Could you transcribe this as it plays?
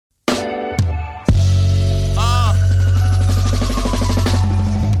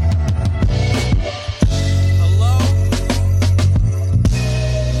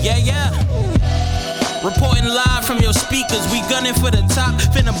speakers. We gunning for the top,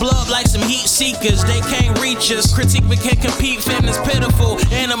 finna blow up like some heat seekers. They can't reach us. Critique but can't compete. Feminist pitiful,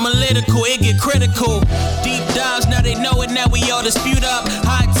 analytical, it get critical. Deep dives, now they know it. Now we all dispute up.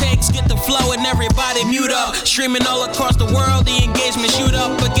 Hot takes, get the flow and everybody mute up. Streaming all across the world, the engagement shoot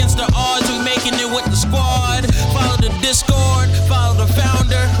up against the odds. We making it with the squad. Follow the Discord, follow the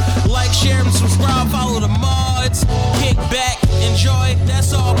founder. Like, share, and subscribe. Follow the mods. Kick back, enjoy.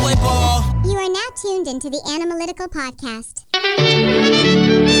 That's all. Play ball. You are now tuned into the Animalytical Podcast.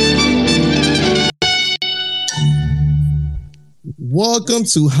 Welcome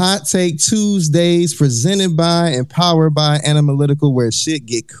to Hot Take Tuesdays, presented by and powered by Animalytical, where shit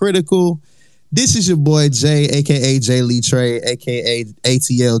get critical. This is your boy Jay, aka Jay Lee Trey, aka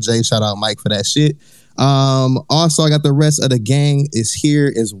ATLJ. Shout out Mike for that shit. Also, I got the rest of the gang is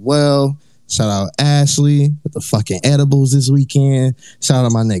here as well. Shout out Ashley with the fucking edibles this weekend. Shout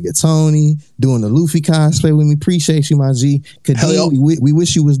out my nigga Tony doing the Luffy cosplay with me. Appreciate you, my G. Kadeem, we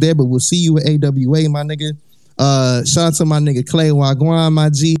wish you was there, but we'll see you at AWA, my nigga. Shout out to my nigga Clay Wagwan, my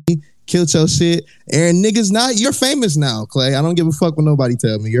G. Killed your shit. Aaron, niggas, you're famous now, Clay. I don't give a fuck what nobody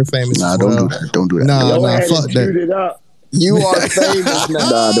tell me. You're famous. Nah, don't do that. Don't do that. Nah, fuck that. You are famous now.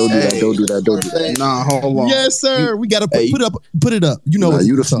 Nah, don't do that. Don't do that. Nah, hold on. Yes, sir. We gotta put it up. You know,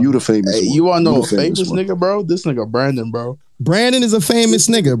 you the famous. Hey, you wanna know a famous nigga, bro? This nigga Brandon, bro. Brandon is a famous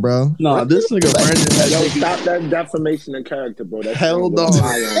nigga, bro. Nah, this nigga Brandon. Yo, stop that defamation of character, bro. That's hell no.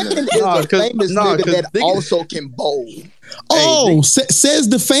 Brandon is a famous nigga that also can bowl. Oh, says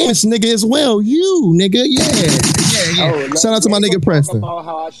the famous nigga as well. You, nigga. Yeah. Shout out to my nigga Preston. About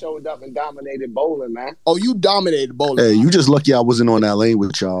how I showed up and dominated bowling, man. Oh, you dominated bowling. Hey, you just lucky I wasn't on that lane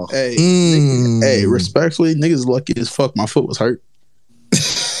with y'all. Hey, hey, respectfully, niggas lucky as fuck. My foot was hurt.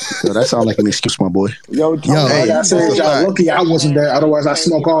 Yo, that sounds like an excuse, my boy. Yo, hey, I said y'all lucky I wasn't there. Otherwise, I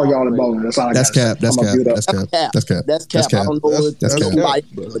smoke all y'all in bowling. That's all I got. That's cap. I don't know what that's like,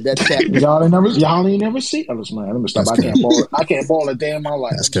 but that's cap. Y'all ain't never see us, man. Let me stop. I can't bowl a day in my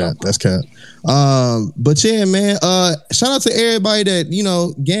life. That's cap. But yeah, man. Shout out to everybody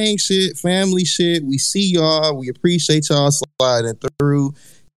that gang shit, family shit. We see y'all. We appreciate y'all sliding through.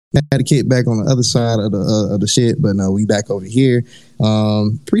 Had to kick back on the other side of the shit, but no, we back over here.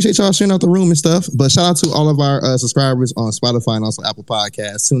 Appreciate y'all sharing out the room and stuff. But shout out to all of our subscribers on Spotify and also Apple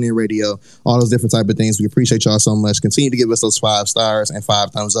Podcasts, TuneIn Radio, all those different type of things. We appreciate y'all so much. Continue to give us those 5 stars and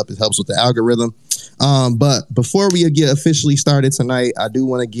 5 thumbs up. It helps with the algorithm. But before we get officially started tonight, I do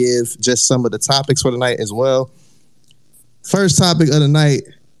want to give just some of the topics for tonight as well. First topic of the night,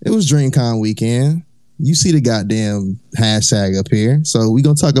 it was DreamCon weekend. You see the goddamn hashtag up here. So we're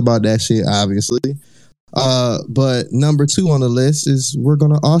going to talk about that shit, obviously. But number 2 on the list is we're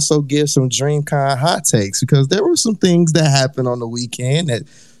going to also give some DreamCon hot takes because there were some things that happened on the weekend that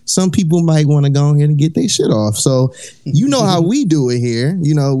some people might want to go ahead and get their shit off. So you know how we do it here.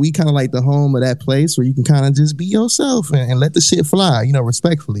 We kind of like the home of that place where you can kind of just be yourself and let the shit fly,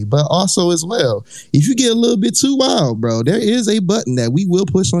 respectfully. But also as well, if you get a little bit too wild, bro, there is a button that we will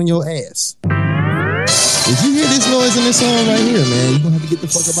push on your ass. If you hear this noise in this song right here, man, you're going to have to get the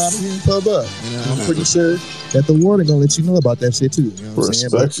fuck up out of here and pub up. I'm pretty sure that the warden going to let you know about that shit too.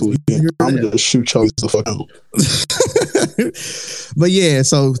 Respectfully, I'm going to shoot y'all the fuck out. But yeah,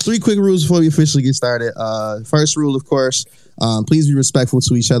 so 3 quick rules before we officially get started. First rule, of course, please be respectful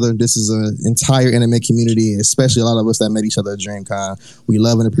to each other. This is an entire anime community, especially a lot of us that met each other at DreamCon. We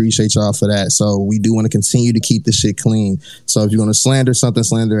love and appreciate y'all for that. So we do want to continue to keep this shit clean. So if you're going to slander something,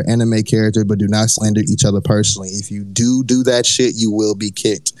 slander an anime character, but do not slander each other personally. If you do that shit, you will be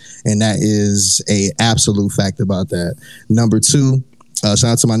kicked. And that is a absolute fact about that. Number 2, shout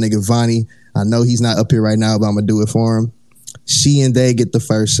out to my nigga Vonnie. I know he's not up here right now, but I'm going to do it for him. She and they get the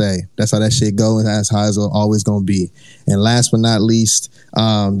first say. That's how that shit go, and that's how it's always going to be. And last but not least,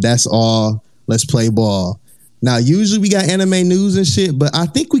 that's all. Let's play ball. Now, usually we got anime news and shit, but I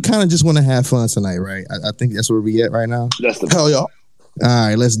think we kind of just want to have fun tonight, right? I think that's where we at right now. That's the hell, y'all. All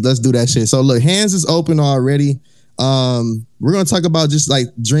right, let's do that shit. So look, hands is open already. We're going to talk about just like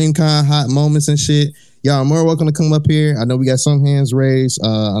DreamCon hot moments and shit. Y'all are more welcome to come up here. I know we got some hands raised.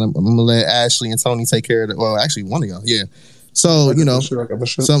 I'm going to let Ashley and Tony take care of it. Well, actually, one of y'all. Yeah. So, if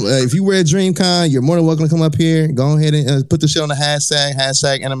you were at DreamCon, you're more than welcome to come up here. Go ahead and put the shit on the hashtag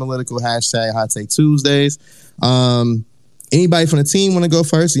Animalytical, hashtag Hot Take Tuesdays. Anybody from the team want to go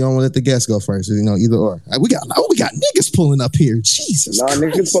first? You don't want to let the guests go first? You know, either or. We got niggas pulling up here. Jesus. No, Christ.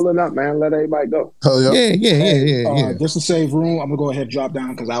 niggas pulling up, man. Let everybody go. Hell yeah. Yeah. Just to save room, I'm gonna go ahead and drop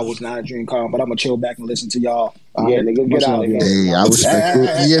down because I was not a dream call, but I'm gonna chill back and listen to y'all. Yeah, nigga, get out of here. Hey, I respect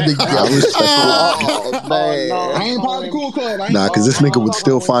it. Yeah, nigga. I respect Oh, man. I ain't part of the cool club. it. Nah, because this nigga would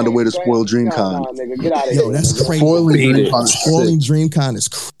still find a way to spoil DreamCon. Nah, nigga, get out of Yo, here. that's nigga. crazy. Spoiling Spoiling DreamCon is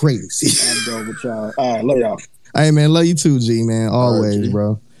crazy. I'm done with y'all. All right, love y'all. Hey man, love you too, G man. Always, G.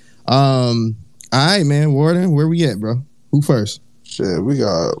 bro. All right, man. Warden, where we at, bro? Who first? Shit, we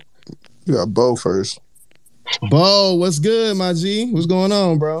got Bo first. Bo, what's good, my G? What's going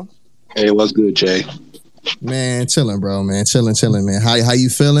on, bro? Hey, what's good, Jay? Man, chilling, bro, man. Chilling, man. How you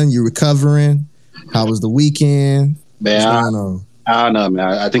feeling? You recovering? How was the weekend? Man, What's going on? I don't know,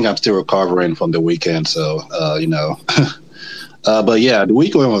 man. I think I'm still recovering from the weekend, so you know. But yeah, the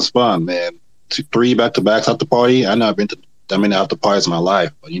weekend was fun, man. 3 back-to-backs after party. I know I've been to that many after parties in my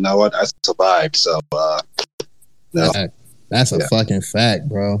life, but you know what? I survived. So, no. That's a fucking fact,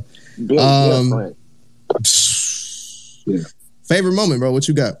 bro. Different. Favorite moment, bro? What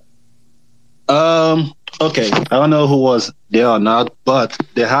you got? Okay. I don't know who was there or not, but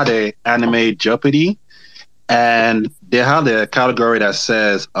they had a anime Jeopardy, and they had a category that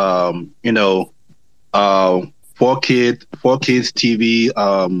says, you know, 4Kids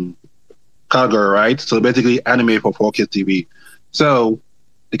TV, category, right? So basically anime for 4Kids TV. So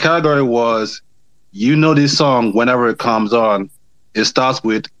the category was, you know, this song whenever it comes on, it starts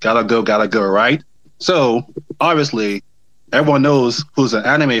with gotta go, right? So obviously everyone knows who's an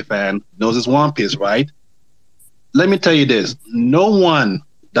anime fan knows it's One Piece, right? Let me tell you this. No one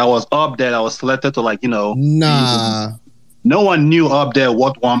that was up there that was selected to, like, you know, Nah. no one knew up there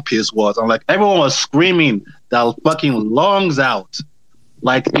what One Piece was. I'm like, everyone was screaming their fucking lungs out.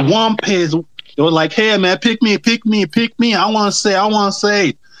 Like, One Piece, they were like, hey, man, pick me. I want to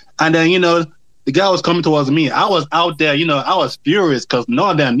say. And then, you know, the guy was coming towards me. I was out there, you know, I was furious because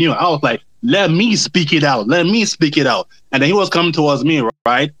none of them knew. I was like, let me speak it out. And then he was coming towards me,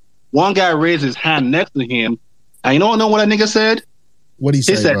 right? One guy raised his hand next to him. And you don't know what that nigga said? What'd he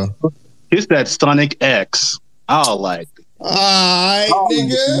say, bro? He said Sonic X. I was like, alright,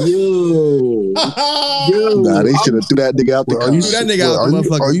 nigga. Nah, they should have threw that nigga out the car. That nigga out the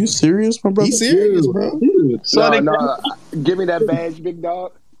motherfucker. Are you serious, my brother? He's serious, bro. Sonic No, give me that badge, big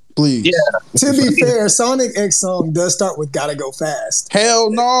dog. Please. Yeah. To be fair, Sonic X song does start with "Gotta Go Fast." Hell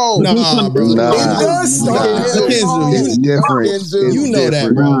no. Nah, bro. Nah. It does start. Nah. with that song. It's different. You know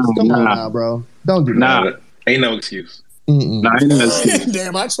that, bro. Come on now, bro. Don't do that. Nah. Ain't no excuse. Mm-mm. Nah,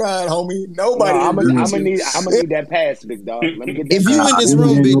 Damn, I tried, homie. Nobody. I'm agrees gonna with you. need that pass, big dog. Let me get that If you pass. in this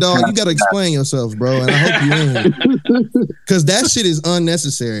room, big dog, you gotta explain yourself, bro. And I hope you in. Because that shit is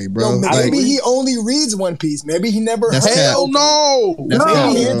unnecessary, bro. Yo, maybe Like, he only reads One Piece. Maybe he never. That's Hell no. That's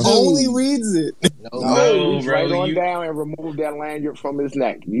Maybe he cap, bro. only reads it. No, reach bro, right on you- down and remove that lanyard from his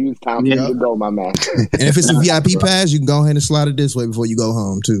neck. Use time for you to go, my man. And if it's a VIP pass, you can go ahead and slide it this way before you go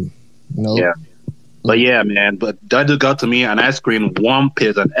home, too. You know? Yeah. But yeah, man. But that just got to me, and I screamed One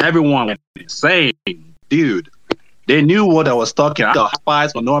Piece, and everyone went insane, dude. They knew what I was talking. I got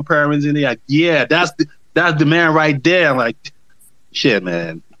spies for no parents in there. Like, yeah, that's the man right there. I'm like, shit,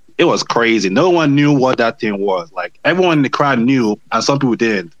 man. It was crazy. No one knew what that thing was. Like, everyone in the crowd knew, and some people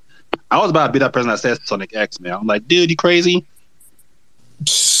didn't. I was about to be that person that says Sonic X, man. I'm like, dude, you crazy?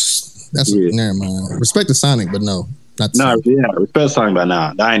 That's never mind. Respect to Sonic, but no. Not No, Sonic. yeah, respect Sonic by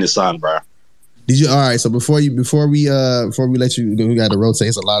now. That ain't the song, bro. Did you all right? So before we let you go, we got to rotate.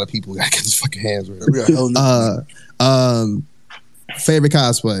 It's a lot of people. We gotta get these fucking hands ready. Favorite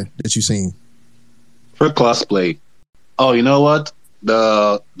cosplay that you seen? For cosplay. Oh, you know what?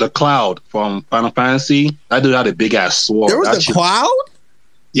 The Cloud from Final Fantasy. That dude had a big ass sword. There was That a shit- cloud?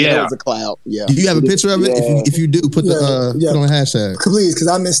 Yeah. There was a cloud. Yeah. Do you have a picture of it? If you do, put the Yeah. put on the hashtag. Please, because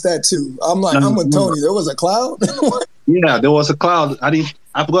I missed that too. I'm with Tony. There was a cloud. Yeah, there was a cloud.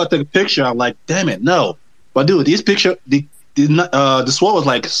 I forgot to take a picture. I'm like, damn it, no. But dude, this picture, the sword was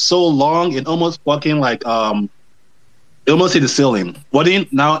like so long, it almost fucking like it almost hit the ceiling. What in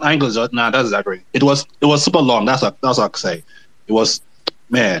now? Angles? Nah, that's exactly. It was super long. That's what I could say. It was,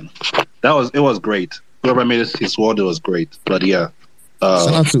 man. It was great. Whoever made his sword, it was great. But yeah.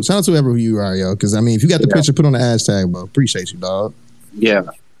 Shout out to whoever you are, yo. Because I mean, if you got the picture, put on the hashtag, bro. Appreciate you, dog. Yeah.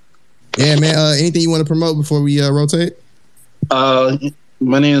 Yeah, man. Anything you want to promote before we rotate?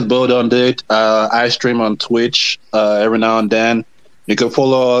 My name is Bo Dundit. I stream on Twitch every now and then. You can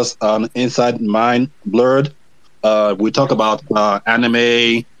follow us on Inside Mind Blurred. We talk about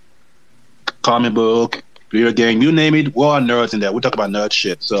anime, comic book, video game, you name it. We're all nerds in there. We talk about nerd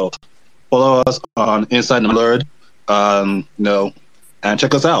shit. So follow us on Inside Blurred. No, and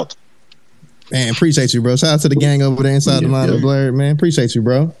check us out. Man, appreciate you, bro. Shout out to the gang over there inside the line of Blair, man. Appreciate you,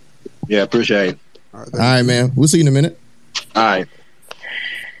 bro. Yeah, appreciate it. All right, man. We'll see you in a minute. All right.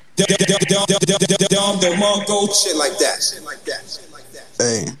 Shit like that.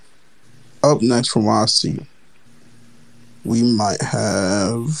 Hey, up next from what I see, we might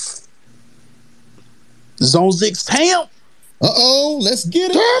have Zone 6 Tam. Let's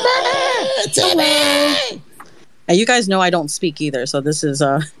get it. Tammy. And you guys know I don't speak either, so this is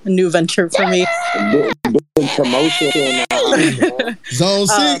a new venture for me. Big promotion. Zone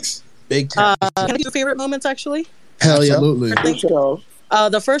 6. Big time. Can I do favorite moments, actually? Hell yeah. Absolutely.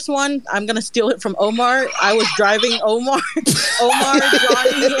 The first one, I'm going to steal it from Omar. I was driving Omar,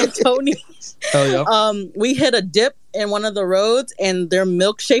 Johnny, and Tony. Hell yeah. We hit a dip in one of the roads, and their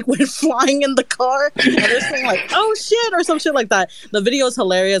milkshake went flying in the car. And they're saying like, "Oh shit," or some shit like that. The video is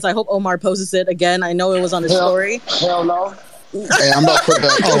hilarious. I hope Omar posts it again. I know it was on his story. Hell no. Hey, I'm about to put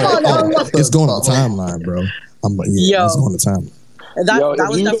that. It's going on the timeline, bro. It's going on the timeline. That if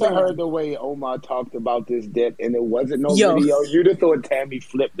was you'd have definitely heard the way Omar talked about this dip and it wasn't no video, you'd have thought Tammy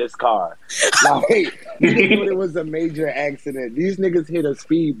flipped this car. Like, you'd have thought it was a major accident. These niggas hit a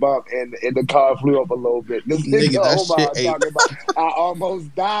speed bump and the car flew up a little bit. This nigga Omar talking about, I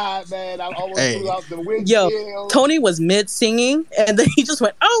almost died, man. I almost flew out the windshield. Tony was mid singing and then he just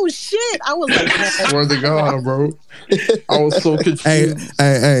went, "Oh shit!" I was like, "Swear to God, bro." I was so confused.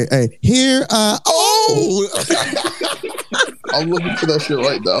 Hey. Here, I'm looking for that shit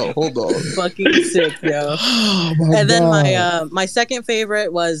right now. Hold on. Fucking sick, yo. And then my second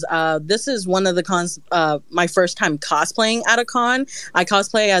favorite was this is one of the cons. My first time cosplaying at a con. I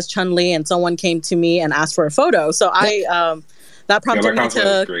cosplay as Chun-Li, and someone came to me and asked for a photo. So that prompted me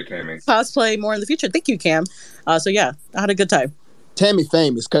to cosplay more in the future. Thank you, Cam. So yeah, I had a good time. Tammy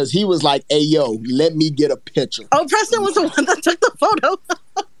famous because he was like, "Hey yo, let me get a picture." Oh, Preston was the one that took the photo.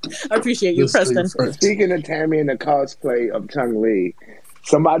 I appreciate you, Preston. Speaking of Tammy and the cosplay of Chun-Li,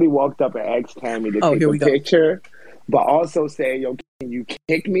 somebody walked up and asked Tammy to take a picture, but also said, "Yo, can you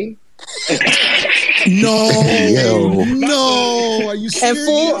kick me?" No, are you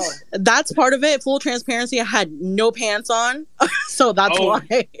serious? And that's part of it. Full transparency. I had no pants on, so that's why.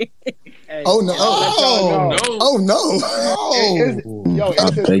 Oh no!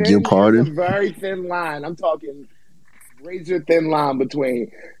 I beg your pardon. It's a very thin line. I'm talking razor thin line between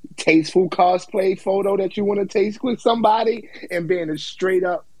tasteful cosplay photo that you want to taste with somebody and being a straight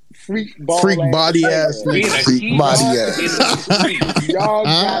up freak body ass. Y'all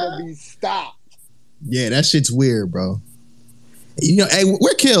gotta be stopped. Yeah, that shit's weird, bro. You know, hey,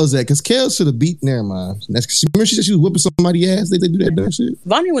 where Kels at? Because Kels should have beat. Never mind. Remember she said she was whipping somebody's ass. They do that dumb shit.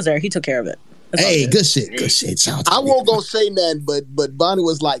 Vonnie was there. He took care of it. Hey, good shit. I won't go say nothing, but Bonnie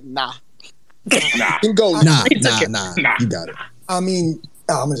was like, "Nah, you go, nah. You got it." I mean,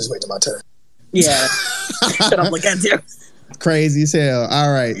 I'm gonna just wait till my turn. Yeah, shut up, look at you. Crazy as hell.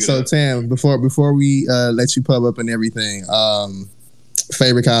 All right, so Tam, before we let you pub up and everything,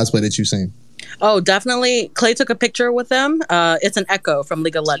 favorite cosplay that you've seen? Oh, definitely. Clay took a picture with them. It's an Echo from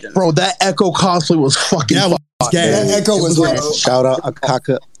League of Legends. Bro, that Echo cosplay was fucking that Echo was shout out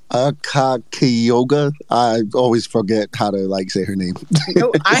Akakiyoga. I always forget how to say her name.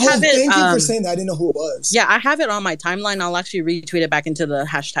 No, I have it. Thank you for saying that. I didn't know who it was. Yeah, I have it on my timeline. I'll actually retweet it back into the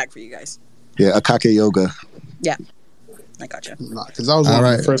hashtag for you guys. Yeah, Akakiyoga. Yeah, I gotcha. Because I was one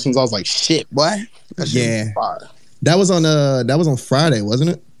of the first ones. I was like, "Shit, what?" That was on Friday, wasn't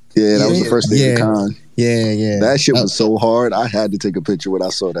it? Yeah, that was the first day of the con. Yeah. That shit was so hard. I had to take a picture when I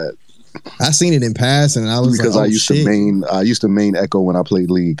saw that. I seen it in passing, and I was because I used to main Echo when I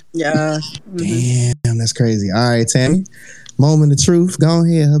played League. Yeah. Damn, that's crazy. All right, Tammy. Moment of truth. Go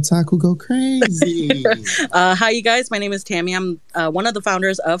ahead, Hubtaku. Go crazy. Hi, you guys. My name is Tammy. I'm one of the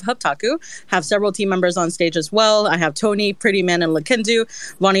founders of Hubtaku. Have several team members on stage as well. I have Tony, Pretty Man, and Lakendu.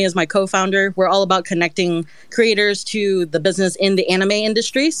 Vonnie is my co-founder. We're all about connecting creators to the business in the anime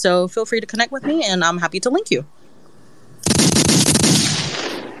industry. So feel free to connect with me, and I'm happy to link you.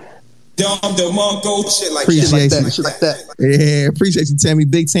 Appreciate you. Yeah, appreciate you, Tammy.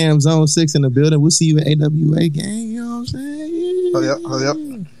 Big Tam, Zone 6 in the building. We'll see you at AWA game. You know what I'm saying? Oh, yeah.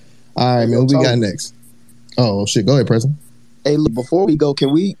 All right, man. What we got next? Oh, shit. Go ahead, President. Hey, look, before we go,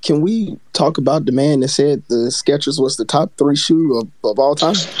 can we talk about the man that said the Skechers was the top 3 shoe of all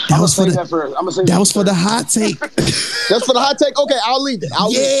time? That was for the hot take. That's for the hot take? Okay, I'll leave it. I'll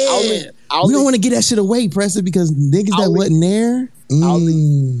leave it. We don't want to get that shit away, Preston, because niggas that wasn't there.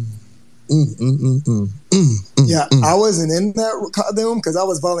 Yeah, I wasn't in that room because I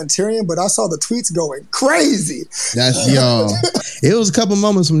was volunteering, but I saw the tweets going crazy. That's it was a couple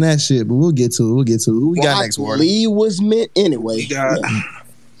moments from that shit, but we'll get to it. Who we got next? Lee was meant anyway.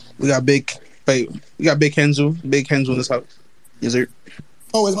 We got Big Kenzu. Big Kenzu in this house. Is there?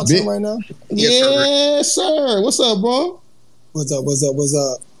 Oh, is my turn right now? Yes, sir. What's up, bro? What's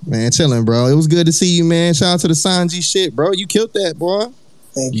up? Man, chilling, bro. It was good to see you, man. Shout out to the Sanji shit, bro. You killed that, boy.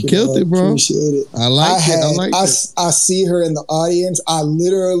 Thank you. Killed it, bro. Appreciate it. I like it. I see her in the audience. I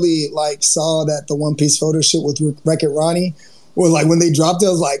literally saw that the One Piece photo shoot with Wreck-It Ronnie was when they dropped it. I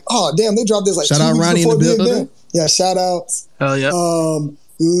was like, oh damn, they dropped this shout 2 out weeks Ronnie before in the the building. event. Yeah, shout outs. Hell yeah.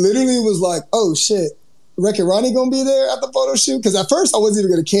 Literally was like, oh shit, Wreck-It Ronnie gonna be there at the photo shoot? Because at first I wasn't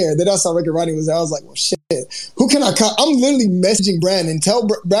even gonna care. Then I saw Wreck-It Ronnie was there. I was like, well shit, who can I call? I'm literally messaging Brandon.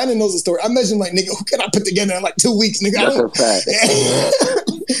 Brandon knows the story. I'm messaging nigga, who can I put together in 2 weeks, nigga? That's a fact.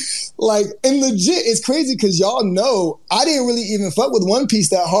 And legit, it's crazy because y'all know I didn't really even fuck with One Piece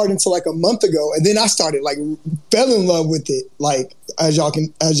that hard until a month ago, and then I started fell in love with it, as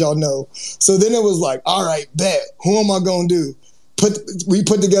y'all know. So then it was all right, bet. Who am I gonna do? We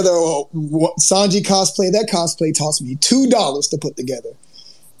put together a Sanji cosplay. That cosplay cost me $2 to put together.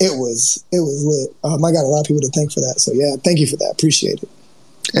 It was lit. I got a lot of people to thank for that. So yeah, thank you for that. Appreciate it.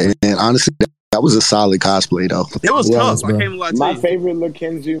 And honestly, that was a solid cosplay though. It was tough. I can't lie to you. My favorite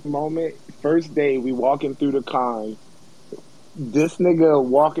Lakenzu moment, first day we walking through the con. This nigga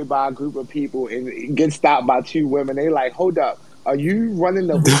walking by a group of people and get stopped by 2 women. They like, hold up. Are you running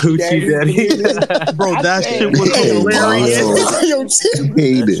the Hoochie Daddy? Bro, that shit was hilarious.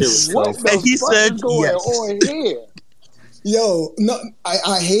 And he said, on here? Yo, no,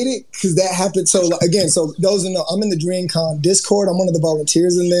 I hate it because that happened. So again, those who know, I'm in the DreamCon Discord. I'm one of the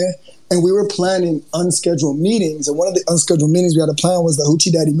volunteers in there. And we were planning unscheduled meetings. And one of the unscheduled meetings we had to plan was the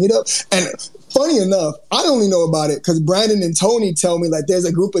Hoochie Daddy meetup. And funny enough, I only know about it because Brandon and Tony tell me there's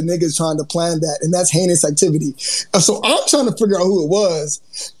a group of niggas trying to plan that, and that's heinous activity. So I'm trying to figure out who it was.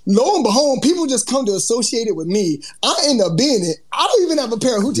 Lo and behold, people just come to associate it with me. I end up being it. I don't even have a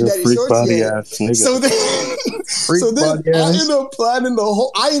pair of Hoochie Daddy shorts yet. So then I end up planning the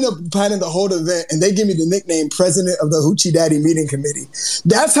whole event, and they give me the nickname President of the Hoochie Daddy Meeting Committee.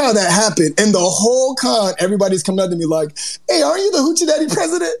 That's how that happened. And the whole con, everybody's coming up to me like, hey, aren't you the Hoochie Daddy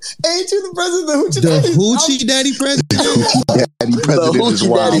president? Ain't you the president of the Hoochie Daddy? The Hoochie Daddy president? Daddy president is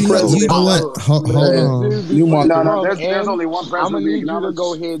wild. You know what? Hold on. No, there's only one president. I'm gonna need you to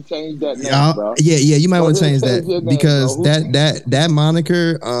go ahead and change that name, bro. Yeah, you might want to change that your name, because bro. that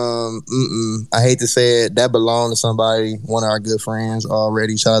moniker, I hate to say it, that belonged to somebody, one of our good friends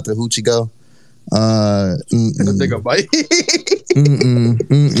already. Shout out to Hoochie Go. Take a bite.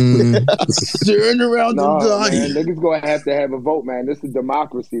 Turn around the gun. Man, niggas gonna have to have a vote, man. This is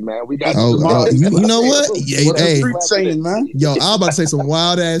democracy, man. We got you know what? Hey, saying, man. Yo, I was about to say some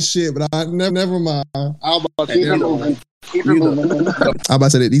wild ass shit, but I never mind. I was about to say keep it moving. I about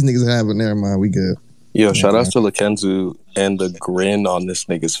to say that these niggas have it. Never mind, we good. Yo, shout out to Lakenzu and the grin on this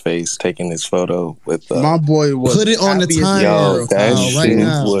nigga's face taking this photo with my boy was put it on the time. Yo, that shit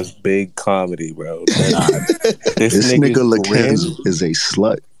was big comedy, bro. This nigga Lakenzu is a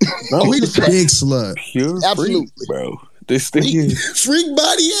slut. Oh, he's a big slut. Pure freak, bro. This thing is freak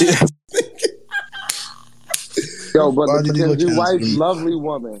body ass. Yo, but Lakenzu's wife, lovely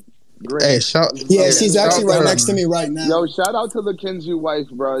woman. Great. Hey, she's actually right next to me right now. Yo, shout out to Lakenzu wife,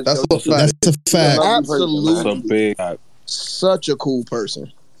 bro. That's a fact. That's a fact. Absolutely. That's a big fact. Such a cool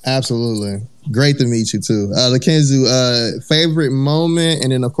person. Absolutely. Great to meet you too. Lakenzu, favorite moment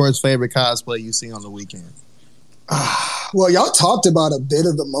and then of course favorite cosplay you see on the weekend. Well, y'all talked about a bit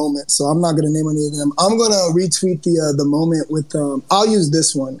of the moment, so I'm not going to name any of them. I'm going to retweet the moment with, I'll use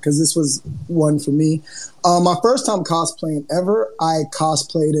this one because this was one for me. My first time cosplaying ever, I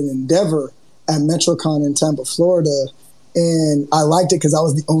cosplayed an Endeavor at MetroCon in Tampa, Florida, and I liked it because I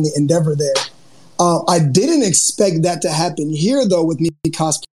was the only Endeavor there. I didn't expect that to happen here, though, with me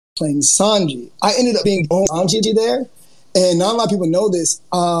cosplaying Sanji. I ended up being Sanji there, and not a lot of people know this.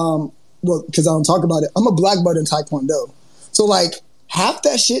 Well, because I don't talk about it, I'm a black belt in Taekwondo. So, half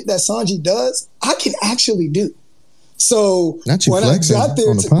that shit that Sanji does, I can actually do. So, when I got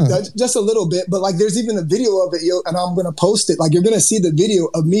there, just a little bit, but, there's even a video of it, and I'm going to post it. You're going to see the video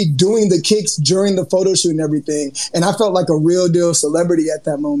of me doing the kicks during the photo shoot and everything. And I felt like a real deal celebrity at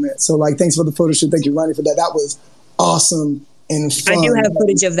that moment. So, thanks for the photo shoot. Thank you, Ronnie, for that. That was awesome and fun. I do have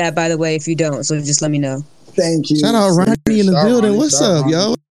footage of that, by the way, if you don't. So, just let me know. Thank you. Shout out Ronnie in the building. What's up,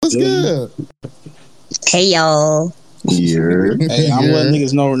 yo? What's good? Hey, y'all. Yeah. Hey, I'm letting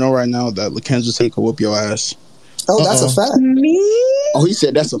niggas know right now that Lakenzu can whoop your ass. Oh, that's a fact. Oh, he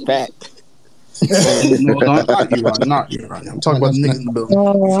said that's a fact. Not you, Ronnie. I'm talking about the niggas in the building.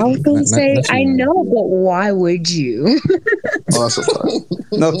 Oh, I was gonna say I know, but why would you? Oh, that's okay.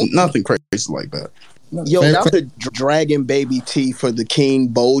 Nothing crazy like that. Yo, that's the Dragon Baby T for the King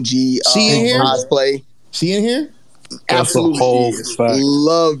Boji cosplay. She in here? Absolutely.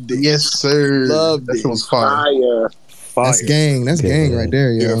 Loved it. Yes, sir. Loved it. That was fire. That's gang. That's gang right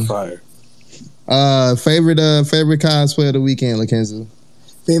there, yo. Fire. Favorite cosplay of the weekend, Lakenza?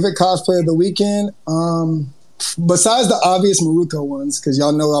 Favorite cosplay of the weekend? Besides the obvious Maruko ones, because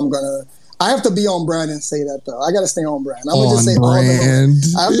y'all know I have to be on brand and say that though. I gotta stay on brand. I'm gonna just say all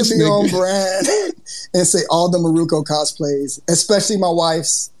the. I have to be on brand and say all the Maruko cosplays, especially my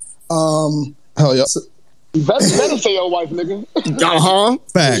wife's. Hell yeah. You better say your wife, nigga.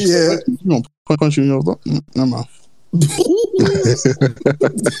 Facts. Yeah. You gonna punch you in your never mind.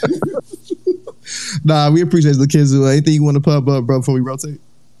 Nah, we appreciate Lakenza. Anything you want to pop up, bro, before we rotate?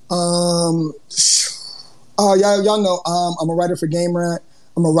 Y'all know I'm a writer for Game Rant.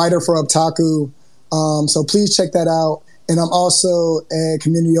 I'm a writer for Uptaku. So please check that out. And I'm also a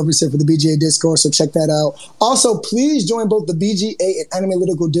community overseer for the BGA Discord, so check that out. Also, please join both the BGA and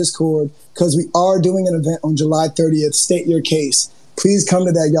Animalytical Discord because we are doing an event on July 30th. State your case. Please come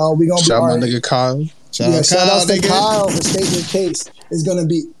to that, y'all. We're gonna shout out my nigga Kyle. Shout out to Kyle for State Your Case. It's gonna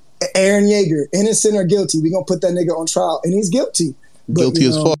be Aaron Yeager, innocent or guilty. We're gonna put that nigga on trial, and he's guilty. But, guilty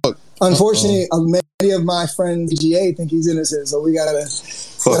as fuck. Unfortunately, many of my friends BGA think he's innocent, so we gotta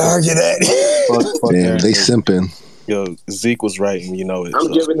argue that. Damn, they simping. Yo, Zeke was right, and you know it.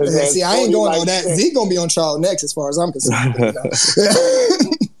 I'm giving his See, I ain't going on that. Zeke gonna be on trial next, as far as I'm concerned.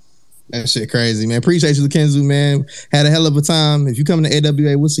 That shit crazy, man. Appreciate you, Lakenza, man. Had a hell of a time. If you come to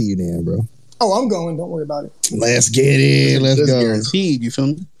AWA, we'll see you then, bro. Oh, I'm going. Don't worry about it. Let's get it. Let's go. Guaranteed. You feel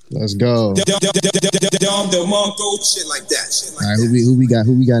me? Let's go. Shit like that. All right, who we got?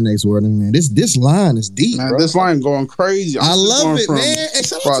 Who we got next, Warden? Man, this line is deep, man, bro. this line going crazy. I love it, man. Hey,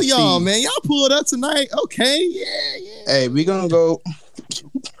 shout out to y'all, man. Y'all pulled up tonight. Okay, yeah. Hey, we gonna go.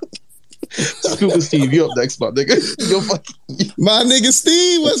 Scuba Steve, you up next, my nigga. My nigga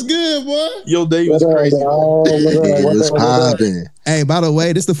Steve, what's good, boy? Yo, day was crazy. What's poppin'? Hey, by the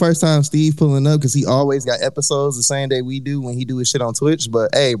way, this is the first time Steve pulling up because he always got episodes the same day we do when he do his shit on Twitch. But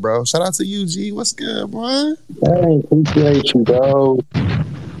hey, bro, shout out to you, G. What's good, boy? Hey, appreciate you, bro.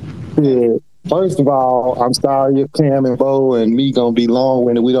 Yeah. First of all, I'm sorry if Cam and Bo and me gonna be long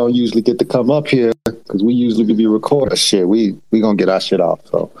when we don't usually get to come up here because we usually be recording shit. We gonna get our shit off.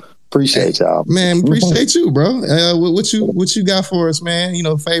 So appreciate y'all, man. Appreciate you, bro. What you got for us, man? You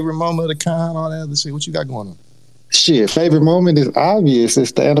know, favorite moment of the con, all that other shit. What you got going on? Shit, favorite moment is obvious.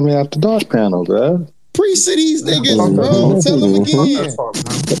 It's the Anime After Dark panel, bro. Preach to these niggas, bro. Tell them again.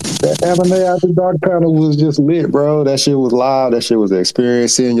 The Anime After Dark panel was just lit, bro. That shit was live. That shit was an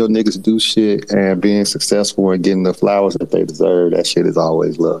experience. Seeing your niggas do shit and being successful and getting the flowers that they deserve. That shit is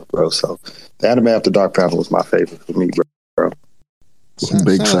always love, bro. So the Anime After Dark panel was my favorite for me, bro.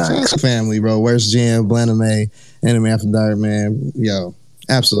 Big facts. Family, bro. Where's Jam, Blaname, Anime After Dark, man? Yo,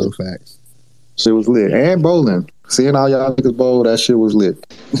 absolute facts. Shit was lit. And bowling. Seeing all y'all niggas bowl, that shit was lit.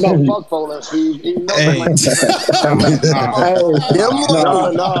 No, fuck bowling, Steve. You know Hey. No,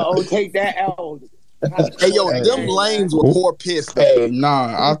 take that L. Hey, yo, them lanes were more pissed. Hey, nah,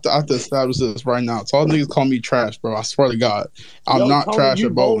 I have to establish this right now. So all niggas call me trash, bro. I swear to God. I'm not Tony, trash you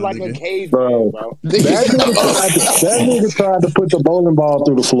at bowl bowling, like a nigga. caveman, Bro, that nigga tried to put the bowling ball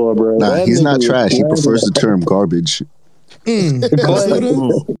through the floor, bro. Nah, That he's not nigga trash. He was prefers the term garbage. Clay,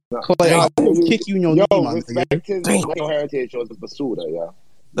 I'll kick you in your knee, my respect nigga. his national heritage was a pursuiter, yeah.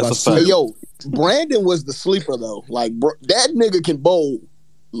 That's a Hey, fact. yo, Brandon was the sleeper though. Like, bro, that nigga can bowl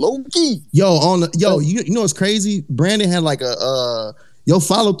low key. You know what's crazy? Brandon had like your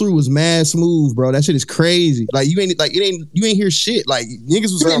follow through was mad smooth, bro. That shit is crazy. Like you ain't hear shit. Like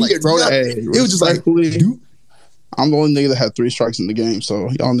niggas was around like throw that. Hey, It was just like I'm the only nigga that had 3 strikes in the game, so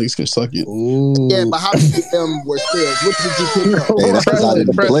y'all niggas can suck it. Ooh. Yeah, but how many of them were spares? What did you pick up? Hey, that's because I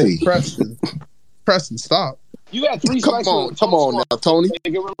didn't play. Preston, stop. You had 3 strikes. Come on now, Tony.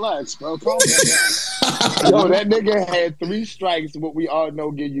 Nigga, relax, bro. Calm down. Yo, that nigga had 3 strikes. What we all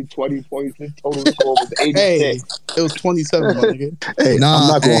know give you 20 points. His total score was 86. Hey, it was 27, my nigga. Hey, I'm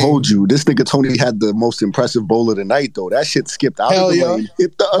not gonna hold you. This nigga Tony had the most impressive bowl of the night, though. That shit skipped out of the lane,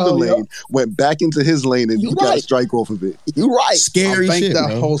 hit the other lane, went back into his lane, and he got a strike off of it. You right. Scary shit, that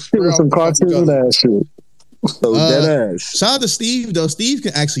bro. whole It was some cartoon ass shit. So dead ass. Shout out to Steve though. Steve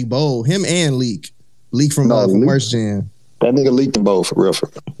can actually bowl. Him and Leak. Leak from Worst Jam. That nigga Leak can bowl for real.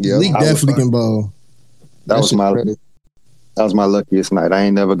 Yeah, Leak definitely can bowl. That was my luckiest night. I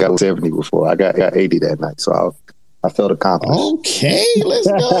ain't never got 70 before. I got 80 that night. So I felt accomplished. Okay, let's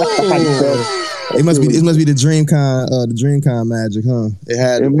go. It must be the DreamCon magic, huh?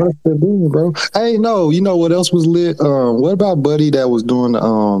 It must have been, bro. Hey, no, you know what else was lit? What about Buddy that was doing I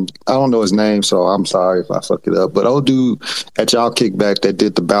don't know his name, so I'm sorry if I fuck it up. But old dude at y'all kickback that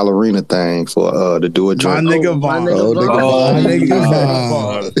did the ballerina thing for the Do It Joint. My nigga Vaughn.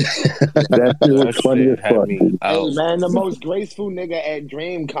 That shit was funny as fuck. Hey man, the most graceful nigga at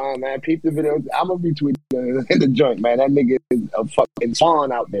DreamCon, man. Peep the video. I'm gonna retweet in the joint, man. That nigga is a fucking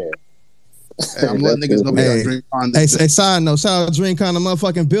fawn out there. Hey, I'm letting niggas know we got DreamCon. Hey, side note, shout out to DreamCon, the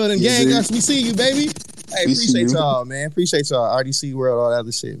motherfucking building. Gang, we see you, baby. Hey, appreciate y'all, man. Appreciate y'all. RDC World, all that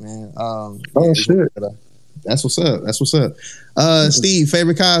other shit, man. Shit. That's what's up. That's what's up. Steve,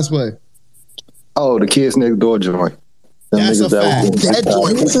 favorite cosplay? Oh, the Kids Next Door joint. That's a fact. That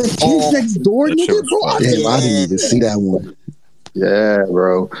joint was a Kids Next Door, nigga, bro. I didn't even see that one. Yeah,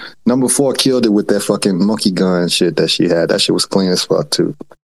 bro. Number 4 killed it with that fucking monkey gun shit that she had. That shit was clean as fuck too.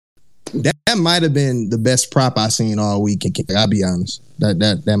 That might have been the best prop I seen all week. I'll be honest.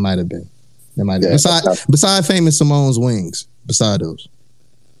 That might have been. That might have been. Beside Famous Simone's wings. Beside those.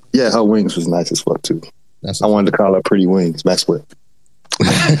 Yeah, her wings was nice as fuck too. I wanted to call her Pretty Wings. Maxwell.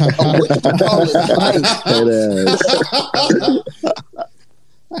 I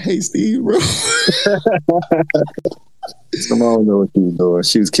hate Steve, bro. Simone know what she was doing.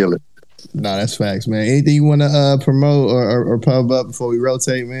 She was killing. No, that's facts, man. Anything you want to promote or pub up before we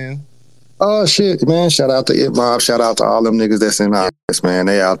rotate, man? Oh shit, man! Shout out to It Mob. Shout out to all them niggas that's in our house, man.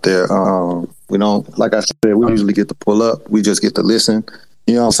 They out there. We don't, like I said, we usually get to pull up. We just get to listen.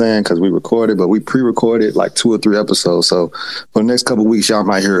 You know what I'm saying? Because we recorded, but we pre-recorded like 2 or 3 episodes. So for the next couple of weeks, y'all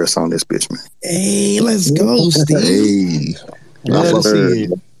might hear us on this bitch, man. Hey, let's go, Steve. Hey, love to see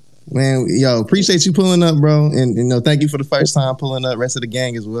it. Man, yo, appreciate you pulling up, bro. And thank you for the first time pulling up. Rest of the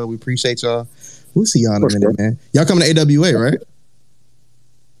gang as well. We appreciate y'all. We'll see y'all in a minute, man. Y'all coming to AWA, right?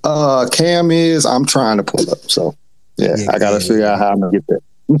 Cam is. I'm trying to pull up. So yeah, I gotta figure out how I'm gonna get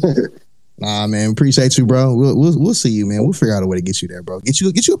there. Nah, man, appreciate you, bro. We'll see you, man. We'll figure out a way to get you there, bro. Get you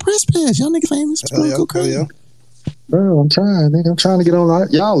a press pass. Y'all nigga famous. Yeah. Bro, I'm trying, nigga. I'm trying to get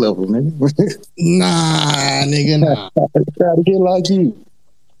on y'all level, nigga. Nah, nigga, nah. Try to get like you.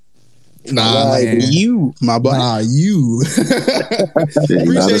 Nah, like man. You, my boy. Nah, you. Yeah,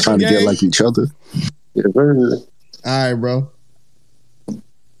 you gotta try to get like each other. Yeah, all right, bro.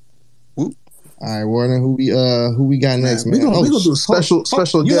 All right, Warden. Who we got next, man? We gonna do a special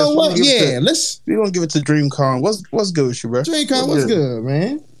guest. You know what? Yeah, we gonna give it to DreamCon. What's good with you, bro? DreamCon, what's good,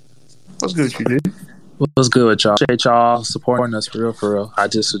 man? What's good with you, dude? What's good with y'all? Appreciate y'all supporting us for real. I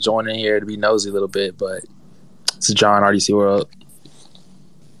just was joining here to be nosy a little bit, but it's John, RDC World.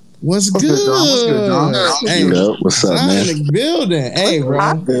 What's good, John? Hey, what's up, man? In the building. Hey,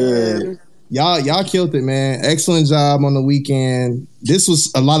 bro. Y'all killed it, man. Excellent job on the weekend. This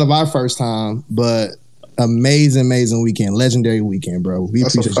was a lot of our first time, but amazing weekend. Legendary weekend, bro. We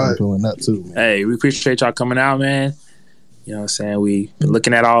appreciate y'all pulling up too, man. Hey, we appreciate y'all coming out, man. You know what I'm saying? We've been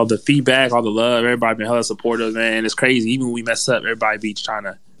looking at all the feedback, all the love. Everybody been hella supportive, man. It's crazy. Even when we mess up, everybody be trying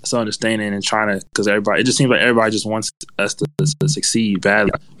to understanding and trying to, because it just seems like everybody just wants us to succeed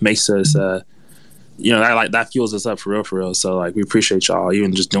badly. Makes us that fuels us up for real. So like, we appreciate y'all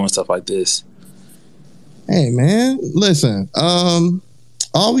even just doing stuff like this. Hey man, listen.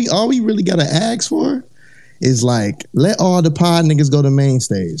 All we really gotta ask for is like, let all the pod niggas go to main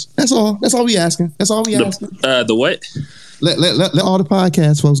stage. That's all we asking. The what? Let all the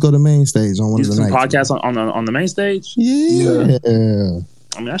podcast folks go to main stage on one of the nights. Podcasts on the main stage. Yeah.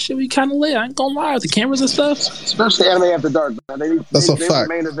 I mean, that shit be kind of lit. I ain't gonna lie, with the cameras and stuff. Especially Anime After Dark, man. They fact. The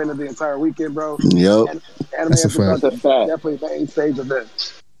main event of the entire weekend, bro. Yep. Anime After Dark, definitely main stage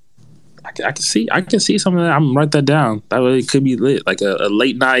event. I can see some of that. I'm gonna write that down. That really could be lit, like a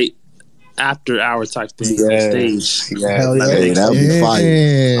late night after hour type thing on stage. Yeah, that would be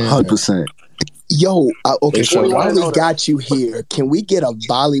fire. 100%. Yo, okay, so while we got you here, can we get a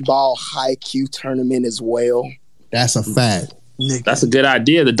volleyball high Q tournament as well? That's a fact. That's a good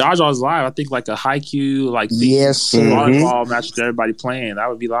idea. The Dodgeball is live. I think like a high Q, volleyball match with everybody playing. That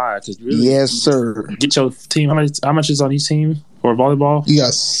would be live. Really, yes, sir. Get your team. How much is on each team for volleyball? You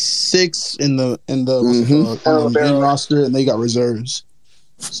got 6 in the main roster, and they got reserves.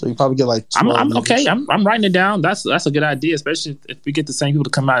 So you probably get like. I'm okay. I'm writing it down. That's a good idea, especially if we get the same people to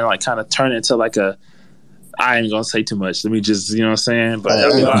come out and like kind of turn it into like a. I ain't gonna say too much. Let me just, you know what I'm saying. But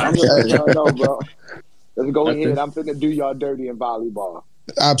I'm letting y'all know, bro. Let's go ahead. I'm finna do y'all dirty in volleyball.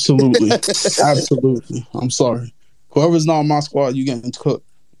 Absolutely. Absolutely. I'm sorry. Whoever's not on my squad, you getting cooked.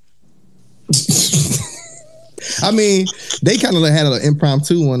 I mean, they kind of had an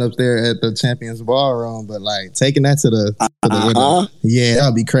impromptu one up there at the Champions Ballroom, but like taking that to the yeah, that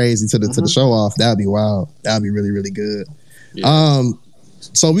would be crazy to the show off. That would be wild. That would be really, really good. Yeah.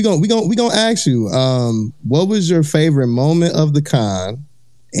 So we gonna ask you, what was your favorite moment of the con,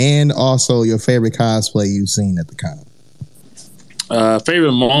 and also your favorite cosplay you've seen at the con?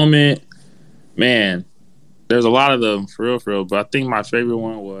 Favorite moment, man. There's a lot of them for real. But I think my favorite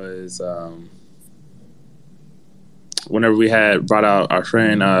one was whenever we had brought out our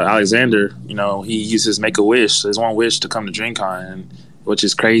friend Alexander. You know, he used his Make a Wish, his one wish to come to DreamCon, which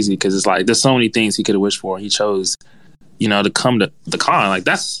is crazy because it's like there's so many things he could have wished for. He chose, you know, to come to the con. Like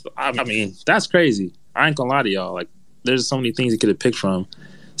that's crazy. I ain't gonna lie to y'all. Like there's so many things he could have picked from.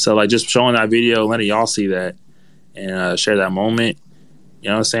 So like just showing that video, letting y'all see that, and share that moment. You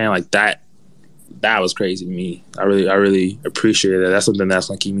know what I'm saying? Like that was crazy to me. I really appreciate that. That's something that's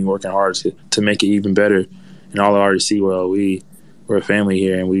gonna keep me working hard to make it even better. And all I already see, well, we're a family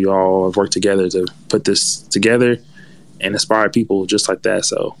here, and we all have worked together to put this together and inspire people just like that.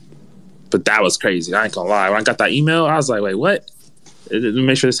 So, but that was crazy. I ain't gonna lie. When I got that email, I was like, wait, what?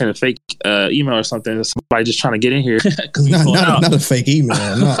 Make sure this ain't a fake email or something. Somebody just trying to get in here. Not a fake email.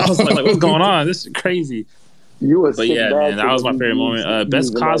 No. I was like, what's going on? This is crazy. But yeah, man, that was my favorite moment.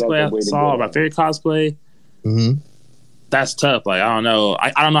 Best cosplay I saw, my favorite cosplay. Mm-hmm. That's tough. Like, I don't know. I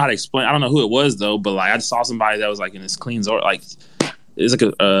don't know how to explain. I don't know who it was though. But like, I just saw somebody that was like in this clean Zoro. Like, it's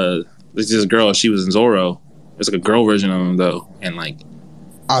like this girl. She was in Zoro. It's like a girl version of him though, and like,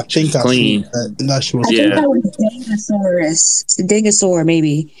 I think I clean. I think that was Dingosaur,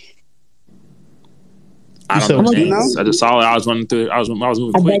 maybe. I don't know. Names. I just saw it. I was running through. I was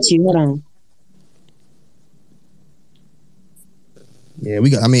moving quick. I bet you. Hold on. Yeah, we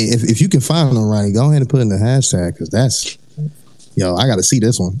got. I mean, if you can find them, Ronnie, go ahead and put in the hashtag because that's, I got to see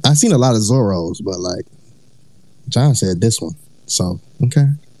this one. I've seen a lot of Zoros, but like John said, this one. So okay,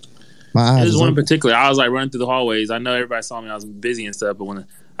 my eyes. There's one in particular. I was like running through the hallways. I know everybody saw me. I was busy and stuff, but when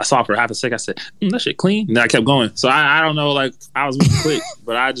I saw it for half a second, I said, "That shit clean." And then I kept going. So I don't know. Like I was moving quick,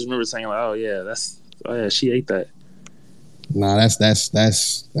 but I just remember saying like, "Oh yeah, she ate that." Nah,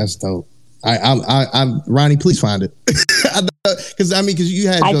 that's dope. I'm Ronnie, please find it. Because you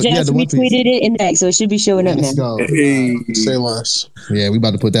had. I just retweeted it in back, so it should be showing up now. Hey, say less. Yeah, we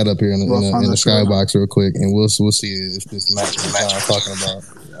about to put that up here in the skybox real quick, and we'll see if this match I'm talking about.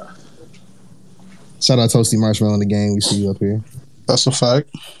 Yeah. Shout out Toasty Marshmallow in the game. We see you up here. That's a fact.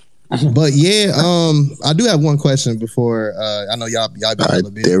 But yeah, I do have one question before. I know y'all be a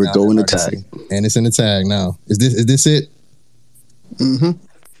little bit. There we go in the tag, and it's in the tag now. Is this it? Mm-hmm.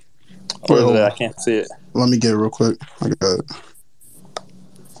 I can't see it. Let me get it real quick. I got it.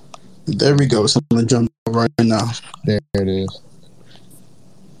 There we go. So I'm gonna jump right now. There it is.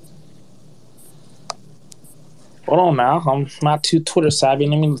 Hold on now. I'm not too Twitter savvy.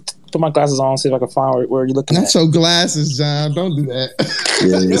 Let me put my glasses on and see if I can find where you're looking at. Not your glasses, John. Don't do that.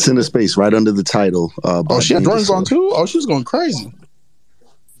 Yeah, it's in the space right under the title. She had drawings on too? Oh, she was going crazy.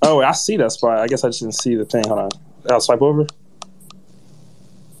 Oh, wait, I see that spot. I guess I just didn't see the thing. Hold on. I'll swipe over.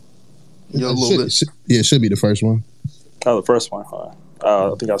 Yeah, a little bit. It should be the first one. Oh, the first one. Hold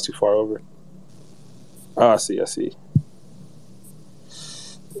on. I think I was too far over. Oh, I see.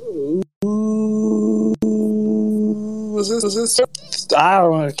 Was this?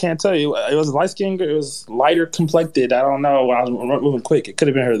 I can't tell you. It was light skinned. It was lighter complected. I don't know. I was moving quick. It could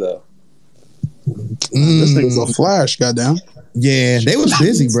have been her though. This thing's a flash. Goddamn. Yeah, they was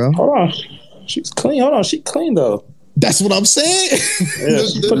busy, bro. Hold on. She's clean. Hold on. She clean though. That's what I'm saying. Yeah,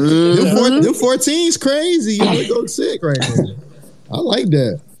 them 14's crazy. Y'all go sick right now. I like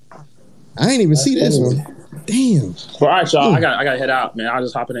that. I ain't even see this one. Damn. Well, all right, y'all. I got to head out, man. I'll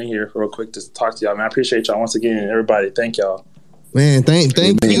just hop in here real quick to talk to y'all, man. I appreciate y'all once again, everybody. Thank y'all. Man, thank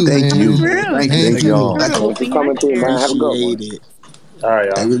you. Thank you. Thank y'all. Thanks for coming through, man. Have a good one. All right,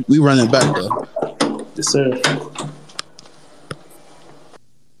 y'all. Hey, we running back though. Yes, sir.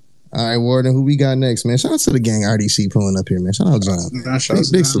 All right, Warden, who we got next, man? Shout out to the gang RDC pulling up here, man. Shout out John.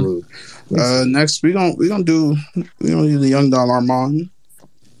 Big salute. Next we gonna do the Young Don Armand.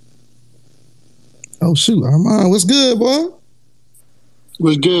 Oh shoot, Armand, what's good, boy?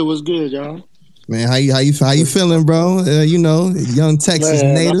 What's good, y'all? Man, how you feeling, bro? Young Texas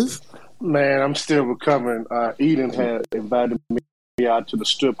native. Man, I'm still recovering. Eden had invited me out to the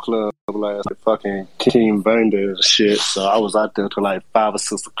strip club last night, fucking King Vanda and shit. So I was out there till like 5 or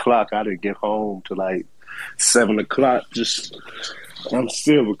 6 o'clock. I didn't get home till like 7 o'clock. Just I'm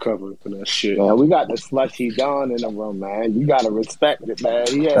still recovering from that shit. Man, we got the slushy Don in the room, man. You gotta respect it, man.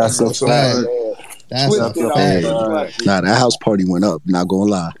 That's a fact. That's a fact. Nah, that house party went up. Not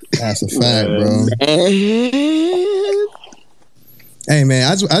gonna lie. That's a fact, bro. Hey,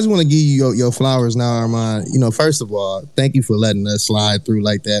 man, I just want to give you your flowers now, Armand. You know, first of all, thank you for letting us slide through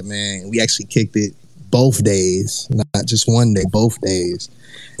like that, man. We actually kicked it both days, not just one day, both days.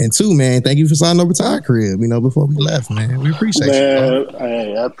 And two, man, thank you for signing over to our crib, you know, before we left, man. We appreciate you.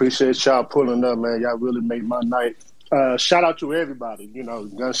 Hey, I appreciate y'all pulling up, man. Y'all really made my night. Shout out to everybody, you know,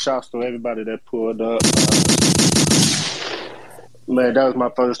 gunshots to everybody that pulled up. Man, that was my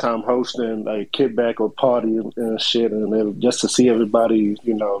first time hosting a kickback or party and shit, and then just to see everybody,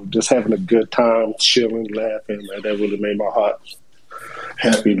 you know, just having a good time, chilling, laughing, man, that really made my heart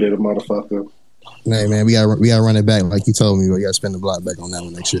happy, little motherfucker. Hey, man, we gotta run it back like you told me. We gotta spend the block back on that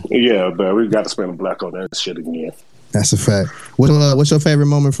one next year. Yeah, but we got to spend the block on that shit again. That's a fact. What's your favorite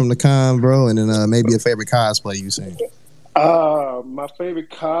moment from the con, bro? And then maybe a favorite cosplay you seen? My favorite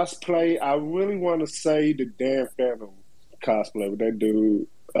cosplay, I really want to say the Dan Phantom cosplay with that dude.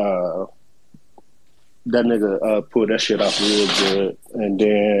 That nigga pulled that shit off real good. And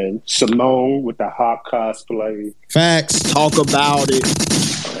then Simone with the Hawk cosplay. Facts. Talk about it.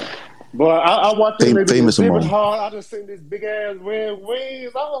 But I watched this nigga famous living Simone. hard. I just seen this big ass red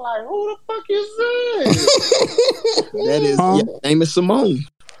wings. I was like, who the fuck is this? That is famous Simone.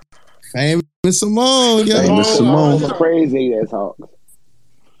 Famous Simone, yo. Famous Simone. Crazy as Hawk.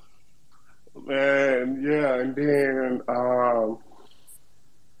 Man, yeah, and then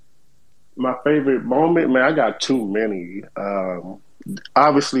my favorite moment, man, I got too many.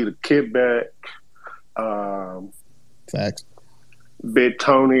 Obviously, the kickback. Facts. Big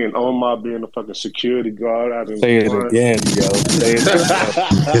Tony and Omar being the fucking security guard out in Say it again, yo. Say it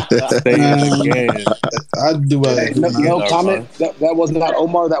again. I do. No comment. That was not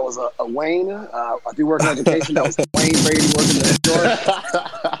Omar. That was a Wayne. I do work in education. That was Wayne Brady working in the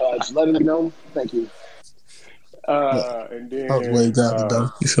store. Just letting me know. Thank you. And then I was way down though.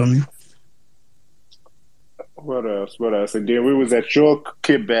 You feel me? What else? And then we was at your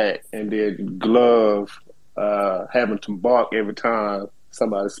kickback, and then Glove having to bark every time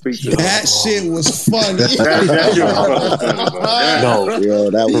somebody speaks to that shit was funny. that shit was fucking funny, bro. No,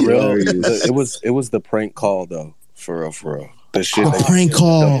 Yo, that was hilarious. It was the prank call though, for real. The shit. The prank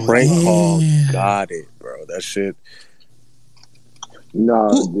call. The prank call got it, bro. That shit. No,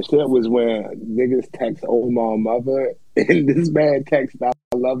 the shit was when niggas text Omar mother, and this man text, "I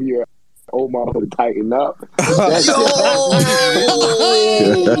love you." Omar to tighten up.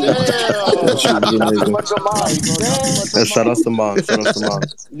 Shout out to mom.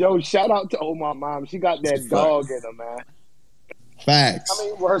 Yo, shout out to Omar mom. She got that dog in her, man. Facts. I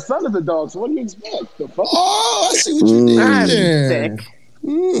mean, well, her son is a dog, so what do you expect? The fuck? Oh, I see what you did there.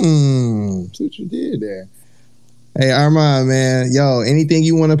 See what you did there. Hey, Armand, man. Yo, anything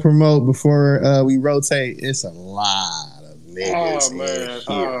you want to promote before we rotate? It's a lot of niggas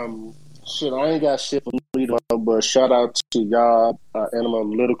here. Shit, I ain't got shit for me though, but shout out to y'all,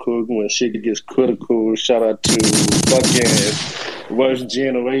 Analytical, when shit gets critical. Shout out to fucking Worst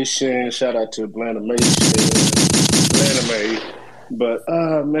Generation. Shout out to Blandamation. But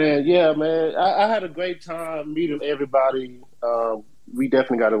man, yeah, man, I had a great time meeting everybody. We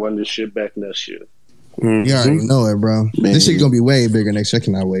definitely got to run this shit back next year. You already know it, bro. Man. This shit gonna be way bigger next year. I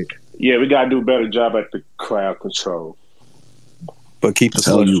cannot wait. Yeah, we gotta do a better job at the crowd control. But keep the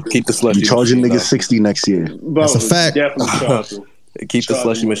slushy. Keep the slushy. You charging machine, niggas $60 next year. That's a fact. Definitely charging. Keep the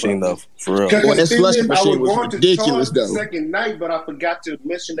slushy machine though, for real. Well, that slushy machine was ridiculous the though. Second night, but I forgot to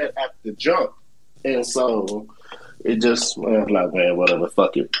mention that at the jump, and so it just like, man, whatever,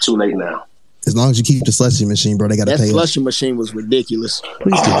 fuck it, too late now. As long as you keep the slushy machine, bro, they gotta pay. That slushy machine was ridiculous.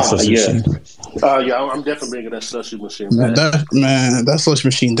 Please keep the slushy machine. Yeah, I'm definitely bringing that slushy machine. That slushy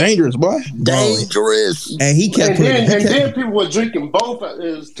machine dangerous, boy. Dangerous. And he kept then people were drinking both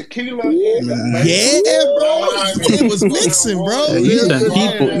tequila. Yeah, bro. It was mixing, bro.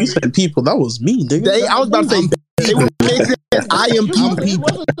 You said people. That was me, nigga. I was about to say they were mixing. I am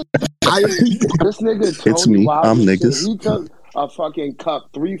people. This nigga told It's me. Wild I'm shit. niggas. He took a fucking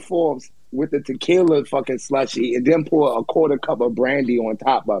cup, 3/4 with the tequila fucking slushy, and then pour a quarter cup of brandy on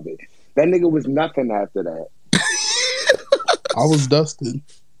top of it. That nigga was nothing after that. I was dusted,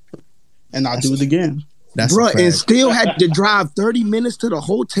 and I'll do it again. Bruh, and still had to drive 30 minutes to the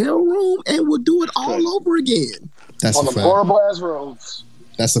hotel room, and we'll do it all over again. That's on a the fact. horrible ass roads.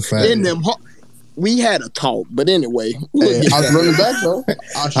 That's a fact. In them, we had a talk, but anyway, Hey, I'll run it back though.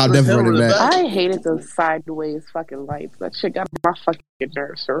 I'll definitely run it back. I hated those sideways fucking lights. That shit got my fucking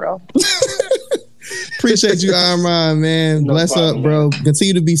nerves for real. Appreciate you, Armand, man. No Bless problem, up, bro.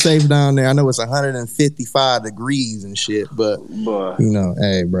 Continue to be safe down there. I know it's 155 degrees and shit, but you know,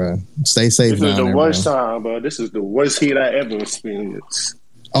 hey, bro, stay safe This down is the there, worst bro. time, bro. This is the worst heat I ever experienced.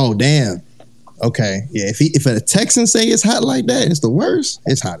 Oh, damn. Okay, yeah. If a Texan say it's hot like that, it's the worst.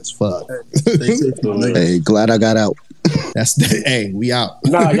 It's hot as fuck. Hey, glad I got out. That's hey, we out.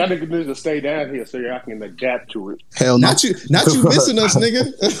 Nah, y'all niggas need to stay down here so y'all can adapt to it. Hell no. Not you missing us,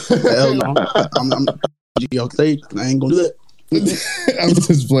 nigga. Hell no. I'm okay. I ain't gonna do that. I'm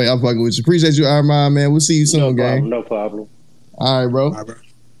just playing. I'm fucking with you. Appreciate you, Armand, man. We'll see you soon, gang. No problem. All right, bro.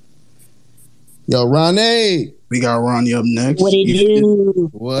 Yo, Ronnie. We got Ronnie up next. What it do?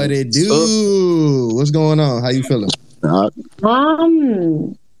 What it do? What's going on? How you feeling?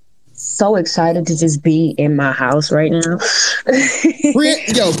 So excited to just be in my house right now. Yo,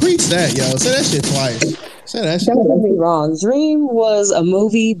 preach that, yo. Say that shit twice. Say that shit. Don't get me wrong. Dream was a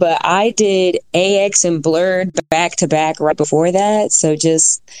movie, but I did AX and Blurred back to back right before that. So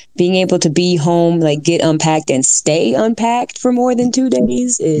just being able to be home, like get unpacked and stay unpacked for more than 2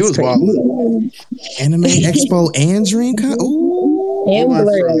 days is crazy. Wild. Anime Expo and DreamCon. Ooh. And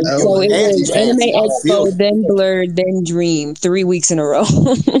Blurred. So it was Anime Expo, then Blurred, then Dream. 3 weeks in a row.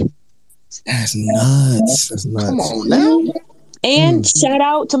 That's nuts. That's nuts. Come on now. And shout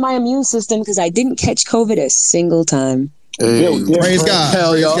out to my immune system because I didn't catch COVID a single time. Hey, praise God.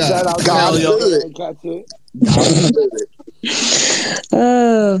 Hell, y'all. Shout out God,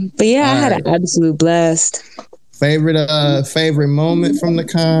 but yeah, I had an absolute blast. Favorite moment from the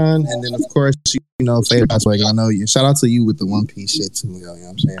con, and then of course you know favorite cosplay. I know you. Shout out to you with the One Piece shit too. You know what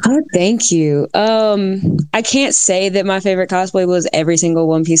I'm saying? Oh, thank you. I can't say that my favorite cosplay was every single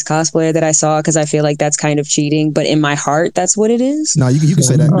One Piece cosplayer that I saw because I feel like that's kind of cheating. But in my heart, that's what it is. No, you can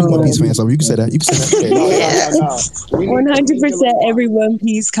say that. You're One Piece fan, so you can say that. You can say that. 100% every One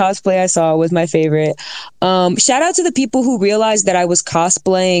Piece cosplay I saw was my favorite. Shout out to the people who realized that I was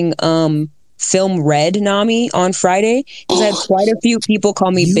cosplaying Film Red Nami on Friday because I had quite a few people call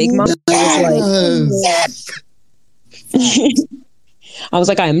me Big Mom. I was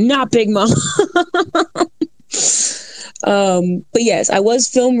like, I am not Big Mom. But yes, I was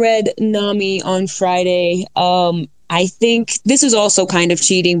Film Red Nami on Friday. I think this is also kind of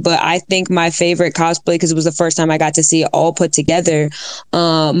cheating, but I think my favorite cosplay, because it was the first time I got to see it all put together,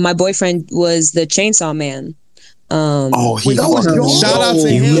 my boyfriend was the Chainsaw Man. Shout out to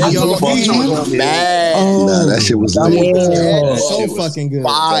him. Yo, that shit was so fucking good.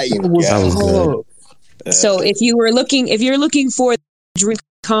 So if you're looking for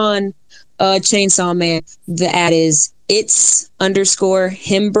DreamCon Chainsaw Man, the ad is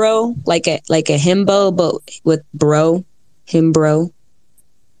its_himbro, like a himbo, but with bro, himbro.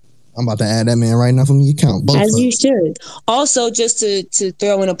 I'm about to add that man right now from your account. As you should. Also, just to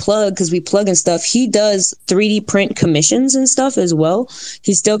throw in a plug, because we plug and stuff, he does 3D print commissions and stuff as well.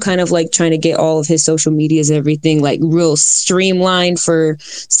 He's still kind of like trying to get all of his social medias and everything like real streamlined for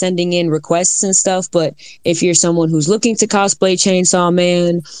sending in requests and stuff. But if you're someone who's looking to cosplay Chainsaw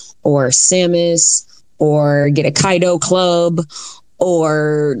Man or Samus or get a Kaido club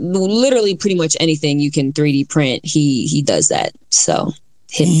or literally pretty much anything you can 3D print, he does that. So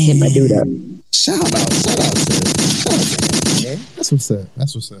hit my dude up. Shout out to That's what's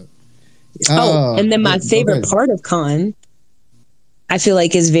up. And then my favorite part of con, I feel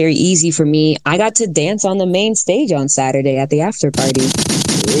like is very easy for me. I got to dance on the main stage on Saturday at the after party.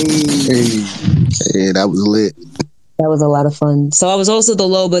 Hey, that was lit. That was a lot of fun. So I was also the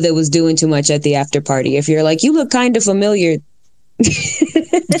Loba that was doing too much at the after party. If you're like, you look kind of familiar,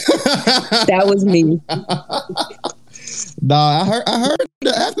 that was me. Nah, I heard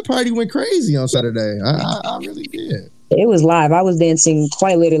the after party went crazy on Saturday. I really did. It was live. I was dancing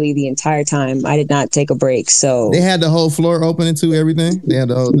quite literally the entire time. I did not take a break. So they had the whole floor open into everything. They had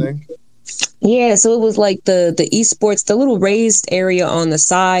the whole thing. Yeah, so it was like the esports, the little raised area on the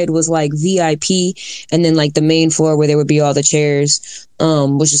side was like VIP, and then like the main floor where there would be all the chairs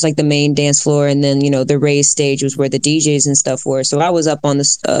was just like the main dance floor, and then the raised stage was where the DJs and stuff were. So I was up on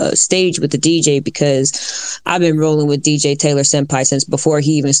the stage with the DJ because I've been rolling with DJ Taylor Senpai since before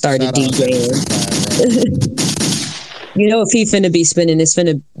he even started DJing. If he finna be spinning, it's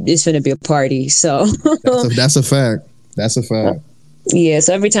finna be a party. So that's a fact. That's a fact. Yeah,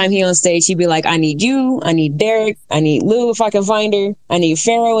 so every time he on stage, he'd be like, I need you, I need Derek, I need Lou if I can find her, I need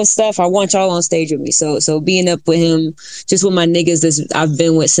Pharaoh and stuff. I want y'all on stage with me. So being up with him, just with my niggas that I've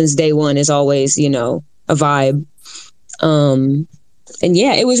been with since day one is always, a vibe. And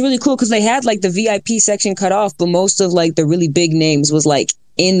yeah, it was really cool because they had like the VIP section cut off, but most of like the really big names was like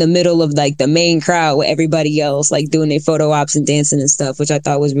in the middle of like the main crowd with everybody else like doing their photo ops and dancing and stuff, which I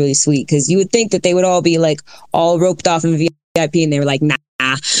thought was really sweet because you would think that they would all be like all roped off in VIP and they were like, nah.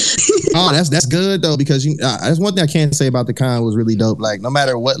 Oh, that's good though, because that's one thing I can't say about the con was really dope. Like no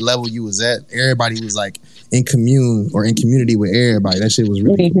matter what level you was at, everybody was like in community with everybody. That shit was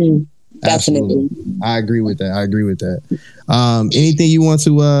really cool. Definitely. I agree with that. Anything you want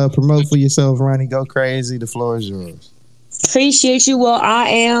to promote for yourself, Ronnie? Go crazy. The floor is yours. Appreciate you. Well, I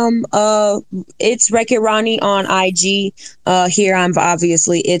am it's Wreck It Ronnie on IG. Here I'm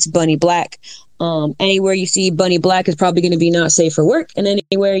obviously it's Bunny Black. Anywhere you see Bunny Black is probably going to be not safe for work, and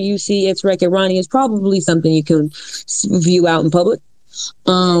anywhere you see it's Wreck It Ronnie is probably something you can view out in public.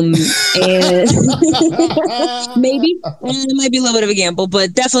 And maybe it might be a little bit of a gamble,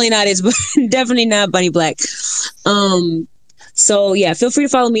 but definitely not Bunny Black. So yeah, feel free to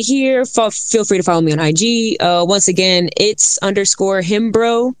follow me here. Feel free to follow me on IG. Once again, it's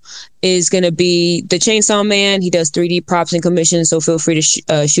 _himbro is going to be the Chainsaw Man. He does 3D props and commissions. So feel free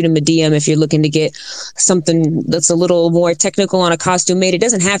to shoot him a DM if you're looking to get something that's a little more technical on a costume made. It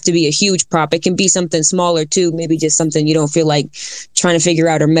doesn't have to be a huge prop. It can be something smaller too. Maybe just something you don't feel like trying to figure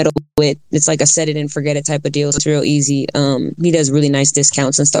out or meddle with. It's like a set it and forget it type of deal. It's real easy. He does really nice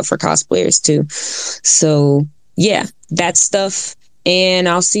discounts and stuff for cosplayers too. So yeah, that stuff. And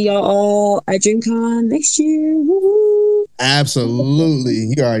I'll see y'all all at DreamCon next year. Woo-hoo.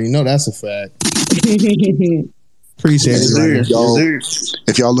 Absolutely. You already know that's a fact. Appreciate it. Yo,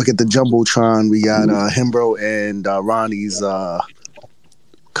 if y'all look at the Jumbotron, we got Himbro and Ronnie's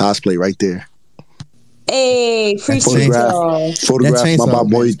cosplay right there. Hey, appreciate y'all. Photographed by my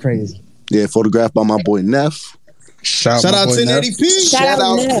boy. Crazy. Yeah, photographed by my boy Neff. Shout out 1080p. Shout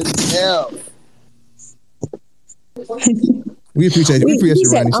out Neff. We appreciate you. We appreciate you,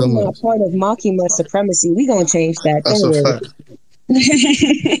 Ronnie, so much. I'm not part of Makima supremacy. We gonna change that. That's a fact.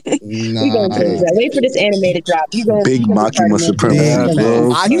 We gonna change that. Wait for this animated drop. Big Makima supremacy,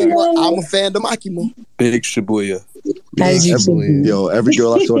 bro. I'm a fan of Makima. Big Shibuya. Yo, every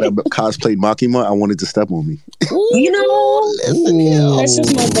girl I saw that cosplayed Makima, I wanted to step on me. You know, that's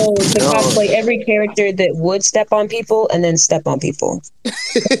just my goal to cosplay every character that would step on people and then step on people.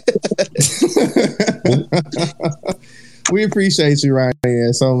 We appreciate you,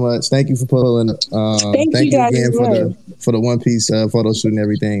 Ryan, so much. Thank you for pulling up. Thank you guys again for the One Piece photo shoot and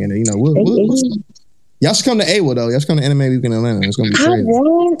everything. And y'all should come to AWA though. Y'all should come to Anime Week in Atlanta. It's gonna be crazy. I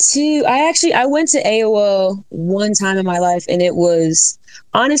want to. I went to AWA one time in my life, and it was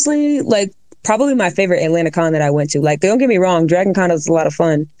honestly like probably my favorite Atlanta con that I went to. Like, don't get me wrong, Dragon Con was a lot of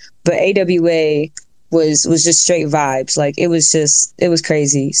fun, but AWA was just straight vibes. Like it was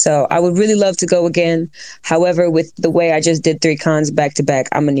crazy. So I would really love to go again. However, with the way I just did 3 cons back to back,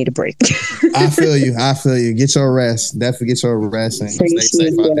 I'm gonna need a break. I feel you. Get your rest. Definitely get your rest and stay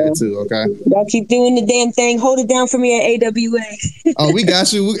safe out there too. Okay. Y'all keep doing the damn thing. Hold it down for me at AWA. Oh, we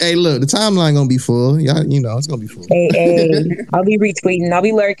got you. Hey, look, the timeline gonna be full. Y'all, it's gonna be full. Hey, I'll be retweeting. I'll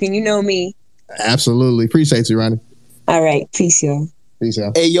be lurking. You know me. Absolutely. Appreciate you, Ronnie. All right. Peace, y'all.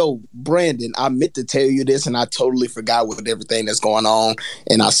 Hey, yo, Brandon, I meant to tell you this and I totally forgot with everything that's going on.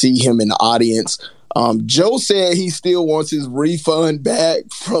 And I see him in the audience. Joe said he still wants his refund back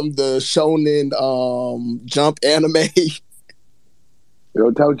from the Shonen Jump anime. Yo,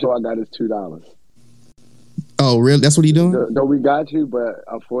 tell Joe I got his $2. Oh, really? That's what he doing? No, we got you, but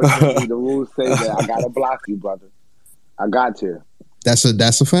unfortunately the rules say that I gotta block you, brother. I got you. That's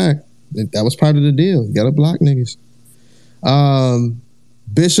a fact. That was part of the deal. You gotta block niggas.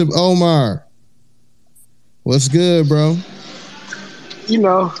 Bishop Omar, what's good, bro?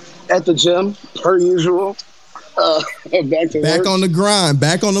 At the gym, per usual. Back on the grind.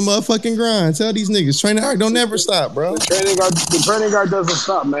 Back on the motherfucking grind. Tell these niggas, training arc don't never stop, bro. The training guard doesn't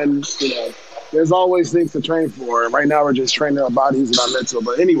stop, man. There's always things to train for. And right now we're just training our bodies and our mental.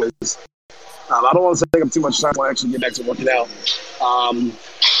 But anyways, I don't want to take up too much time to actually get back to working out.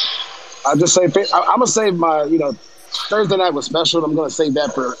 I'll just say, I'm going to save my, Thursday night was special. I'm going to save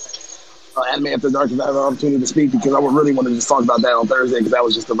that for Anime After Dark if I have an opportunity to speak, because I would really want to just talk about that on Thursday because that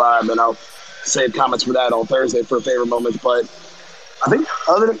was just a vibe, and I'll save comments for that on Thursday for favorite moments. But I think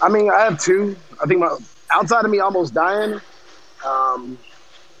I have 2. I think outside of me almost dying,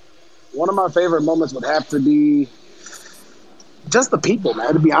 one of my favorite moments would have to be just the people,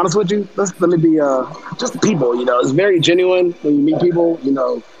 man. To be honest with you, let me be just the people. It's very genuine when you meet people.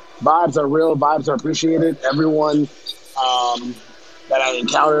 Vibes are real. Vibes are appreciated. Everyone that I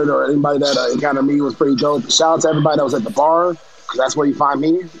encountered or anybody that encountered me was pretty dope. Shout out to everybody that was at the bar, because that's where you find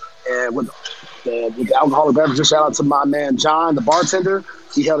me. And with the alcoholic beverages, shout out to my man John, the bartender.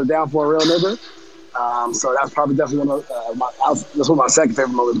 He held it down for a real nigga. So that's probably definitely one of that's one of my second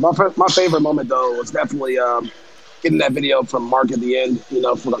favorite moments. My favorite moment though was definitely getting that video from Mark at the end. You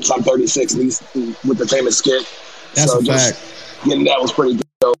know, from Sum 36 with the famous skit. That's a fact. Getting that was pretty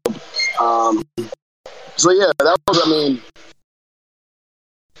dope. So yeah, that was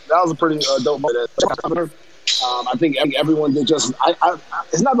a pretty dope moment. I think everyone did just.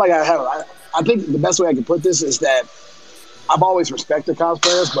 It's not like I think the best way I can put this is that I've always respected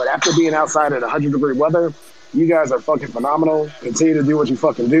cosplayers, but after being outside in 100-degree weather, you guys are fucking phenomenal. Continue to do what you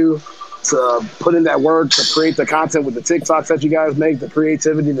fucking do. To put in that work, to create the content with the TikToks that you guys make, the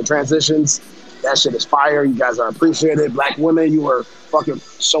creativity, the transitions. That shit is fire. You guys are appreciated. Black women, you were fucking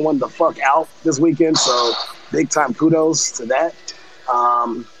showing the fuck out this weekend. So big time kudos to that.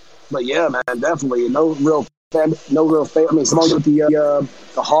 But yeah, man, definitely no real fan. I mean, Simone with the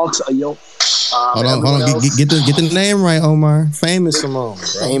Hawks. Hold on. Get the name right, Omar. Famous Simone, bro.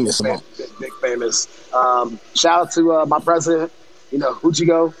 Famous Simone. Big famous. Shout out to my president. You know,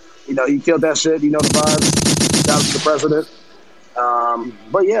 Uchigo. You know, he killed that shit. You know the vibes. Shout out to the president.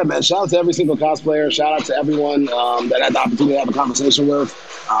 But yeah, man, shout out to every single cosplayer. Shout out to everyone that I had the opportunity to have a conversation with.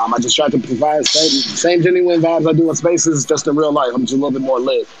 I just tried to provide same genuine vibes I do in spaces, just in real life. I'm just a little bit more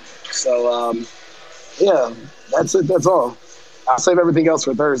lit. So, yeah, that's it. That's all. I'll save everything else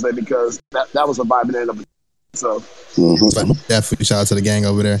for Thursday because that was the vibe in the end of it. So, definitely shout out to the gang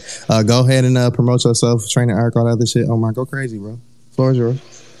over there. Go ahead and promote yourself, training arc, all that other shit. Omar, go crazy, bro. Floor is yours.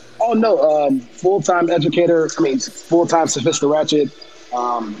 Oh no, full-time educator. I mean, full-time Sophista Ratchet.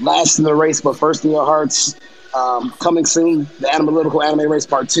 Last in the race, but first in your hearts. Coming soon, the Analytical Anime Race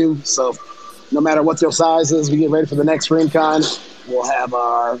Part 2. So, no matter what your size is, we get ready for the next DreamCon. We'll have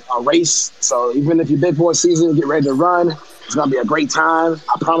our race. So even if you're big boy season, get ready to run. It's gonna be a great time.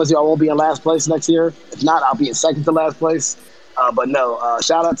 I promise you, I won't be in last place next year. If not, I'll be in second to last place. But no,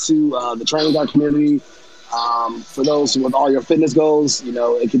 shout out to the training guard community. For those with all your fitness goals, you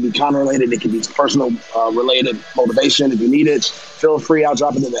know, it can be con-related, it can be personal related motivation. If you need it, feel free. I'll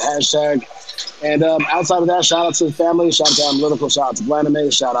drop it in the hashtag. And outside of that, shout out to the family, shout out to Analytical, shout out to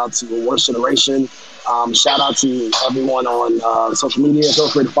Blanime, shout out to Worst Generation, shout out to everyone on social media. Feel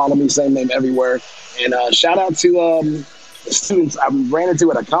free to follow me, same name everywhere. And shout out to the students I ran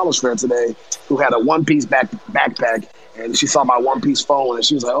into at a college fair today who had a One Piece backpack. And she saw my One Piece phone, and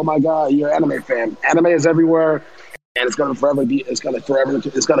she was like, "Oh my God, you're an anime fan! Anime is everywhere, and it's gonna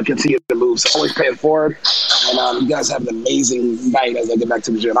continue to move. So always pay it forward." And you guys have an amazing night as I get back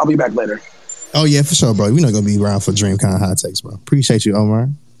to the gym. I'll be back later. Oh yeah, for sure, bro. We're not gonna be around for DreamCon hot takes, bro. Appreciate you, Omar.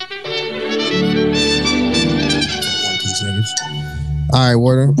 All right,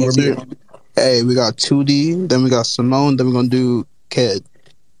 Warder. Hey, we got 2D, then we got Simone, then we're gonna do Ked.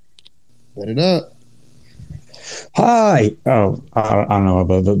 Put it up. Hi. Oh, I don't know,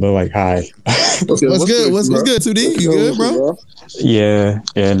 but like, hi. What's good? What's good, 2D? You good, bro? Yeah.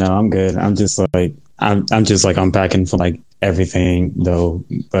 No, I'm good. I'm just like, I'm packing for like everything though.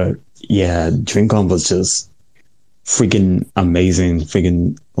 But yeah, DreamCon was just freaking amazing,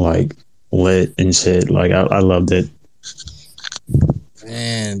 freaking like lit and shit. Like I loved it.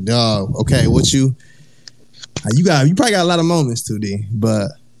 Man, dog. Okay, you probably got a lot of moments, 2D,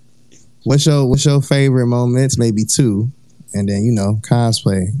 but what's your favorite moments? Maybe two, and then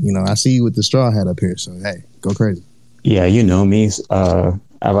cosplay. I see you with the straw hat up here, so hey, go crazy. Yeah, you know me. I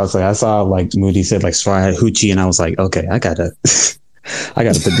saw like Moody said like straw hat hoochie, and I was like, okay, I gotta put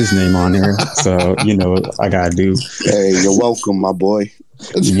this name on there. So I gotta do. Hey, you're welcome, my boy.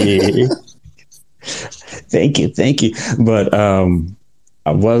 Yeah. Thank you. But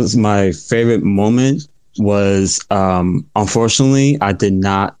was my favorite moment was unfortunately I did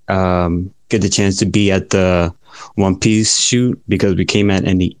not get the chance to be at the One Piece shoot because we came out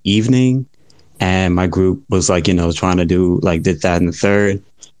in the evening and my group was like trying to do like this, that, and the third,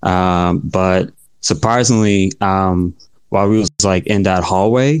 but surprisingly while we was like in that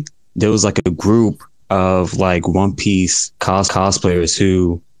hallway there was like a group of like One Piece cosplayers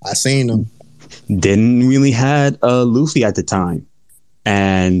who I seen them didn't really had Luffy at the time,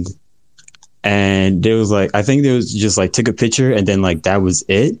 and there was like, I think there was just like took a picture and then like that was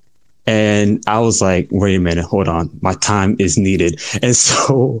it. And I was like, wait a minute, hold on, my time is needed. And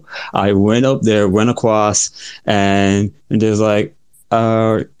so I went up there, went across, and there's like,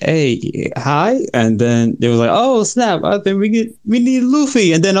 hey, hi. And then they was like, oh snap, I think we need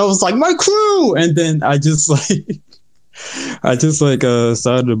Luffy. And then I was like, my crew. And then I just like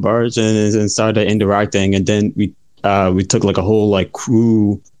started to barge and started interacting. And then we took like a whole like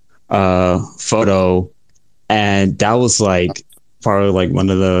crew photo, and that was like probably like one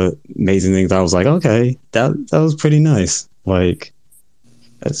of the amazing things. I was like, okay, that was pretty nice. Like,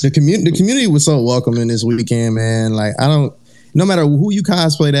 The community was so welcoming this weekend, man. Like no matter who you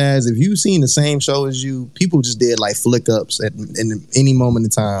cosplayed as, if you seen the same show as you, people just did like flick ups in any moment in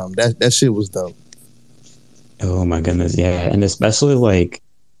time. That shit was dope. Oh my goodness, yeah, and especially like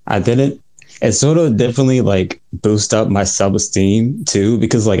it sort of definitely like boost up my self-esteem too,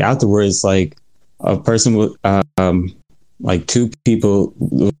 because like afterwards, like a person with like two people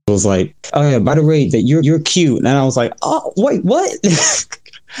was like, oh yeah, by the way, that you're cute, and I was like, oh wait, what?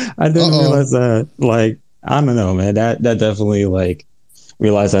 I didn't realize that. Like, I don't know, man. That definitely like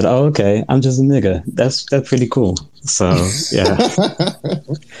realized that. Oh, okay, I'm just a nigga. That's pretty cool. So yeah.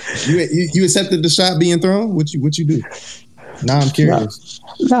 you accepted the shot being thrown? What you do? Now I'm curious.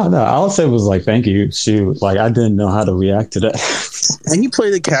 No. All I said was like, thank you. Shoot, like I didn't know how to react to that. And you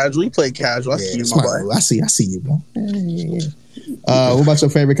played it casual. You played casual. I see you, my boy. I see you, bro. Yeah. What about your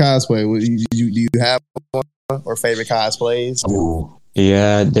favorite cosplay? Do you have one or favorite cosplays? Ooh.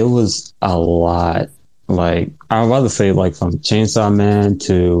 Yeah, there was a lot. Like I'd rather say like from Chainsaw Man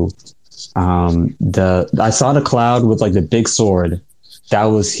to I saw the Cloud with like the big sword. That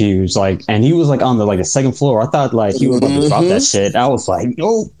was huge. Like, and he was like on the second floor. I thought like he was going to drop that shit. I was like,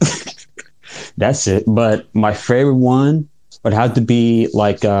 oh, that's it. But my favorite one would have to be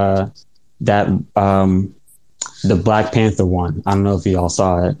like the Black Panther one. I don't know if y'all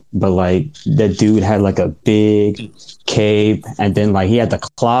saw it, but like that dude had like a big cape, and then like he had the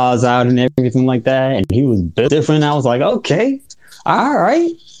claws out and everything like that, and he was different. I was like, okay, all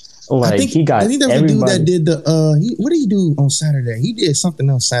right. Like I think there was a dude that did what did he do on Saturday? He did something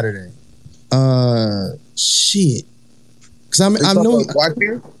else Saturday. Shit. Because I know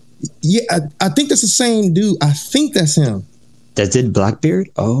Blackbeard. Yeah, I think that's the same dude. I think that's him. That did Blackbeard?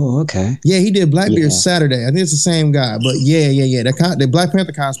 Oh, okay. Yeah, he did Blackbeard Saturday. I think it's the same guy. But yeah. The Black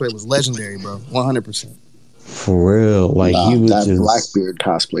Panther cosplay was legendary, bro. 100%. For real. Like he was that just Blackbeard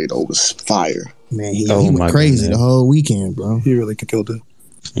cosplay though was fire. Man, he went crazy the whole weekend, bro. He really killed it.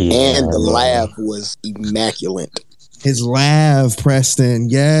 Yeah, and the laugh was immaculate. His laugh, Preston.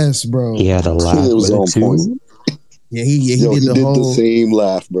 Yes, bro. He had a laugh. It was on point. Yeah, he did the same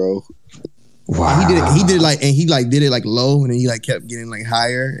laugh, bro. Wow. He did it like low, and then he like kept getting like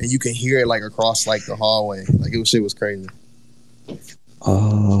higher, and you can hear it like across like the hallway. Like shit was crazy.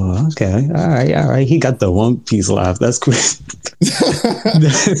 Oh, okay. All right. He got the One Piece laugh. That's cool.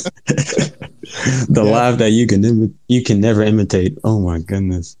 The laugh that you can never imitate. Oh my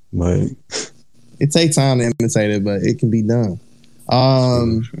goodness! Like it takes time to imitate it, but it can be done.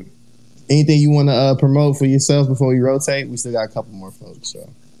 Anything you want to promote for yourself before we rotate? We still got a couple more folks. So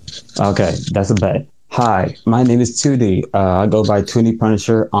okay, that's a bet. Hi, my name is 2D. I go by 2D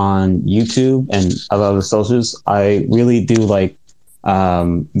Punisher on YouTube and a lot of the socials. I really do like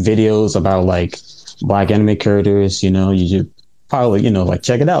videos about like Black anime characters. You should probably like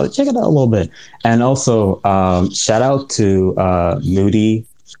check it out a little bit. And also shout out to Moody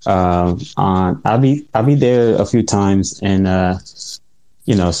on I'll be there a few times and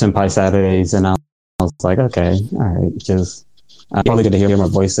Senpai Saturdays, and I was like, okay, all right, just I'm probably gonna hear my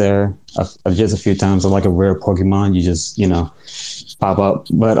voice there just a few times. I'm like a rare Pokemon, you just pop up.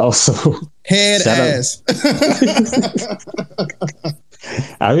 But also head ass.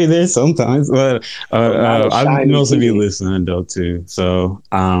 I'll be there sometimes, but I mostly be listening though too. So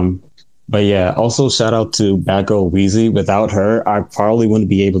but yeah, also shout out to Bad Girl Weezy. Without her, I probably wouldn't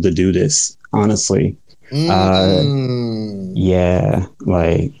be able to do this, honestly. Yeah,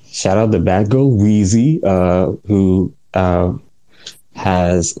 like shout out to Bad Girl Weezy, who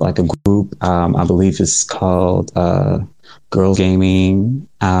has like a group, I believe it's called Girls Gaming.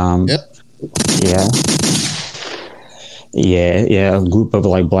 Yep. Yeah, a group of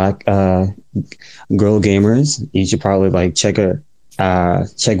like Black girl gamers. You should probably like check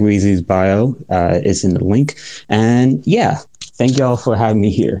Weezy's bio. It's in the link. And yeah, thank y'all for having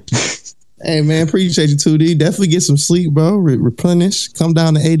me here. Hey man, appreciate you, 2D. Definitely get some sleep, bro. Replenish. Come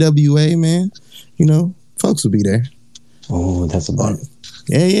down to AWA, man. Folks will be there. Oh, that's a bummer.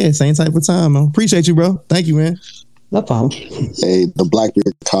 Yeah, same type of time, man. Appreciate you, bro. Thank you, man. No problem. Hey, the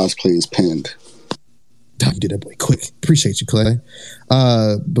Blackbeard cosplay is pinned. You did that boy quick. Appreciate you, Clay.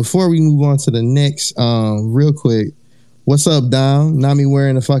 Before we move on to the next, real quick, what's up, Dom? Nami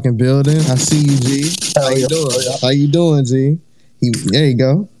wearing the fucking building. I see you, G. How you doing? How you doing, G? There you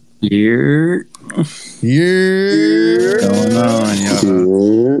go. Yeah. Going on,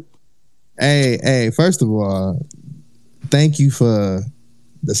 y'all? Hey, first of all, thank you for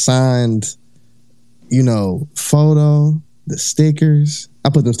the signed, photo, the stickers. I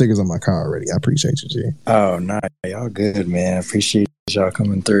put them stickers on my car already. I appreciate you, G. Oh, nah, y'all good, man. I appreciate y'all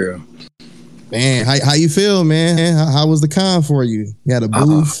coming through. Man, how you feel, man? How was the con for you? You had a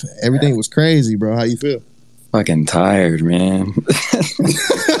booth. Everything was crazy, bro. How you feel? Fucking tired, man.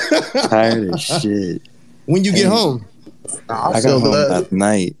 Tired as shit. When you get home? I got home last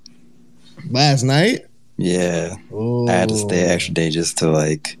night. Last night? Yeah. I had to stay an extra day just to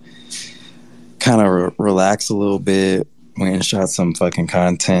like kind of relax a little bit. Went and shot some fucking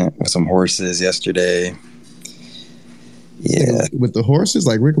content with some horses yesterday. Yeah. With the horses,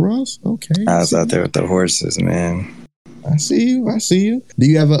 like Rick Ross? Okay. I was out there with the horses, man. I see you. Do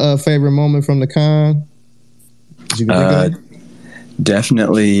you have a favorite moment from the con? You can think of?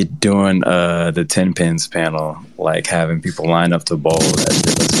 Definitely doing the 10 pins panel, like having people line up to bowl. That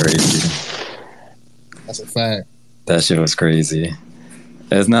shit was crazy. That's a fact. That shit was crazy.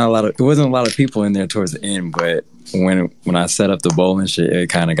 It wasn't a lot of people in there towards the end, but when I set up the bowl and shit, it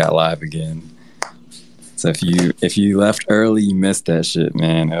kind of got live again. So if you left early, you missed that shit,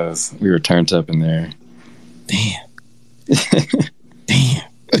 man. We were turned up in there. Damn.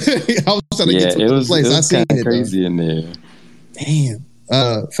 I was trying to get to the place. I seen it crazy in there. Damn.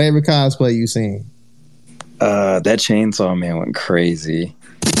 Favorite cosplay you seen? That Chainsaw Man went crazy.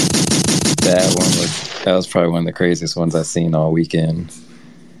 That was probably one of the craziest ones I've seen all weekend.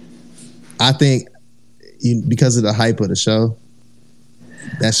 I think because of the hype of the show.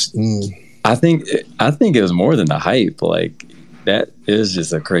 That's. I think it was more than the hype. Like that is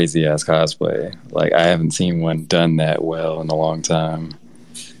just a crazy ass cosplay. Like I haven't seen one done that well in a long time.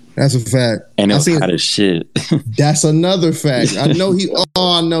 That's a fact. And it was hot as shit. That's another fact. I know he was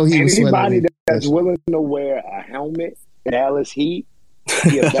anybody that's willing to wear a helmet, Dallas Heat,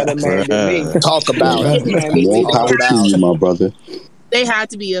 be a better man than me. Talk about it. More power to you, my brother. They had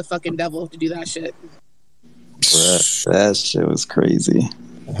to be a fucking devil to do that shit. Bruh, that shit was crazy.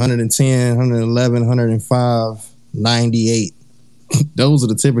 110, 111, 105, 98. Those are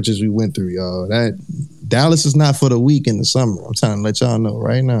the temperatures we went through, y'all. That Dallas is not for the weak in the summer. I'm trying to let y'all know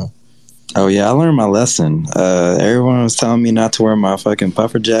right now. Oh yeah, I learned my lesson. Everyone was telling me not to wear my fucking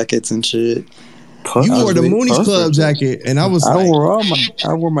puffer jackets and shit. You wore the Mooney's Club jacket, and I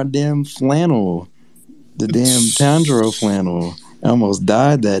wore my damn flannel, the damn Tanjiro flannel. I almost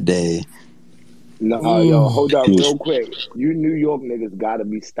died that day. No, yo, hold up real quick. You New York niggas gotta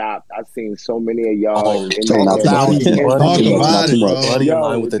be stopped. I've seen so many of y'all. Buddy in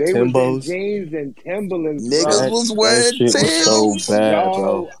line with the Timbos. Jeans and Timberlands. Niggas was wearing Timbos. So bad,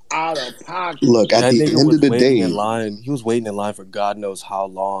 bro. Out of pocket. Look, at the end of the day, he was waiting in line for God knows how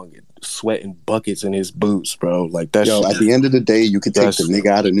long, sweating buckets in his boots, bro. Like that. Yo, at the end of the day, you can take the nigga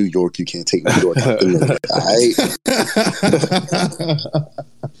out of New York. You can't take New York out the nigga. All right.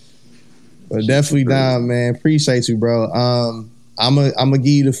 But definitely down, man. Appreciate you, bro. I'm a give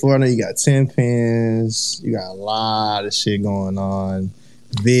you the floor. I know you got 10 pins. You got a lot of shit going on.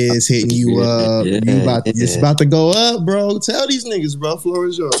 Viz hitting you up. It's about to go up, bro. Tell these niggas, bro. Floor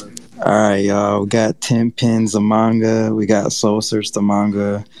is yours. All right, y'all. We got 10 pins of manga. We got Soul Search the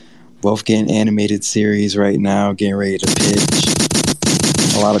manga. Both getting animated series right now. Getting ready to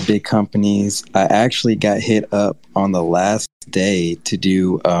pitch. A lot of big companies. I actually got hit up on the last day to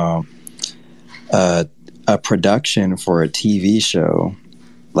do a production for a TV show.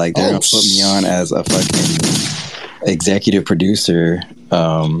 Like they're gonna put me on as a fucking executive producer.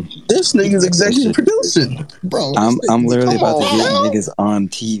 This nigga's executive producing, bro. I'm literally about to get niggas on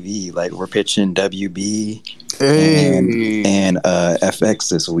TV. Like we're pitching WB and FX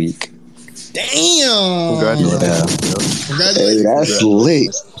this week. Damn! Congratulations! Hey, that's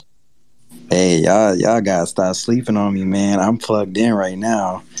lit. Hey, y'all gotta stop sleeping on me, man. I'm plugged in right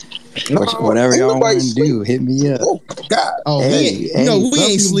now. Whatever y'all want to do, hit me up. Oh God! Hey, we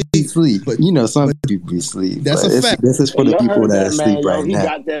ain't sleep. But some people be sleep. That's a fact. This is for the people that are asleep right now. He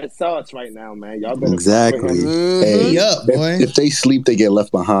got that sauce right now, man. Y'all better exactly. Hey, up, boy. If they sleep, they get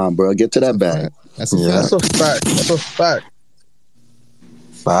left behind, bro. Get to that bag. That's a fact. That's a fact.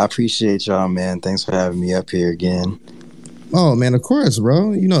 But I appreciate y'all, man. Thanks for having me up here again. Oh man, of course,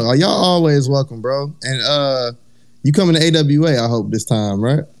 bro. You know, y'all always welcome, bro. And you coming to AWA? I hope this time,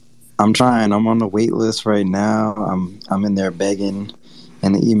 right? I'm trying. I'm on the wait list right now. I'm in there begging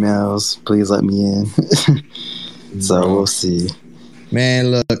in the emails. Please let me in. So we'll see. Man,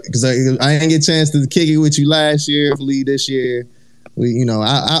 look, because I didn't get a chance to kick it with you last year. Hopefully this year,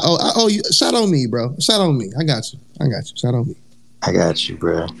 I owe you. Shout on me, bro. Shout on me. I got you. Shout on me. I got you,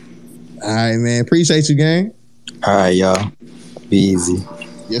 bro. All right, man. Appreciate you, gang. All right, y'all. Be easy.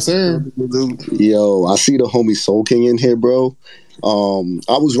 Yes, sir. Yo, I see the homie Soul King in here, bro.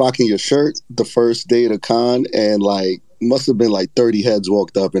 I was rocking your shirt the first day of the con, and like must have been like 30 heads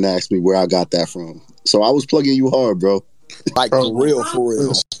walked up and asked me where I got that from. So I was plugging you hard, bro. Like for real.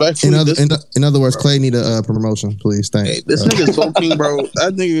 Respectfully, in other words, Clay need a promotion, please. Thanks. Hey, this nigga Soul King, bro.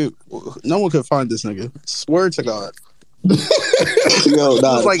 That nigga, no one could find this nigga. Swear to God. Yo,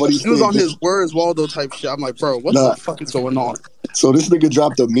 he was on his Where's Waldo type shit. I'm like, bro, what the fuck is going on? So this nigga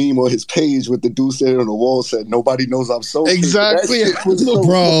dropped a meme on his page with the dude standing on the wall said, "Nobody knows I'm so exactly,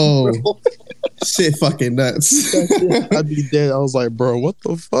 bro." Shit, fucking nuts. I'd be dead. I was like, bro, what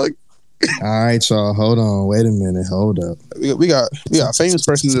the fuck? All right, y'all. Hold on. Wait a minute. Hold up. We got a famous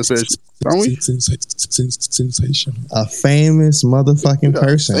person in this bitch, don't we? Sensational. A famous motherfucking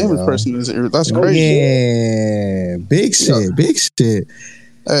person. Famous person is here. That's crazy. Yeah, big shit. Big shit.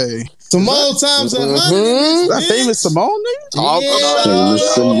 Hey, Simone times 100. That famous Simone nigga.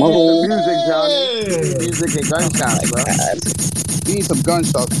 Famous Simone. Music, Johnny. Music and gunshots, bro. We need some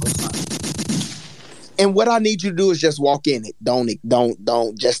gunshots. And what I need you to do is just walk in it.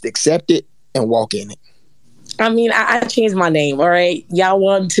 Don't just accept it and walk in it. I mean, I changed my name. All right, y'all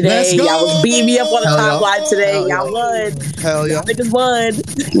won today. Y'all was beating me up on the top line today. Y'all won. Hell yeah, niggas won.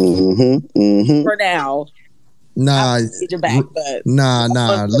 For now. Nah, get your back, but nah.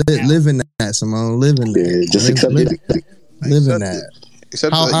 Live in that, Simone. Live in that. Yeah, just accept it. Live in that.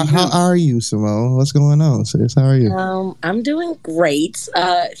 How are you, Simone? What's going on, sis? How are you? I'm doing great.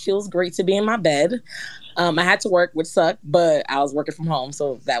 It feels great to be in my bed. I had to work, which sucked, but I was working from home,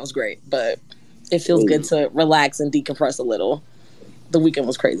 so that was great. But it feels good to relax and decompress a little. The weekend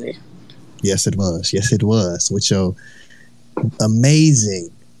was crazy. Yes, it was. Yes, it was. With your amazing,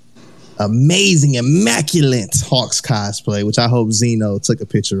 immaculate Hawks cosplay, which I hope Zeno took a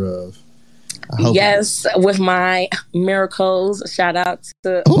picture of. Yes, with my miracles. Shout out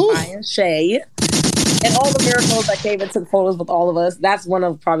to Ryan Shay and all the miracles that came and took photos with all of us. That's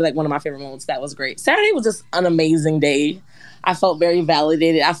probably one of my favorite moments. That was great. Saturday was just an amazing day. I felt very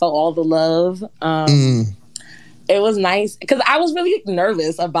validated. I felt all the love. It was nice because I was really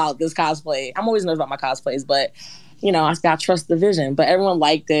nervous about this cosplay. I'm always nervous about my cosplays, but I got to trust the vision. But everyone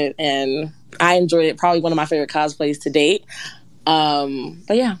liked it, and I enjoyed it. Probably one of my favorite cosplays to date.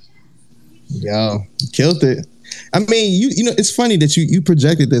 But yeah. Yo, killed it. I mean, it's funny that you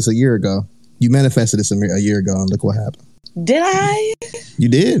projected this a year ago. You manifested this a year ago, and look what happened. Did I? You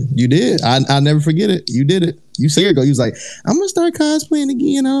did. I'll never forget it. You did it. You said a year ago, you was like, I'm gonna start cosplaying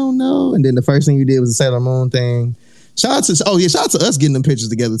again. I don't know. And then the first thing you did was the Sailor Moon thing. Shout out to us getting them pictures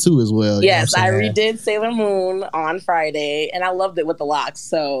together too as well. Yes, I redid Sailor Moon on Friday, and I loved it with the locks.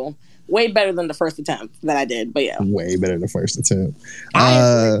 So way better than the first attempt that I did, but yeah. Way better than the first attempt.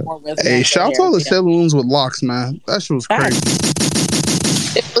 Hey, shout out to all the Sailor Moons with locks, man. That shit was crazy.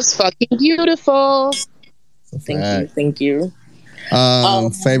 It was fucking beautiful. Thank you.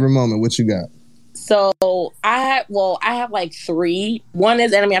 Favorite moment, what you got? So I have like 3. One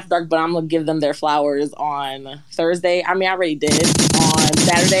is Enemy After Dark, but I'm gonna give them their flowers on Thursday. I mean, I already did on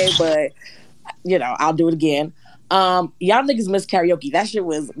Saturday, but I'll do it again. Y'all niggas missed karaoke. That shit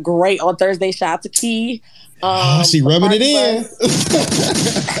was great on Thursday. Shout out to Key. She rubbing it in.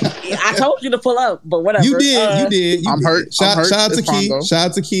 I told you to pull up, but whatever. You did. I'm hurt. Shout out to Key. Shout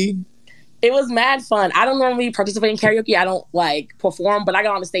out to Key. It was mad fun. I don't normally participate in karaoke. I don't perform, but I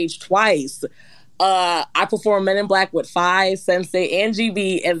got on the stage twice. I performed Men in Black with Phi, Sensei, and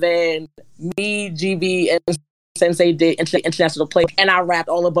GB, and then me, GB, and Sensei did international play, and I rapped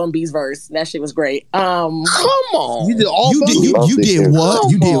all of Bun B's verse. That shit was great. Come on, you did all. You did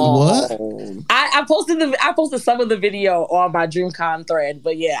what? You did what? I posted some of the video on my DreamCon thread,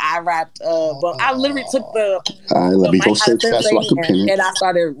 but yeah, I rapped. But I literally took the. Let me go search that so I can pin it. And I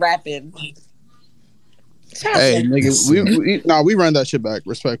started rapping. Hey, nigga, we run that shit back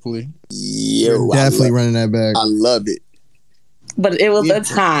respectfully. Yo, definitely running that back. I love it. But it was a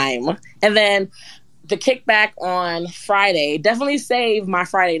time, and then the kickback on Friday definitely saved my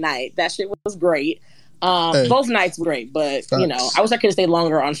Friday night. That shit was great. Both nights were great, but I wish I could have stayed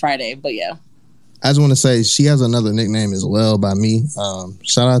longer on Friday. But yeah. I just want to say she has another nickname as well by me.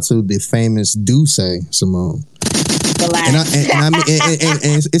 Shout out to the famous Duce Simone. And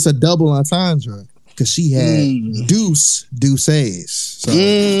it's a double entendre because she had Deuces. So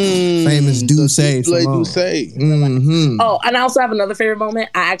famous Duce Simone. Oh, and I also have another favorite moment.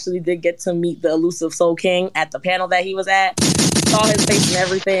 I actually did get to meet the elusive Soul King at the panel that he was at. Saw his face and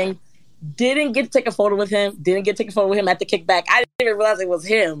everything. Didn't get to take a photo with him. Didn't get to take a photo with him at the kickback. I didn't even realize it was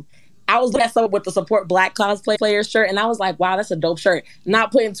him. I was looking at someone with the Support Black Cosplayer shirt, and I was like, wow, that's a dope shirt.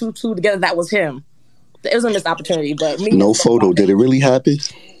 Not putting two together, that was him. It was a missed opportunity, but me. No photo. Did it really happen?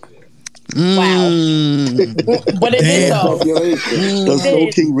 Wow. But it did though. Does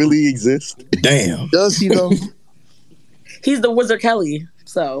Soul King really exist? Damn. Does he though? He's the Wizard Kelly,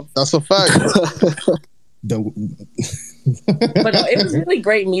 so. That's a fact. But no, it was really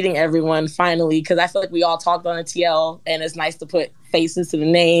great meeting everyone finally, because I feel like we all talked on a TL, and it's nice to put faces to the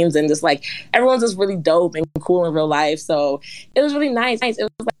names, and just like everyone's just really dope and cool in real life. So it was really nice. It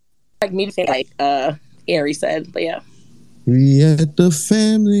was like meeting, like Ari said. But yeah. We at the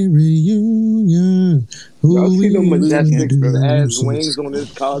family reunion. Y'all see the majestic ass wings on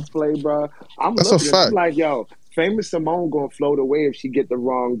this cosplay, bro? I'm That's looking a fact. I'm like, yo, famous Simone gonna float away if she get the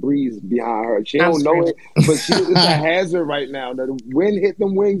wrong breeze behind her. She I'm don't know screaming. it, but it's a hazard right now. The wind hit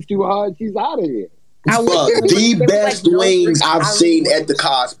them wings too hard. She's out of here. The best wings I've seen at the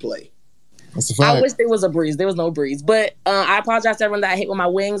cosplay. That's a I wish there was a breeze. There was no breeze. But I apologize to everyone that I hit with my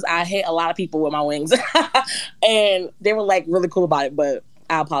wings. I hit a lot of people with my wings. And they were like really cool about it. But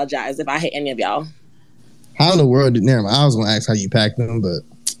I apologize if I hit any of y'all. How in the world did never mind. I was gonna ask how you packed them, but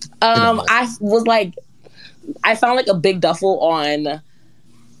I was like, I found like a big duffel on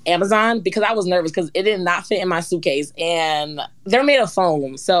Amazon because I was nervous because it did not fit in my suitcase, and they're made of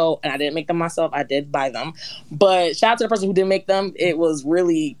foam. So, and I didn't make them myself. I did buy them, but shout out to the person who did make them. It was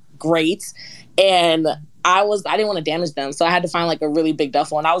really great, and I didn't want to damage them, so I had to find like a really big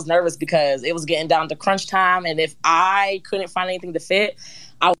duffel, and I was nervous because it was getting down to crunch time, and if I couldn't find anything to fit,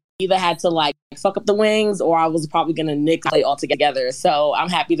 I either had to like fuck up the wings, or I was probably gonna nick it all together. So I'm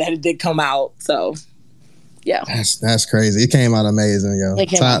happy that it did come out. So yeah, that's crazy. It came out amazing, yo. It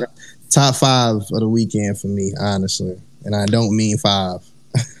came out Top 5 of the weekend for me, honestly, and I don't mean 5.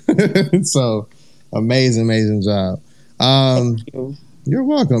 So amazing job. Thank you. You're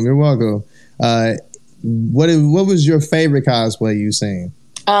welcome. What was your favorite cosplay you seen?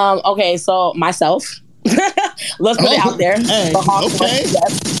 Okay, so myself. Let's put it out there. Hey, okay.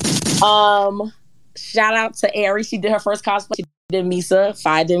 Yes. Shout out to Ari. She did her first cosplay. She did Misa.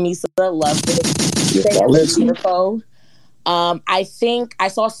 Fi did Misa. Loved it. Beautiful. I think I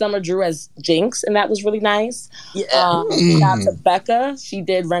saw Summer Drew as Jinx, and that was really nice. Yeah. Shout out to Becca. She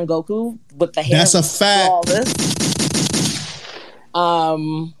did Rengoku with the hair. That's a fact. Flawless.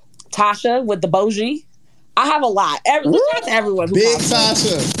 Tasha with the Boji. I have a lot. Shout out to everyone. Who Big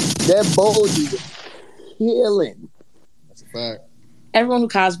cosplayed. Tasha. That Boji was killing. That's a fact. Everyone who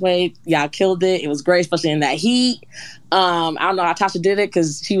cosplayed, y'all killed it. It was great, especially in that heat. I don't know how Tasha did it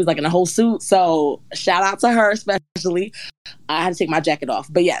because she was like in a whole suit. So shout out to her, especially. I had to take my jacket off,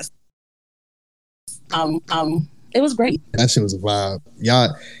 but yes, it was great. That shit was a vibe.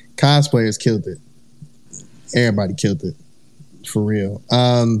 Y'all cosplayers killed it. Everybody killed it, for real.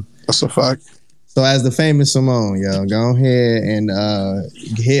 That's a fact. So as the famous Simone, yo, go ahead and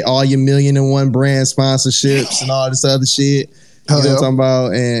hit all your 1,000,001 brand sponsorships and all this other shit. You know what I'm talking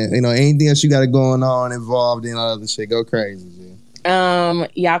about? And, anything else you got going on involved in all other shit, go crazy, G.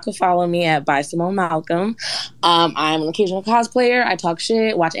 Y'all can follow me at by Simone Malcolm. I'm an occasional cosplayer. I talk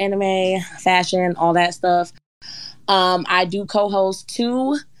shit, watch anime, fashion, all that stuff. I do co-host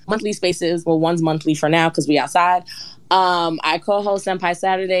 2 monthly spaces. Well, one's monthly for now because we outside. I co-host Senpai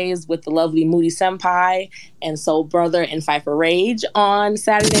Saturdays with the lovely Moody Senpai and Soul Brother and Fight for Rage on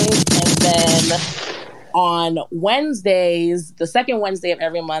Saturdays. And then on Wednesdays, the second Wednesday of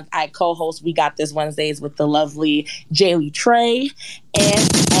every month, I co-host We Got This Wednesdays with the lovely Jaylee Trey and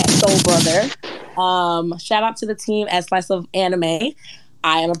at Soul Brother. Shout out to the team at Slice of Anime.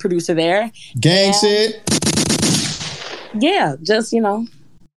 I am a producer there. Gang shit. Yeah, just,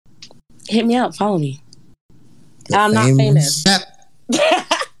 hit me up, follow me. I'm not famous.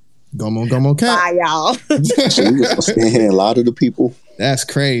 Come on, cat. Bye, y'all. So we just stand here and lie to the people. That's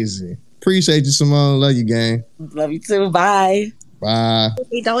crazy. Appreciate you, Simone. Love you, gang. Love you too. Bye. Bye.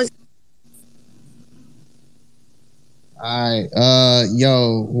 $8. All right.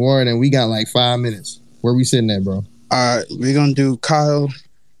 Yo, Warden, we got like 5 minutes. Where we sitting at, bro? All right, we're gonna do Kyle,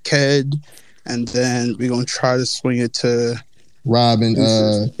 Ked, and then we're gonna try to swing it to Robin.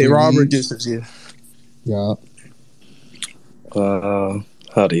 Robert Deuces, yeah. Yeah.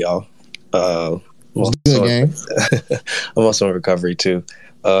 Howdy, y'all. What's good, gang? I'm also in recovery too.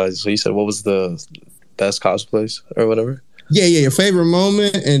 So you said what was the best cosplays or whatever? Yeah, your favorite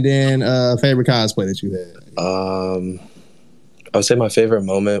moment and then favorite cosplay that you had. I would say my favorite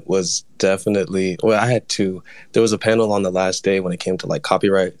moment was definitely, I had 2. There was a panel on the last day when it came to like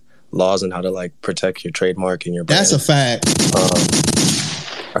copyright laws and how to like protect your trademark and your brand. That's a fact.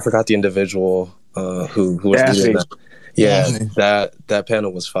 I forgot the individual who was leading that. Yeah, that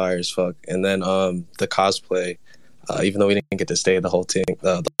panel was fire as fuck. And then the cosplay, even though we didn't get to stay the whole thing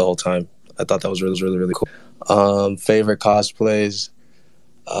the whole time, I thought that was really cool. Favorite cosplays,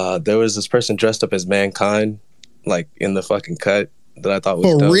 there was this person dressed up as Mankind, like in the fucking cut, that I thought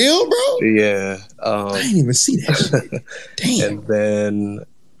was for dope. real, bro. Yeah, I didn't even see that shit. Damn. And then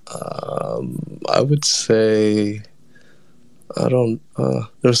I would say I don't.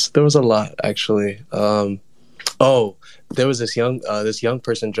 There was a lot actually. There was this young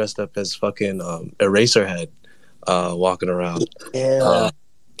person dressed up as fucking Eraserhead, walking around. Yeah,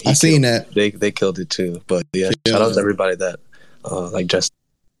 I seen that. They killed it too. But yeah, shout out to everybody that like dressed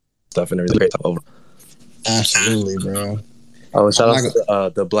stuff and everything. Great time over. Absolutely, bro. Oh, shout out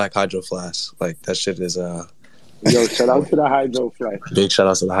to the Black Hydro Flask. Like that shit is Yo, shout out to the Hydro Flask. Big shout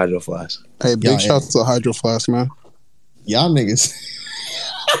out to the Hydro Flask. Hey, big shout out to the Hydro Flask, man. Y'all niggas.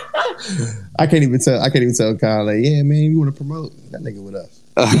 I can't even tell Kyle, like, yeah, man, you want to promote that nigga with us.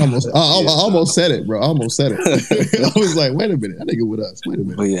 I almost said it, bro. I almost said it. I was like, wait a minute, that nigga with us. Wait a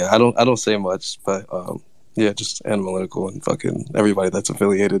minute. But yeah, I don't say much, but yeah, just Analytical and fucking everybody that's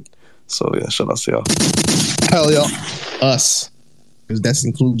affiliated. So yeah, shout out to y'all. Hell yeah. Us. Because that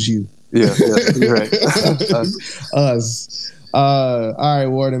includes you. Yeah, you're right. Us. All right,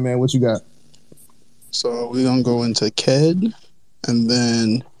 Warden, man, what you got? So we're gonna go into Ked, and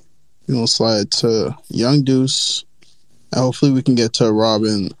then we're gonna slide to Young Deuce, and hopefully we can get to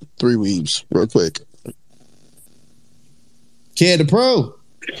Robin 3 Weebs real quick. Ked the Pro.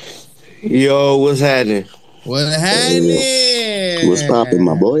 Yo, what's happening? What's happening? What's poppin',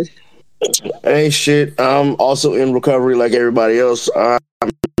 my boy? Ain't shit. I'm also in recovery like everybody else. I'm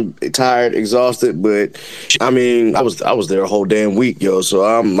tired, exhausted, but I mean, I was there a whole damn week, yo. So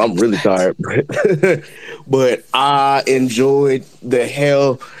I'm really tired, but I enjoyed the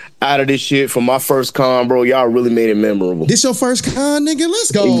hell out of this shit for my first con, bro. Y'all really made it memorable. This your first con, nigga?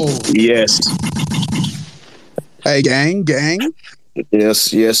 Let's go. Yes. Hey, gang. Yes,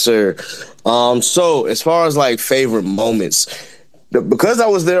 sir. So as far as like favorite moments, because I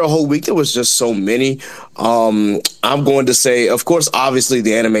was there a whole week, there was just so many. I'm going to say, of course, obviously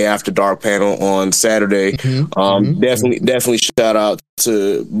the Anime After Dark panel on Saturday. Definitely shout out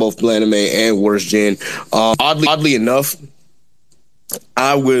to both Blanime and Worst Gen. Oddly enough,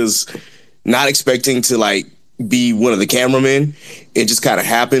 I was not expecting to like be one of the cameramen. It just kind of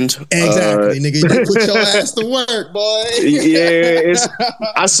happened. Exactly, nigga. You put your ass to work, boy. Yeah,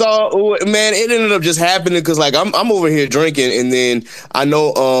 I saw, man, it ended up just happening because like I'm over here drinking, and then I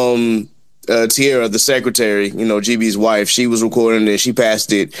know Tierra, the secretary, you know, GB's wife, she was recording and she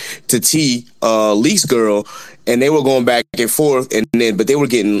passed it to T, Leaks girl, and they were going back and forth, but they were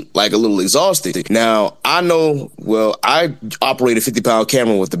getting like a little exhausted. Now I know, well, I operate a 50-pound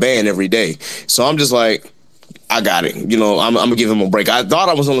camera with the band every day, so I'm just like, I got it. You know, I'm gonna give him a break. I thought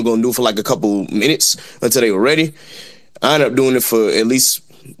I was only gonna do it for like a couple minutes until they were ready. I ended up doing it for at least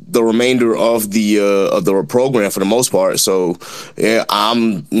the remainder of the program for the most part. So yeah,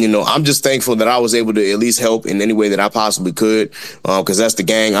 I'm just thankful that I was able to at least help in any way that I possibly could. Because that's the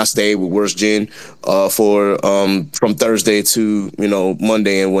gang. I stayed with Worst Gen for from Thursday to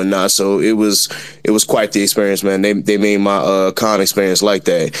Monday and whatnot. So it was quite the experience, man. They made my con experience like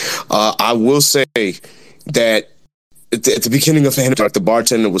that. I will say that at the beginning of Anime Dark, the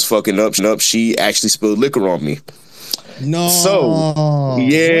bartender was fucking up. She actually spilled liquor on me. No. So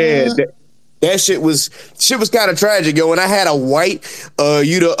yeah, that shit was kind of tragic, yo. And I had a white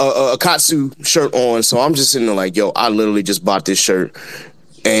Akatsu shirt on, so I'm just sitting there like, yo, I literally just bought this shirt.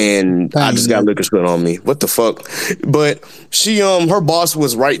 And I just got liquor spilled on me. What the fuck? But she, her boss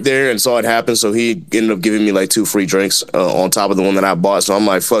was right there and saw it happen, so he ended up giving me like 2 free drinks on top of the one that I bought. So I'm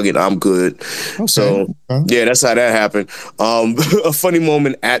like, fuck it, I'm good. Okay. So yeah, that's how that happened. A funny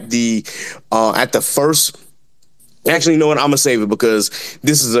moment at the first. Actually, you know what? I'm gonna save it because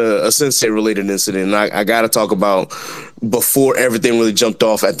this is a Sensei related incident, and I gotta talk about before everything really jumped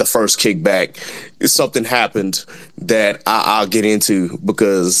off at the first kickback. Something happened that I'll get into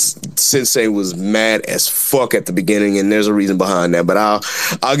because Sensei was mad as fuck at the beginning, and there's a reason behind that. But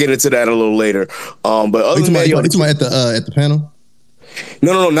I'll get into that a little later. But other than that, you talking about at the panel?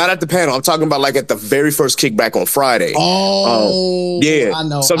 No, not at the panel. I'm talking about like at the very first kickback on Friday. Oh, yeah, I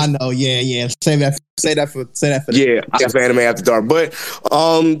know. Yeah. Say that for yeah, for Anime After Dark. But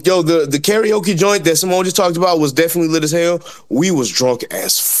the karaoke joint that Simone just talked about was definitely lit as hell. We was drunk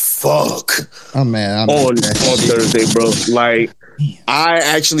as fuck. Oh man, on Thursday, bro. Like I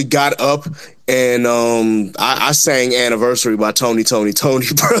actually got up and I sang "Anniversary" by Tony, bro.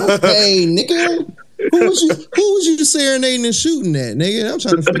 Hey, nigga. Who was you serenading and shooting at, nigga? I'm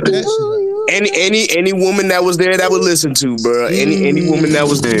trying to figure that shit out. Any woman that was there that would listen to, bro. Any woman that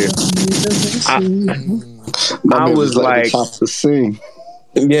was there. I was like to sing.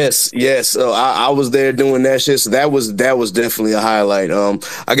 Yes. So I was there doing that shit. So that was definitely a highlight.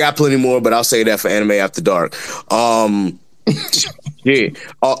 I got plenty more, but I'll say that for Anime After Dark. Yeah.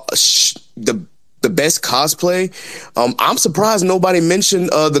 the best cosplay, I'm surprised nobody mentioned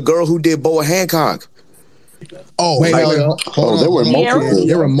the girl who did Boa Hancock. Oh, wait, hold on. There were multiple.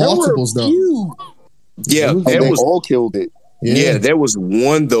 There were multiples though. Yeah, they all killed it. Yeah, there was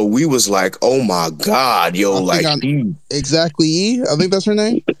one though. We was like, oh my god, yo, like exactly. E, I think that's her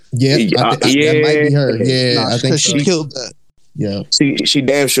name. Yeah, that might be her. Yeah, I think she killed that. Yeah, she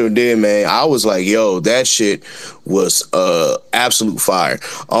damn sure did, man. I was like, yo, that shit was absolute fire.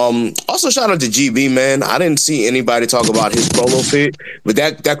 Also shout out to GB, man. I didn't see anybody talk about his Crollo fit, but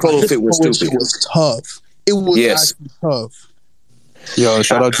that Crollo fit was stupid. It was tough. It was actually tough. Yo,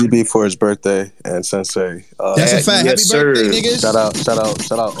 shout out GB for his birthday and Sensei. That's a fact. Happy birthday, niggas.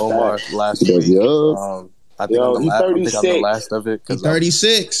 Shout out Omar last week. I think I'm the last of it. He's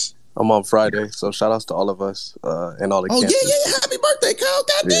 36. I'm on Friday, so shout outs to all of us and all the campers. Yeah. Happy birthday, Kyle.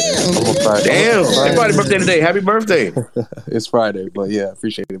 Goddamn. I'm on Friday. Damn. Everybody's birthday today. Happy birthday. It's Friday, but yeah,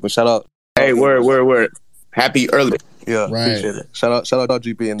 appreciate it. But shout out. Hey, word. Happy early. Yeah, appreciate it. Shout out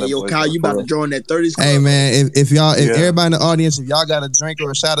GP and the yo, Kyle, you about to join that 30s club? Hey man, if everybody in the audience, if y'all got a drink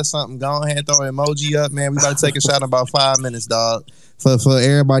or a shot or something, go ahead and throw an emoji up, man. We about to take a shot in about 5 minutes, dog. For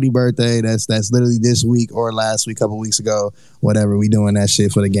everybody's birthday, that's literally this week or last week, couple weeks ago, whatever. We doing that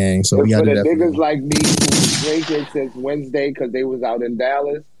shit for the gang, so we gotta do that. For the niggas like me who drinking since Wednesday because they was out in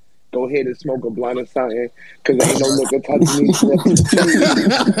Dallas, go ahead and smoke a blunt or something because ain't no liquor touching me.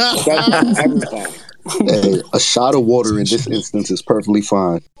 That's everything. Hey, a shot of water in this instance is perfectly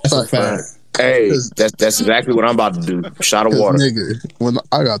fine. That's a fact. Hey, that's exactly what I'm about to do. Shot of water. Nigga, when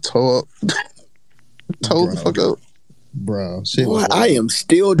I got towed the fuck up. Bro, shit. I am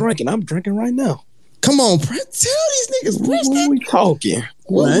still drinking. I'm drinking right now. Come on, tell these niggas. What we talking?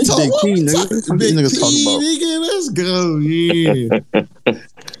 Man, Big P, nigga. Big niggas talking about. Let's go, yeah.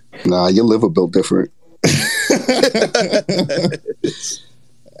 Nah, your liver built different.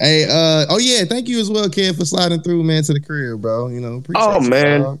 Hey, thank you as well, kid, for sliding through, man, to the crib, bro. You know, appreciate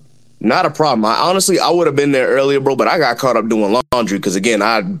man. Dog. Not a problem. I would have been there earlier, bro, but I got caught up doing laundry because, again,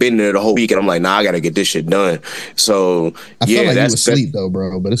 I'd been there the whole week, and I'm like, nah, I got to get this shit done. So, I feel like you was asleep, though,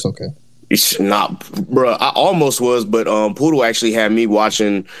 bro, but it's okay. It's not, bro. I almost was, but Poodle actually had me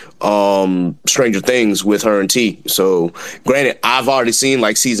watching Stranger Things with her and T. So, granted, I've already seen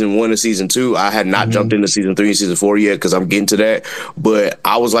like season 1 and season 2. I had not jumped into season 3 and season 4 yet because I'm getting to that. But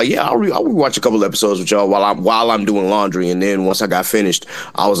I was like, yeah, I'll rewatch a couple episodes with y'all while I'm doing laundry. And then once I got finished,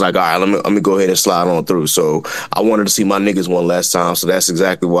 I was like, all right, let me go ahead and slide on through. So I wanted to see my niggas one last time. So that's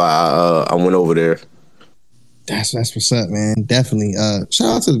exactly why I went over there. That's what's up, man. Definitely. Shout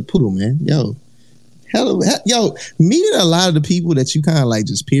out to the Poodle, man. Yo, meeting a lot of the people that you kind of like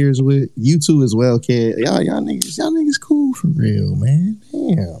just peers with. You too as well, kid. Y'all niggas cool for real, man.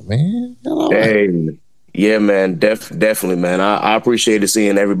 Damn, man. Hey, yeah, man. Definitely, man. I appreciated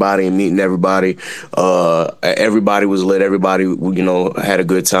seeing everybody and meeting everybody. Everybody was lit. Everybody, had a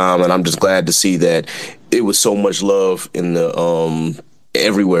good time, and I'm just glad to see that it was so much love in the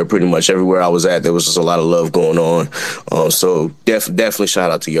everywhere, pretty much everywhere I was at, there was just a lot of love going on. So definitely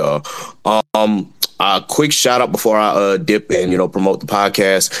shout out to y'all. A quick shout out before I dip and promote the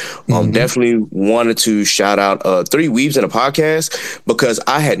podcast. Definitely wanted to shout out 3 Weaves in a Podcast because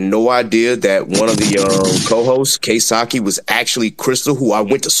I had no idea that one of the co-hosts, Keisaki, was actually Crystal, who I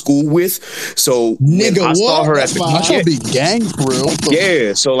went to school with. So nigga, I saw her at the big gang for real.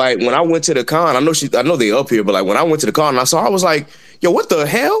 Yeah, so like when I went to the con, I know they up here, but like when I went to the con, I was like, yo, what the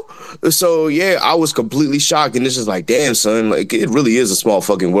hell? So yeah, I was completely shocked, and it's just like, damn, son, like it really is a small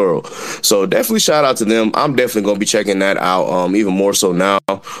fucking world. So definitely shout out to them. I'm definitely gonna be checking that out, even more so now.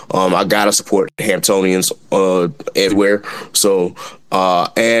 I gotta support Hamptonians everywhere. So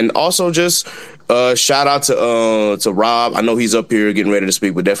and also just shout out to Rob. I know he's up here getting ready to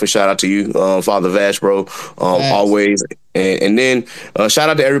speak, but definitely shout out to you, Father Vash, bro. Always. And then shout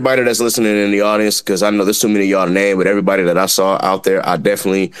out to everybody that's listening in the audience, because I know there's too many of y'all to name, but everybody that I saw out there, I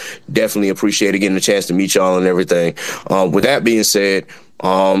definitely appreciated getting a chance to meet y'all and everything. With that being said,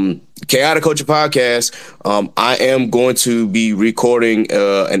 Chaotic Culture Podcast, I am going to be recording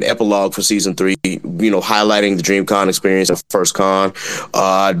an epilogue for season 3, highlighting the DreamCon experience and first con.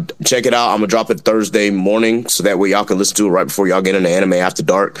 Check it out. I'm gonna drop it Thursday morning, so that way y'all can listen to it right before y'all get into Anime After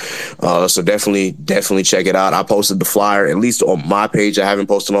Dark. So definitely check it out. I posted the flyer at least on my page. I haven't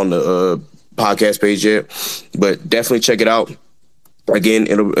posted on the podcast page yet, but definitely check it out. Again,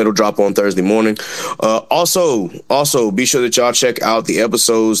 it'll drop on Thursday morning. Also, be sure that y'all check out the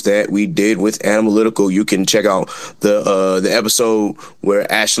episodes that we did with Analytical. You can check out the episode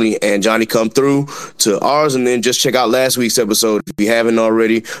where Ashley and Johnny come through to ours, and then just check out last week's episode if you haven't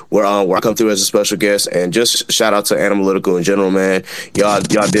already, where I come through as a special guest. And just shout out to Analytical in general, man. Y'all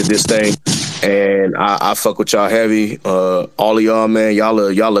did this thing. and I fuck with y'all heavy. All of y'all, man, y'all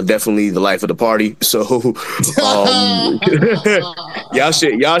are definitely the life of the party. So, y'all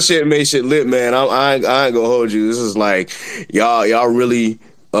shit made shit lit, man. I ain't gonna hold you. This is like y'all really.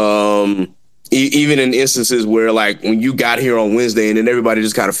 Even in instances where, like, when you got here on Wednesday and then everybody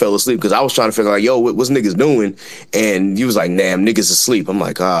just kind of fell asleep, because I was trying to figure out, yo, what's niggas doing? And you was like, damn, niggas asleep. I'm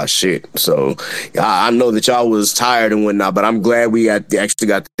like, ah, shit. So I know that y'all was tired and whatnot, but I'm glad we actually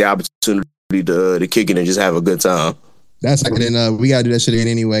got the opportunity to kick it and just have a good time. That's like, then we gotta do that shit again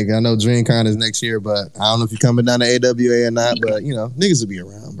anyway. I know DreamCon is next year, but I don't know if you're coming down to AWA or not. But you know, niggas will be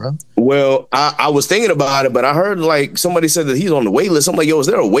around, bro. Well, I was thinking about it, but I heard like somebody said that he's on the wait list. I'm like, yo, is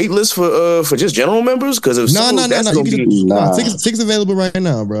there a wait list for just general members? Because if no, tickets available right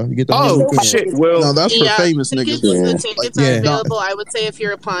now, bro. You get the shit. Well, no, that's for famous niggas. The tickets are available. I would say if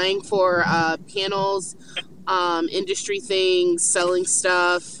you're applying for panels, industry things, selling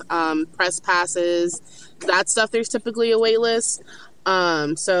stuff, press passes. That stuff, there's typically a wait list.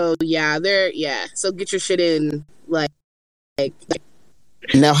 So so get your shit in like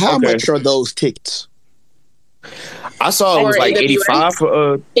now how much are those tickets? I saw it was like 85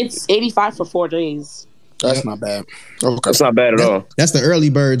 for it's 85 for 4 days. That's not bad. Okay. That's not bad at all. That's the early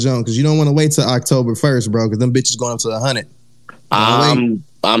bird zone, because you don't want to wait till October 1st, bro, because them bitches going up to 100.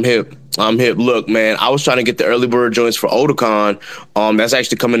 I'm hip. Look, man, I was trying to get the early bird joints for Otakon. That's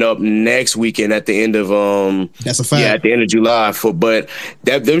actually coming up next weekend at the end of That's a fact. Yeah, at the end of July. But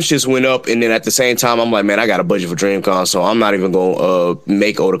them shits went up, and then at the same time, I'm like, man, I got a budget for DreamCon, so I'm not even gonna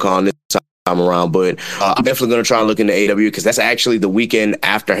make Otakon this time around. But I'm definitely gonna try and look into AW, because that's actually the weekend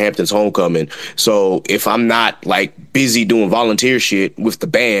after Hampton's homecoming. So if I'm not like busy doing volunteer shit with the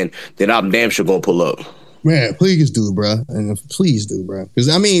band, then I'm damn sure gonna pull up. Man, please do, bro. And please do, bro. Because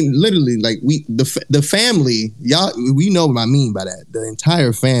I mean, literally, like the family, y'all, we know what I mean by that. The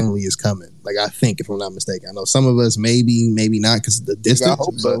entire family is coming. Like, I think, if I'm not mistaken, I know some of us maybe not, because of the distance. I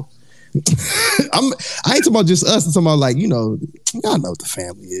hope so. I ain't talking about just us. I'm talking about, like, you know, y'all know what the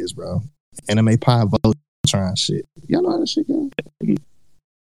family is, bro. Anime Pie Voltron shit. Y'all know how that shit goes.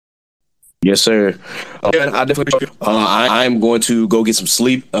 Yes, sir. I definitely. I'm going to go get some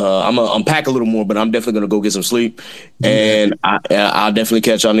sleep. I'm gonna unpack a little more, but I'm definitely gonna go get some sleep, and I'll definitely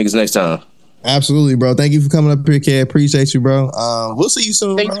catch y'all niggas next time. Absolutely, bro. Thank you for coming up here, kid. Appreciate you, bro. We'll see you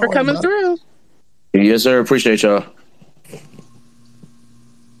soon. Thanks for coming through. Yes, sir. Appreciate y'all.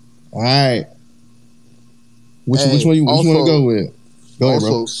 All right. Which one you want to go with? Go ahead,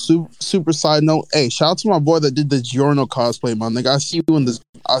 bro. Super side note. Hey, shout out to my boy that did the Giorno cosplay, man. Nigga, I see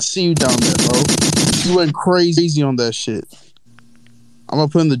you down there, bro. You went crazy on that shit. I'm gonna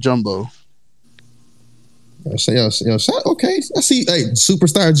put in the jumbo. Okay, I see. Hey,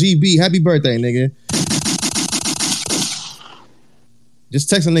 Superstar GB, happy birthday, nigga.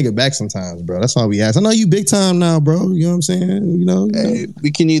 Just text a nigga back sometimes, bro. That's all we ask. I know you big time now, bro. You know what I'm saying? You know. Hey, we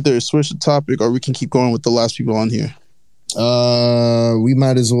can either switch the topic or we can keep going with the last people on here. We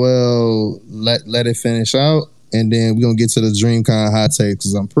might as well let it finish out, and then we're gonna get to the DreamCon hot take,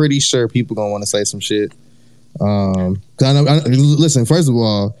 because I'm pretty sure people gonna want to say some shit. Listen, first of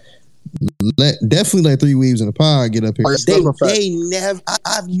all, definitely let 3 Weebs in the pod get up here.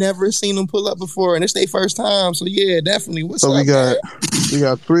 I've never seen them pull up before, and it's their first time. So yeah, definitely. What's up? We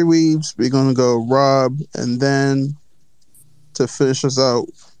got 3 Weebs. We're gonna go Rob, and then to finish us out,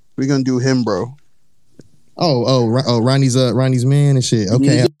 we're gonna do him, bro. Ronnie's man and shit.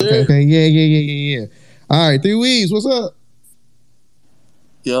 Okay. Yeah. All right, 3 Weebs, what's up?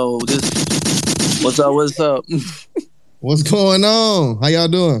 Yo, what's up? What's going on? How y'all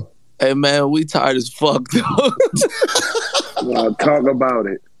doing? Hey man, we tired as fuck, though. Talk about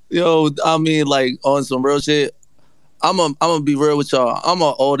it. Yo, I mean, like, on some real shit, I'm gonna be real with y'all. I'm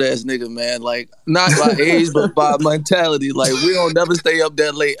an old ass nigga, man. Like, not by age, but by mentality. Like, we don't never stay up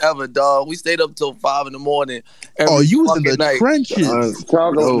that late ever, dog. We stayed up till 5 a.m. You was in the trenches.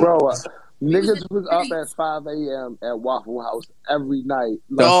 Bro. Niggas was up at 5 a.m. at Waffle House every night.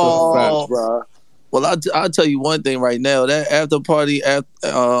 That's a fact, bro. Well, I'll tell you one thing right now. That after party at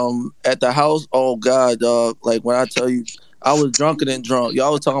the house, oh God, dog. Like, when I tell you, I was drunker than drunk.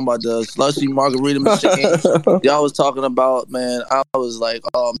 Y'all was talking about the slushy margarita machine. Y'all was talking about, man, I was like,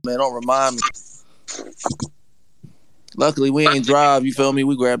 oh man, don't remind me. Luckily, we ain't drive, you feel me?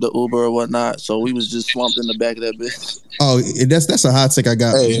 We grabbed the Uber or whatnot, so we was just slumped in the back of that bitch. Oh, that's a hot take I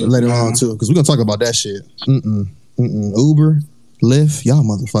got later on too, because we're gonna talk about that shit. Uber, Lyft, y'all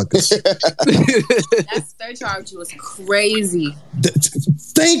motherfuckers. That surcharge was crazy.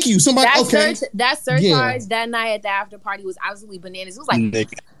 Thank you. Somebody. That surcharge that night at the after party was absolutely bananas. It was like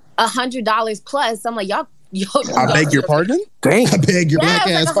 $100 plus. I'm like, y'all Yo, I beg your pardon? Dang. I beg your yeah, black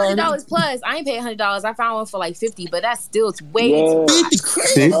it ass was like pardon. $100 plus. I ain't paid $100. I found one for like 50, but that's still way Yeah. too high.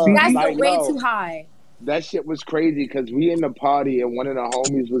 50. That's Like, way no. too high. That shit was crazy because we in the party and one of the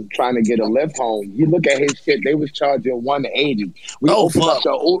homies was trying to get a lift home. You look at his shit; they was charging $180. We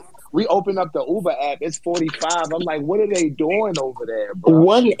opened up the Uber app. It's $45. I'm like, what are they doing over there, bro?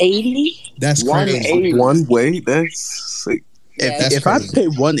 $180? That's crazy. One way? That's sick. If I pay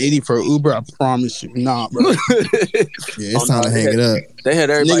 $180 for Uber, I promise you, nah, bro. Yeah, it's time to hang it up. They had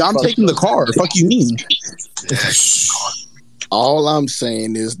everybody. Nigga, I'm taking the car. Fuck you mean? All I'm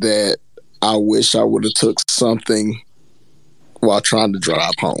saying is that I wish I would have took something while trying to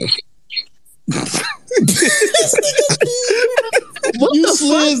drive home. You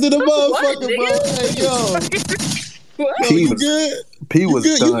slizzed in the motherfucker, bro. Hey, yo. P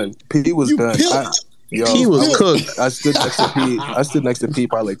was done. P was done. He was cooked. I stood next to P. I stood next to P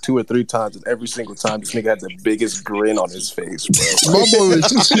probably like 2 or 3 times, and every single time this nigga had the biggest grin on his face, bro. My boy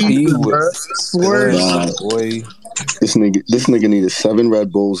was cheap, bro. Swear. Boy. This nigga needed 7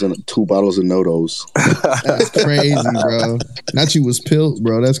 Red Bulls and 2 bottles of Notos. That's crazy, bro. Not you was pilt,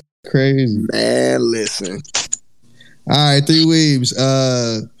 bro. That's crazy. Man, listen. All right, 3 Weebs.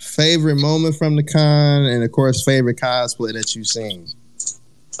 Favorite moment from the con, and of course, favorite cosplay that you've seen.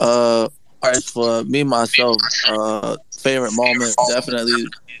 All right, for me myself, favorite moment definitely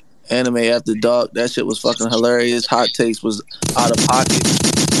Anime After Dark. That shit was fucking hilarious. Hot Takes was out of pocket.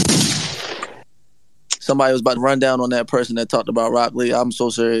 Somebody was about to run down on that person that talked about Rock Lee. I'm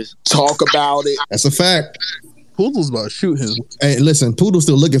so serious. Talk about it. That's a fact. Poodle's about to shoot him. Hey, listen, Poodle's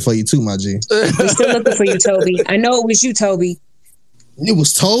still looking for you too, my G. We're still looking for you, Toby. I know it was you, Toby. It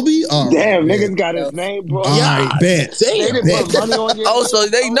was Toby? Oh, damn, niggas got his name, bro. All right, bet. Oh, so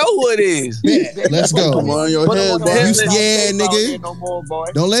they know who it is. Let's go. Come on, your head, bro. Yeah, nigga.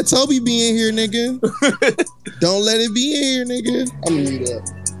 Don't let Toby be in here, nigga. Don't let it be in here, nigga. I'm gonna need that.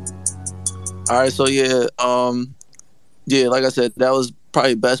 All right, so yeah, like I said, that was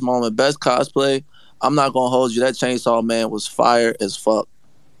probably best moment, best cosplay. I'm not gonna hold you. That Chainsaw Man was fire as fuck.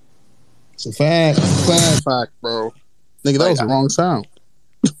 It's a fact. Fact, bro. Nigga, that was the wrong sound.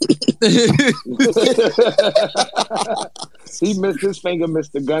 He missed his finger,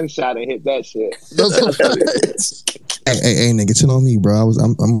 missed the gunshot, and hit that shit. Hey, nigga, chill on me, bro.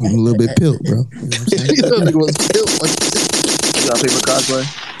 I'm a little bit pilt, bro. You know what I'm saying? You got favorite cosplay?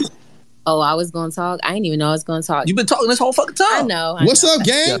 Oh, I was gonna talk. I didn't even know I was gonna talk. You've been talking this whole fucking time. I know. What's up,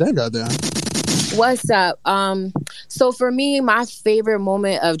 gang? Yeah, that goddamn. What's up? So for me, my favorite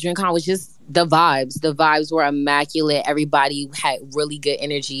moment of DreamCon was just the vibes. The vibes were immaculate. Everybody had really good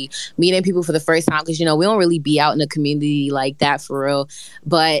energy. Meeting people for the first time, because, you know, we don't really be out in the community like that for real.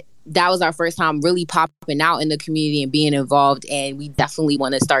 But that was our first time really popping out in the community and being involved. And we definitely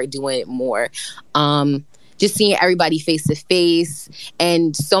want to start doing it more. Just seeing everybody face to face,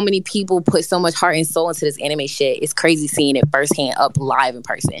 and so many people put so much heart and soul into this anime shit. It's crazy seeing it firsthand up live in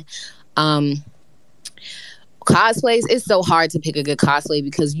person. Cosplays, it's so hard to pick a good cosplay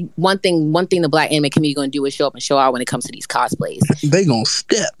because one thing the Black anime community gonna do is show up and show out when it comes to these cosplays. They gonna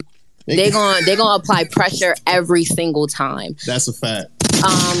step. They gonna apply pressure every single time. That's a fact.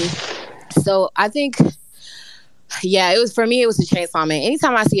 So I think, yeah, it was for me. It was a Chainsaw Man.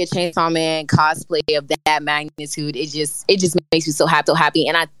 Anytime I see a Chainsaw Man cosplay of that magnitude, it just makes me so happy.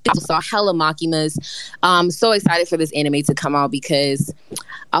 And I saw hella Makimas. I'm so excited for this anime to come out because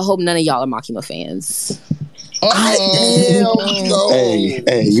I hope none of y'all are Makima fans. Hey,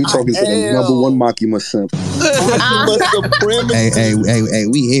 you talking to the number 1 Makima simp. Hey,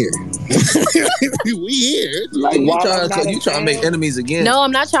 we here. We here. Like, you trying to make enemies again? No,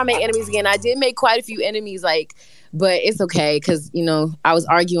 I'm not trying to make enemies again. I did make quite a few enemies, but it's okay because, you know, I was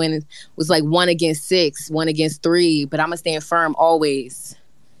arguing. It was like 1 against 6, 1 against 3, but I'm gonna stand firm always.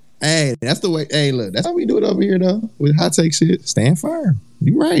 Hey, that's the way. Hey, look, that's how we do it over here, though. With hot take shit, stand firm.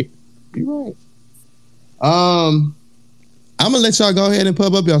 You right. I'm gonna let y'all go ahead and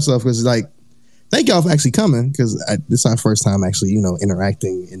pub up yourself because, like, thank y'all for actually coming because this is our first time actually, you know,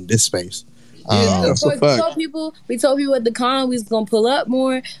 interacting in this space. We told people at the con we was gonna pull up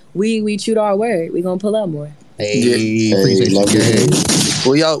more. We chewed our word. We gonna pull up more. We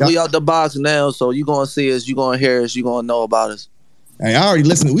out the box now, so you gonna see us, you gonna hear us, you gonna know about us. Hey, we already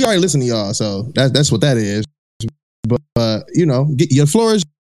listened to y'all, so that's what that is. But you know, get your floor is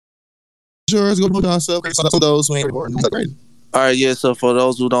yours. Go to yourself. For those who ain't recording, crazy. All right, yeah. So for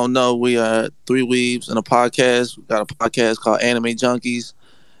those who don't know, we are 3 Weebs and a podcast. We got a podcast called Anime Junkies,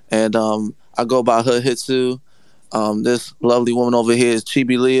 and I go by Hood Hitsu. This lovely woman over here is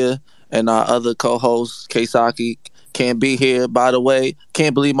Chibi Leah, and our other co-host Keisaki can't be here. By the way,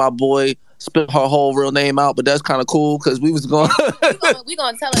 can't believe my boy spit her whole real name out, but that's kind of cool because we was going. we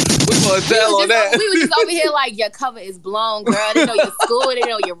gonna tell her. We gonna tell on that. We was just over here like your cover is blown, girl. They know your school. They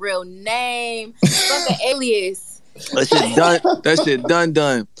know your real name. Fuck the alias. That shit done. That shit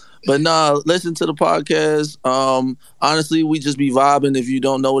done. But nah, listen to the podcast. Honestly, we just be vibing. If you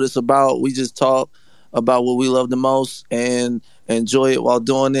don't know what it's about, we just talk about what we love the most and enjoy it while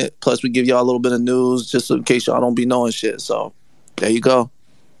doing it. Plus, we give y'all a little bit of news just in case y'all don't be knowing shit. So, there you go.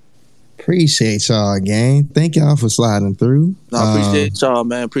 Appreciate y'all, gang. Thank y'all for sliding through. No, appreciate y'all,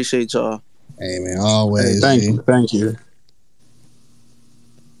 man. Appreciate y'all. Hey, man, always. Thank you.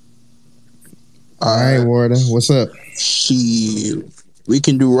 All right, Warden, what's up? We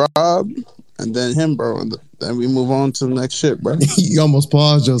can do Rob and then him, bro, and then we move on to the next shit, bro. You almost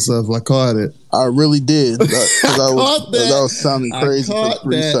paused yourself. I caught it. I really did. Because I was sounding crazy for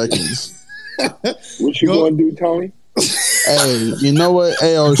 3 seconds. What you gonna do, Tony? Hey, you know what?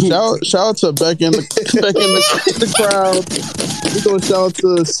 Hey, shout out to Beck in the crowd. We gonna shout out to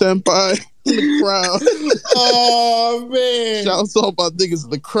Senpai in the crowd. Oh man! Shout out to all my niggas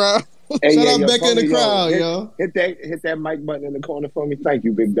in the crowd. Hey, shout out Beck in the crowd, yo. Hit that mic button in the corner for me. Thank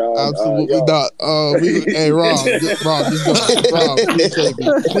you, big dog. Absolutely not. Hey, Rob, just go. Rob,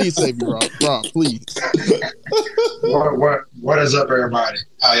 please save me, Rob. Rob, please. What is up, everybody?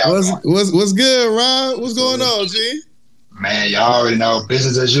 How y'all doing? What's good, Rob? What's going on, G? Man, y'all already know,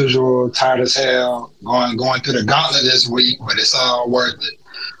 business as usual, tired as hell, going through the gauntlet this week, but it's all worth it.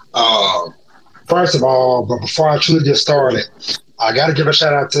 First of all, but before I truly get started, I got to give a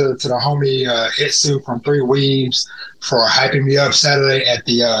shout out to the homie Hitsu from Three Weaves for hyping me up Saturday at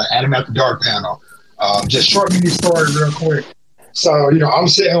the Anime After Dark panel. Just short mini story real quick. So, I'm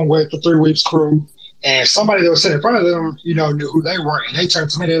sitting with the Three Weaves crew, and somebody that was sitting in front of them, knew who they were, and they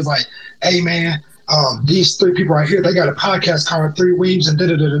turned to me, they was like, hey, man, these 3 people right here, they got a podcast called Three Weaves and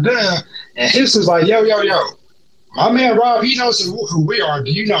da-da-da-da-da. And Hitsu's like, yo, my man Rob, he knows who we are. Do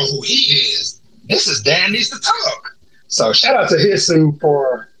you know who he is? This is Dan Needs to Talk. So shout out to Hitsu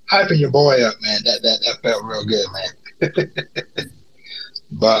for hyping your boy up, man. That felt real good, man.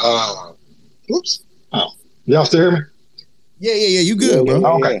 But oops. Oh, y'all still hear me? Yeah. You good, bro?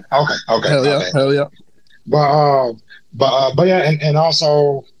 Okay. Hell yeah. But yeah, and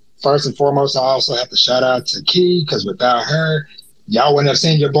also first and foremost, I also have to shout out to Key because without her, y'all wouldn't have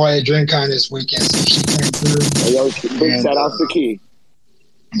seen your boy at DreamCon this weekend. So she came through. Hey, yo, big shout out to Key.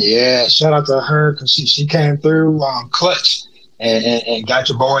 Yeah, shout out to her because she came through clutch and got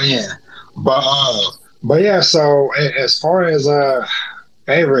your boy in. But yeah, so as far as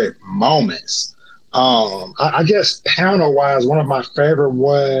favorite moments, I guess panel wise, one of my favorite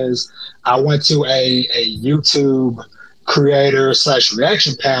was I went to a YouTube creator /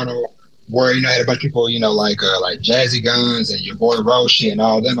 reaction panel where had a bunch of people like Jazzy Guns and your boy Roshi and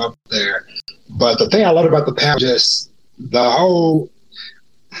all them up there. But the thing I loved about the panel, just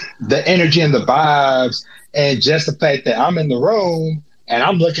the energy and the vibes, and just the fact that I'm in the room and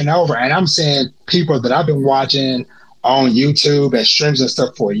I'm looking over and I'm seeing people that I've been watching on YouTube and streams and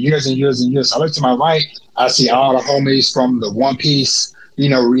stuff for years and years and years. I look to my right, I see all the homies from the One Piece,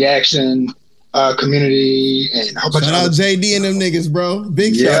 reaction community and a whole bunch shout out JD and them niggas, bro.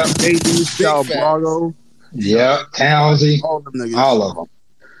 Big shout. JD, shout Brago. Yeah, Townsy, all of them.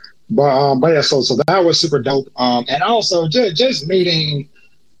 But yeah, so that was super dope. And also just meeting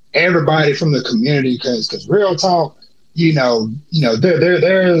everybody from the community, because real talk,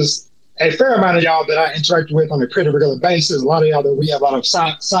 there's a fair amount of y'all that I interact with on a pretty regular basis. A lot of y'all that we have a lot of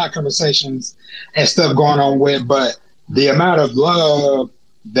side conversations and stuff going on with, but the amount of love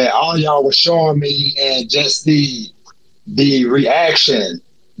that all y'all were showing me and just the reaction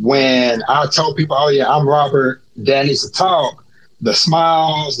when I told people, oh yeah, I'm Robert, Dan Needs to Talk, the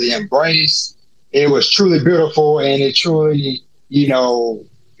smiles, the embrace, it was truly beautiful, and it truly,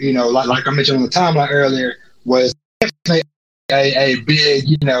 like I mentioned on the timeline earlier, was definitely a big,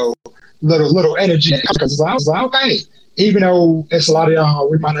 little energy. Because I was like, okay, even though it's a lot of y'all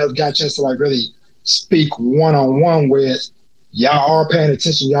we might not have got a chance to really speak one-on-one with, y'all are paying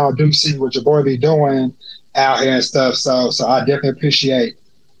attention. Y'all do see what your boy be doing out here and stuff. So I definitely appreciate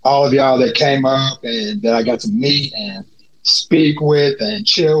all of y'all that came up and that I got to meet and speak with and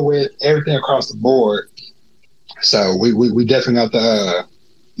chill with, everything across the board. So we definitely have to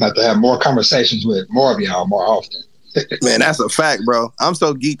have more conversations with more of y'all more often. Man, that's a fact, bro. I'm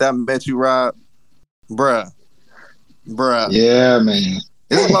so geeked I met you, Rob. Bruh. Yeah, man.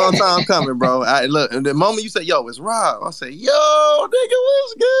 It's a long time coming, bro. Look, the moment you say, yo, it's Rob, I say, yo, nigga,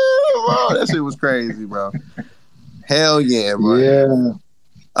 what's good, bro? That shit was crazy, bro. Hell yeah, bro. Yeah.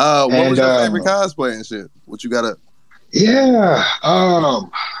 What was your favorite cosplay and shit? What you got up? Yeah.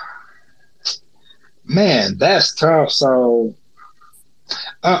 Man, that's tough. So,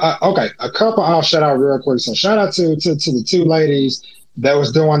 okay, a couple I'll shout out real quick. So, shout out to the two ladies that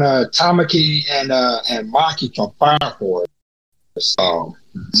was doing Tamaki and Maki from Fire Force. So,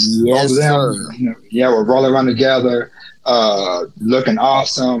 yes, sir. Yeah, we're rolling around together, looking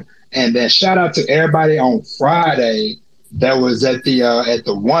awesome. And then shout out to everybody on Friday that was at the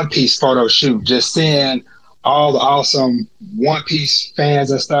One Piece photo shoot, just seeing all the awesome One Piece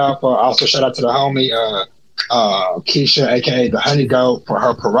fans and stuff. Also shout out to the homie Keisha, aka the Honey Goat, for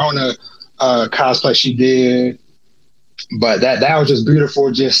her Corona cosplay she did. But that was just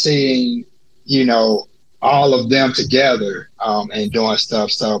beautiful, just seeing, all of them together and doing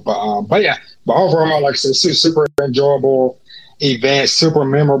stuff. So, but overall, like I said, super enjoyable event, super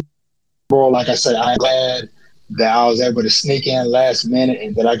memorable. Like I said, I'm glad that I was able to sneak in last minute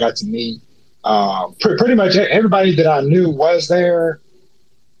and that I got to meet pretty much everybody that I knew was there.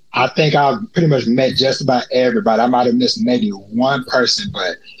 I think I pretty much met just about everybody. I might have missed maybe one person,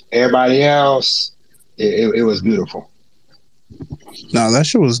 but everybody else, it was beautiful. Nah, that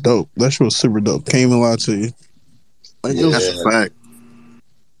shit was dope. That shit was super dope. Can't even lie to you. That's a fact.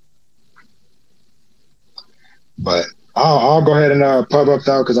 But I'll go ahead and pub up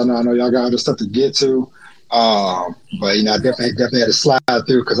though, because I know y'all got other stuff to get to. But I definitely had to slide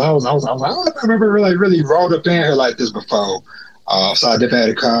through because I was like, I've never really rolled up in here like this before. So I definitely had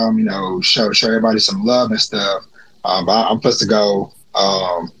to come, show everybody some love and stuff. But I'm supposed to go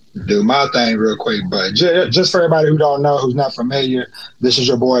do my thing real quick. But just for everybody who don't know, who's not familiar, this is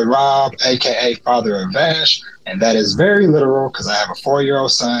your boy Rob, aka Father of Vash, and that is very literal because I have a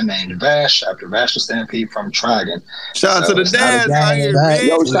 4-year-old son named Vash after Vash the Stampede from Trigon. Shout out to the dads out here, man.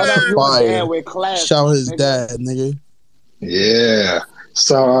 Yo, shout out to your dad with class. Shout out his dad, nigga. Yeah.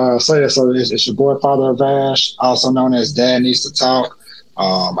 So it's your boy Father of Vash, also known as Dad Needs to Talk.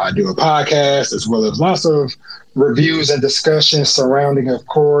 I do a podcast as well as lots of reviews and discussions surrounding, of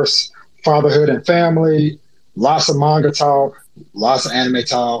course, fatherhood and family, lots of manga talk, lots of anime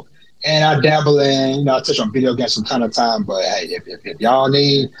talk, and I dabble in, I touch on video games from time to time. But hey, if y'all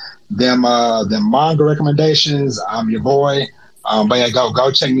need them manga recommendations, I'm your boy. But yeah,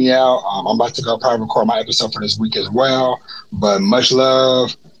 go check me out. I'm about to go probably record my episode for this week as well. But much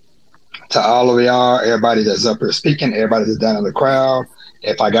love to all of y'all, everybody that's up here speaking, everybody that's down in the crowd.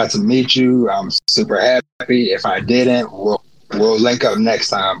 If I got to meet you, I'm super happy. If I didn't, we'll link up next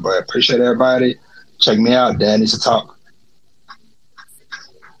time. But appreciate everybody. Check me out. Dad Needs to Talk.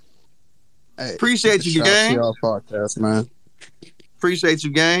 Hey, appreciate you, gang. Shout out to y'all podcast, man. Appreciate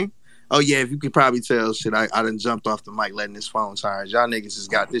you, gang. Oh yeah, if you could probably tell, shit, I done jumped off the mic letting this phone charge. Y'all niggas just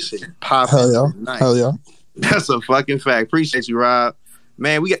got this shit popping. Hell yeah. That's a fucking fact. Appreciate you, Rob.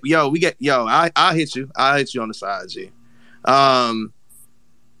 Man, I'll hit you. I'll hit you on the side, G.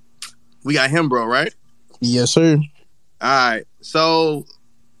 We got him, bro, right? Yes, sir. All right. So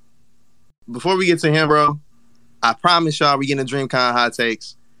before we get to him, bro, I promise y'all we getting DreamCon hot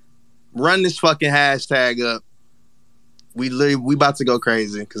takes. Run this fucking hashtag up. We about to go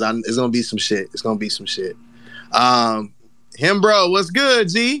crazy because it's gonna be some shit. It's gonna be some shit. Him, bro, what's good,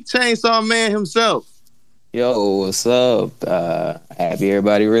 G? Chainsaw Man himself. Yo, what's up? Happy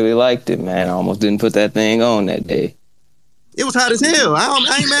everybody really liked it, man. I almost didn't put that thing on that day. It was hot as hell.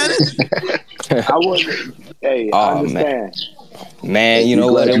 I ain't mad at it. I wasn't. Hey, I understand. Man, you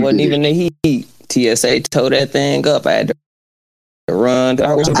know what? It wasn't even the heat. TSA tore that thing up. I had to run.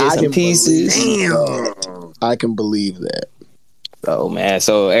 I get some pieces. Damn. I can believe that. Oh man,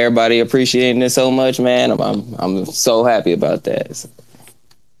 so everybody appreciating it so much, man. I'm so happy about that.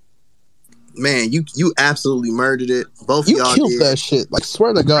 Man, you absolutely murdered it. Both you of y'all killed did. That shit. Like,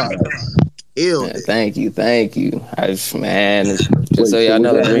 swear to God. Man, thank you. Just so y'all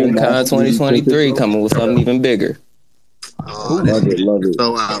know, DreamCon 2023 coming with something even bigger. Love it.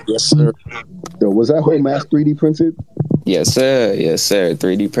 So, yes, sir. So, was that whole mask 3D printed? Yes, sir.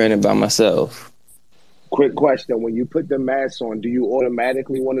 3D printed by myself. Quick question: when you put the mask on, do you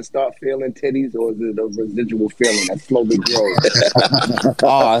automatically want to start feeling titties, or is it a residual feeling that slowly grows?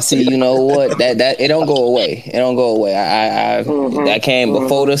 Oh, see, you know what? That it don't go away. It don't go away. I came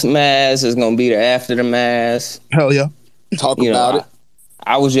before this mask. It's gonna be there after the mask. Hell yeah! Talk about it.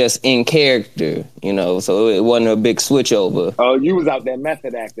 I was just in character, so it wasn't a big switch over. Oh, you was out there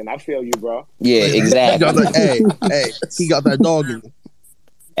method acting. I feel you, bro. Yeah, exactly. He got that dog in him.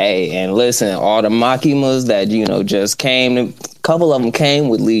 Hey, and listen, all the Makimas that, just came, a couple of them came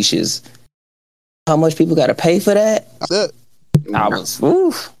with leashes. How much people got to pay for that? That's it. I was,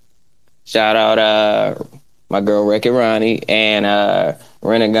 oof. Shout out my girl, Wreck-It Ronnie, and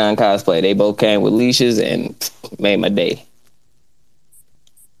Renegon Cosplay. They both came with leashes and made my day.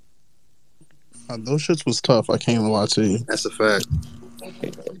 Those shits was tough. I can't even lie to you. That's a fact.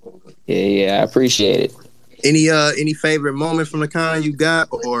 Yeah, I appreciate it. Any favorite moment from the con you got,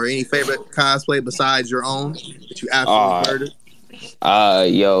 or any favorite cosplay besides your own that you absolutely murdered?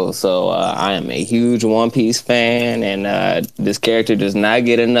 So I am a huge One Piece fan, and this character does not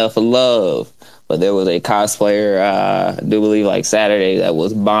get enough love. But there was a cosplayer, I do believe, like Saturday, that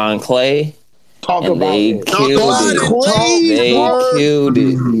was Bon Clay. They killed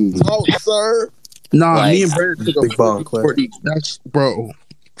it. Talk, sir. Nah, Like, me and Brandon took a photo for these. That's bro,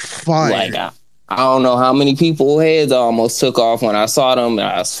 fire. Like I don't know how many people heads I almost took off when I saw them, and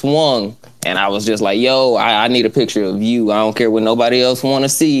I swung, and I was just like, "Yo, I need a picture of you. I don't care what nobody else want to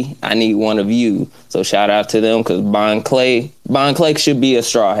see. I need one of you." So shout out to them, because Bon Clay should be a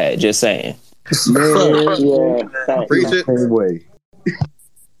Straw Hat. Just saying. Yeah. Preach it. Same way.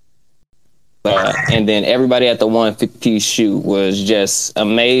 And then everybody at the 150 shoot was just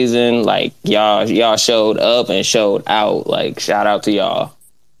amazing. Like y'all showed up and showed out. Like shout out to y'all.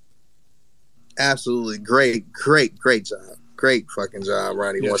 Absolutely great job. Great fucking job,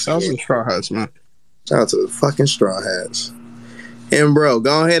 Ronnie. Yeah, shout out to the Straw Hats, man. Shout out to the fucking Straw Hats. And bro,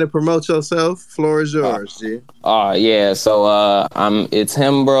 go ahead and promote yourself. Floor is yours, G. Yeah. So it's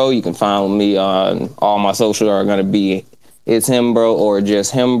him, bro. You can find me on all my socials are gonna be It's Him Bro or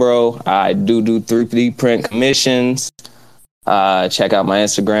just Him Bro. I do 3D print commissions. Check out my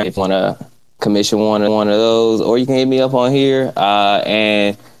Instagram if you want to commission one of those, or you can hit me up on here.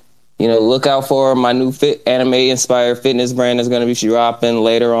 And look out for my new anime inspired fitness brand that's going to be dropping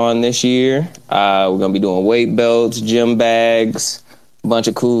later on this year. We're going to be doing weight belts, gym bags, a bunch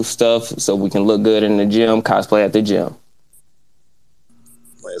of cool stuff so we can look good in the gym, cosplay at the gym.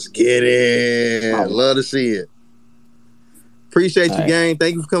 Let's get it. Love to see it. Appreciate you, gang.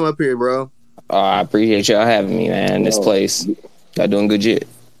 Thank you for coming up here, bro. I appreciate y'all having me, man. This place, y'all doing good shit.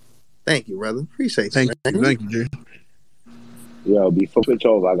 Thank you, brother. Appreciate you. Thank you, Jay. Yo, before we switch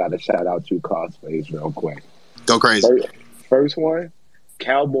over, I got to shout out 2 cosplays real quick. Go crazy. First one,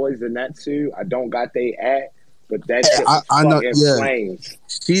 Cowboys in that suit. I don't got they at, but that shit I know. Yeah, flames.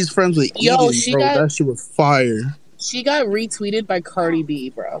 She's friends with Edie, bro. That shit was fire. She got retweeted by Cardi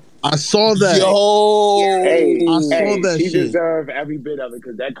B, bro. I saw that. She deserved every bit of it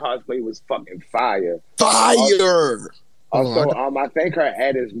because that cosplay was fucking fire. Fire. Also, I think her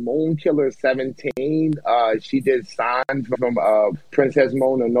ad is Moonkiller17. She did signs from Princess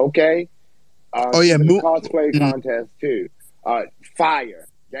Mononoke. Cosplay contest too. Fire.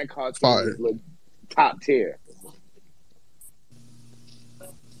 That cosplay was top tier.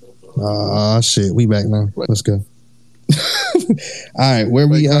 Shit, we back now. Let's go. All right, where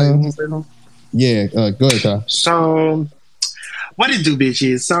we go ahead, Kyle. So what it do,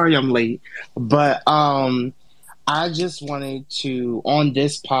 bitches? Sorry I'm late, but I just wanted to, on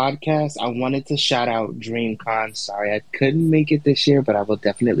this podcast, I wanted to shout out DreamCon. Sorry I couldn't make it this year, but I will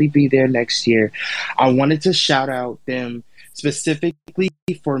definitely be there next year. I wanted to shout out them specifically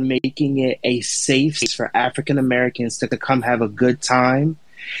for making it a safe space for African Americans to come have a good time.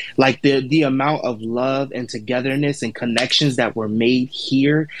 Like the amount of love and togetherness and connections that were made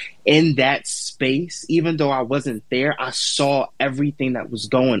here in that space, even though I wasn't there, I saw everything that was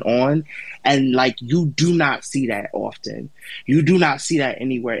going on. And like, you do not see that often. You do not see that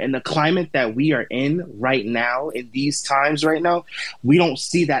anywhere. In the climate that we are in right now, in these times right now, we don't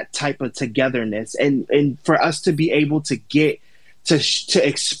see that type of togetherness. And for us to be able to get to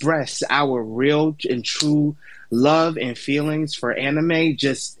express our real and true love and feelings for anime,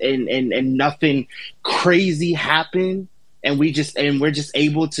 just and nothing crazy happened, and we're just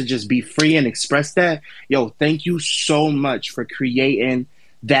able to just be free and express that. Yo, thank you so much for creating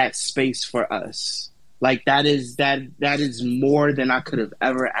that space for us. Like that is more than I could have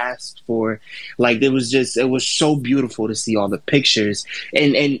ever asked for. Like it was so beautiful to see all the pictures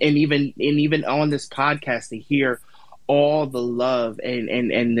and even on this podcast to hear all the love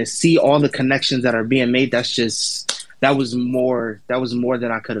and to see all the connections that are being made. That was more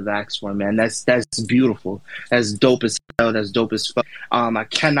than I could have asked for, man. That's beautiful. That's dope as hell. That's dope as fuck. I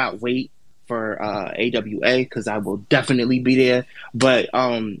cannot wait for AWA because I will definitely be there. But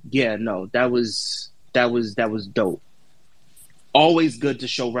that was dope. Always good to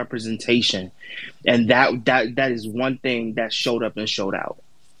show representation, and that is one thing that showed up and showed out.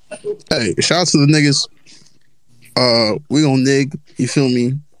 Hey, shout out to the niggas. We gonna nig, you feel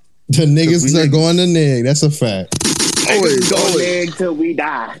me? The niggas are going to nig. That's a fact. Always. Nig till we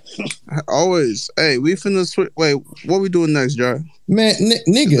die. Always. Hey, we finna switch. Wait, what we doing next, Jar? Man,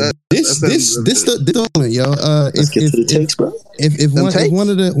 nigga, this the moment, yo. Let's get to the takes, bro. If one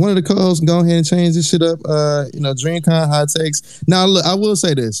of the co-hosts can go ahead and change this shit up, DreamCon hot takes. Now look, I will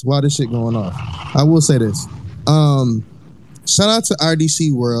say this while this shit going on. I will say this. Shout out to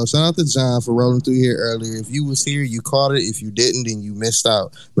RDC World. Shout out to John for rolling through here earlier. If you was here, you caught it. If you didn't, then you missed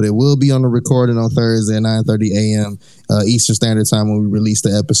out. But it will be on the recording on Thursday at 9:30 a.m. Eastern Standard Time when we release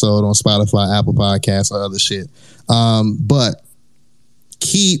the episode on Spotify, Apple Podcasts, or other shit. But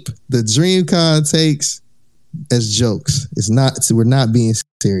keep the DreamCon takes as jokes. We're not being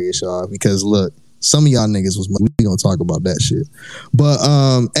serious, y'all, because look, some of y'all niggas we gonna talk about that shit. But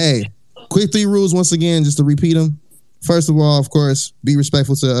hey, quick 3 rules once again, just to repeat them. First of all, of course, be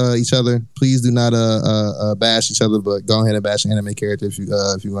respectful to each other. Please do not bash each other, but go ahead and bash an anime character if you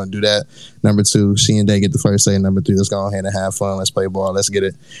want to do that. Number 2, she and Day get the first say. Number 3, let's go ahead and have fun. Let's play ball. Let's get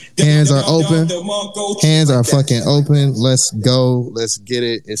it. Hands are open. Hands are fucking open. Let's go. Let's get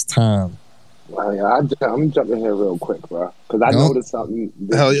it. It's time. I'm jumping here real quick, bro, because I noticed something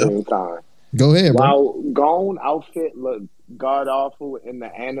this time. Go ahead, bro. While Gone outfit looked god awful in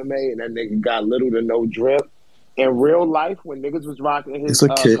the anime, and that nigga got little to no drip. In real life, when niggas was rocking his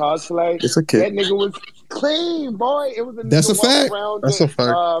cosplay, that nigga was clean, boy. It was a That's a fact. That's a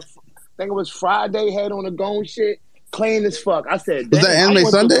fact. I think it was Friday, had on the Gone shit, clean as fuck. I said, was that Anime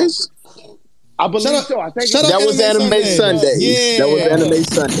Sundays? I believe so. I think that was Anime Sundays. Yeah. That was Anime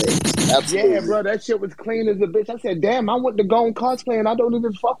Sundays. Absolutely. Yeah, bro, that shit was clean as a bitch. I said, damn, I went to Gone cosplay and I don't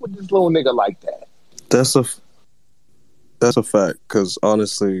even fuck with this little nigga like that. That's a fact, because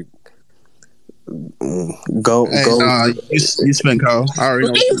honestly, go. You spin, Kyle. I already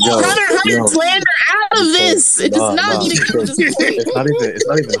know. Hunter slander out of this. It does not need to come to this point. It's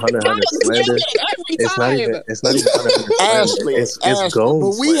not even Hunter slander. It's not even Hunter slander. It's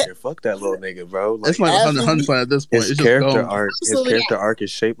Gone slander. Fuck that little nigga, bro. It's like Hunter slander at this point. His character arc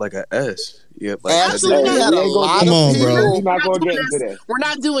is shaped like an S. Yeah, absolutely. We had a lot of people. We're not going to get into this. We're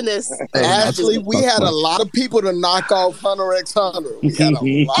not doing this. Actually, we had a lot of people to knock off Hunter x Hunter. We had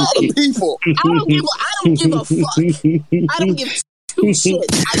a lot of people. I don't give a fuck. I don't give two shits.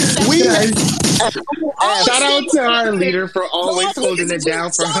 Shout out to our leader for always holding it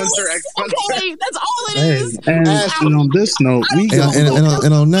down for Hunter x Hunter. Okay, that's all it is. And on this note,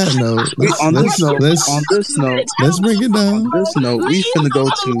 and on that note, let's bring it down. On this note,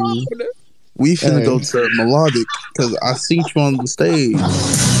 we finna go to Melodic, because I seen you on the stage.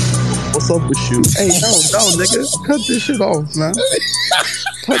 What's up with you? Hey, no, nigga, cut this shit off, man.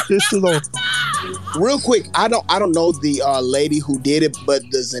 Cut this shit off. Real quick, I don't know the lady who did it, but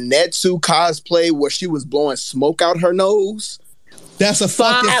the Zenitsu cosplay where she was blowing smoke out her nose. That's a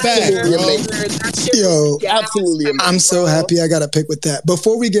fucking fact, bro. Yo, absolutely amazing. I'm so happy I got to pick with that.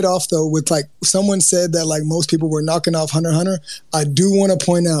 Before we get off though, with like someone said that like most people were knocking off Hunter x Hunter, I do want to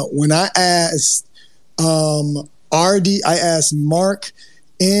point out when I asked I asked Mark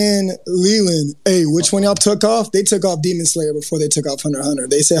and Leland, hey, which one y'all took off? They took off Demon Slayer before they took off Hunter x Hunter.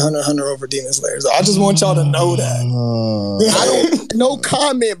 They said Hunter x Hunter over Demon Slayer. So I just want y'all to know that. I don't no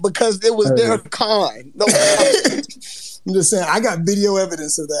comment because it was their con. No comment. I'm just saying, I got video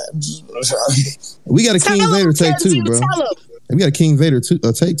evidence of that. We got a King Vader take 2, bro. We got a King Vader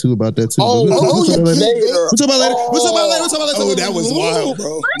take 2 about that too. We'll talk about later. Oh, that was wild,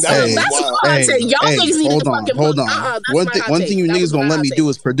 bro. That's what I said. Y'all niggas need to fucking hold on. One thing you niggas gonna let me do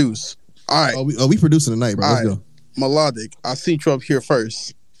is produce. All right. We producing tonight, bro. Let's go. Melodic. I see you up here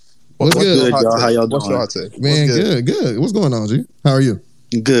first. What's good, y'all? How y'all doing? What's your hot take? Man, good. What's going on, G? How are you?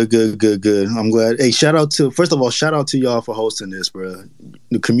 Good. I'm glad. Hey, first of all, shout out to y'all for hosting this, bro.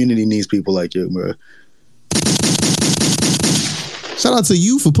 The community needs people like you, bro. Shout out to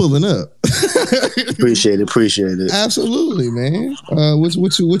you for pulling up. Appreciate it. Absolutely, man.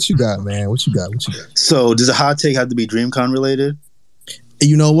 What you got, man? What you got? So, does a hot take have to be DreamCon related?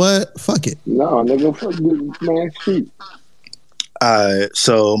 You know what? Fuck it. No, nigga, fuck this man shit.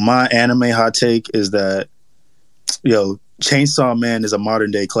 So my anime hot take is that, Chainsaw Man is a modern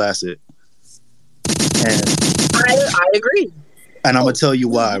day classic. And I agree. And I'm gonna tell you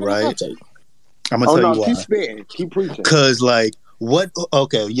why, right? I'm gonna tell you why. Keep spitting. Keep preaching. Cause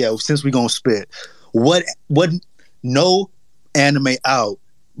since we gonna spit, what no anime out,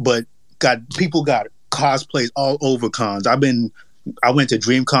 but people got cosplays all over cons. I went to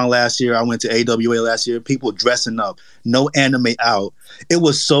DreamCon last year. I went to AWA last year. People dressing up. No anime out. It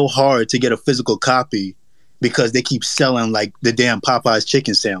was so hard to get a physical copy because they keep selling like the damn Popeye's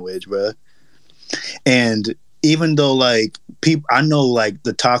chicken sandwich, bro. And even though I know like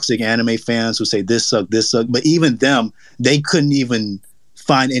the toxic anime fans who say this suck, but even them, they couldn't even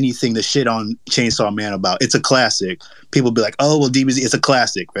find anything to shit on Chainsaw Man about. It's a classic. People be like, oh, well, DBZ, it's a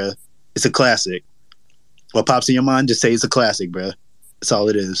classic, bro. It's a classic. What pops in your mind? Just say it's a classic, bro. That's all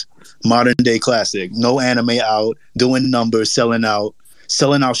it is. Modern day classic. No anime out, doing numbers, selling out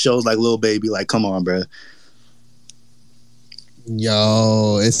shows like Lil Baby. Like, come on, bro.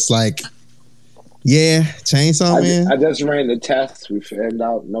 Yo, it's like, yeah, Chainsaw Man. I just ran the test. We found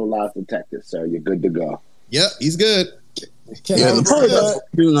out no lies detected, so you're good to go. Yep, he's good. Clean.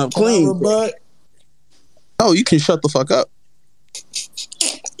 Oh, you can shut the fuck up.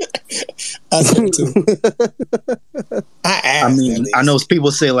 I mean, I know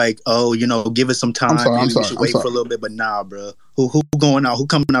people say like, "Oh, give it some time. I'm We sorry. should wait for a little bit." But nah, bro. Who going out? Who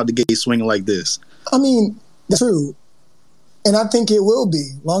coming out the gate swinging like this? I mean, true. And I think it will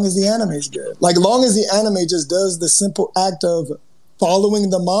be, long as the anime is good. Like, long as the anime just does the simple act of following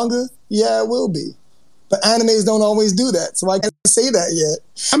the manga, yeah, it will be. But animes don't always do that, so I can't say that yet.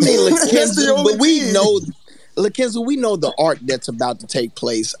 I mean, That's the only Lakenza, we know the arc that's about to take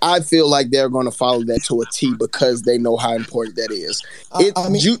place. I feel like they're going to follow that to a T because they know how important that is.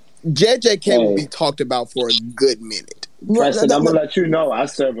 JJK will be talked about for a good minute. Preston, I'm gonna let you know I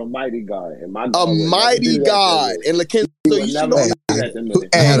serve a mighty God, and my God mighty God. And Lakenza, you should know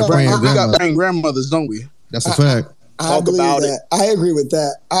we got praying grandmothers, don't we? That's a fact. I agree with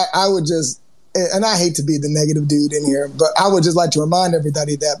that. I would just, and I hate to be the negative dude in here, but I would just like to remind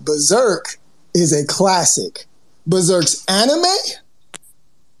everybody that Berserk is a classic. Berserk's anime?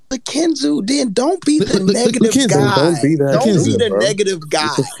 Lakenza, then don't be the negative guy. Don't be that. Don't be the negative guy.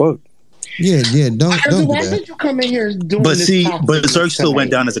 What the fuck? Yeah, don't do why that. did you come in here doing But this see, topic Berserk still tonight?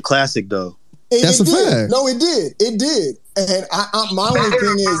 went down as a classic, though. That's a did. fact. No, it did. It did. And my only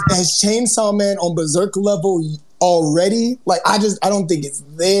thing is, has Chainsaw Man on Berserk level already? Like, I don't think it's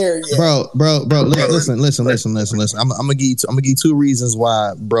there yet. Bro. Listen. I'm gonna give you two reasons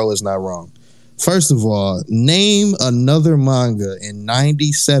why bro is not wrong. First of all, name another manga in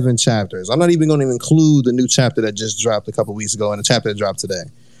 97 chapters. I'm not even going to include the new chapter that just dropped a couple weeks ago and the chapter that dropped today.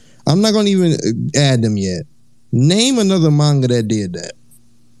 I'm not going to even add them yet. Name another manga that did that.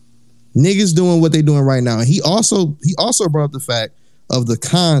 Niggas doing what they doing right now. And he also brought up the fact of the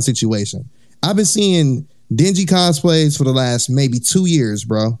con situation. I've been seeing dingy cosplays for the last maybe 2 years,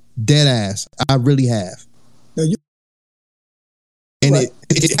 bro. Dead ass. I really have. And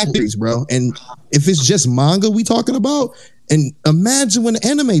it actors, bro. And if it's just manga we talking about, and imagine when the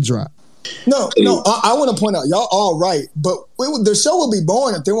anime drop. No, I want to point out, y'all all right, but the show will be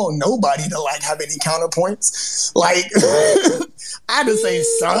boring if there won't nobody to like have any counterpoints. Like, I just say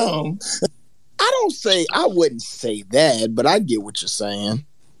some. I wouldn't say that, but I get what you're saying.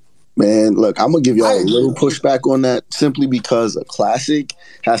 Man, look, I'm going to give y'all a little pushback on that simply because a classic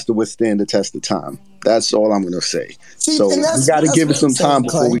has to withstand the test of time. That's all I'm going to say. So we got to give it some time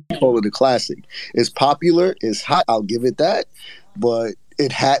before we call it a classic. It's popular, it's hot, I'll give it that, but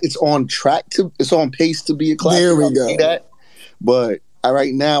it's on pace to be a classic. There we go. That. But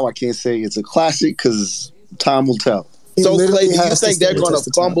right now, I can't say it's a classic because time will tell. So, Clay, do you think they're going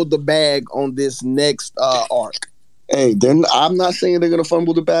to fumble the bag on this next arc? Hey, I'm not saying they're going to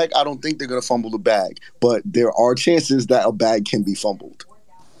fumble the bag. I don't think they're going to fumble the bag. But there are chances that a bag can be fumbled.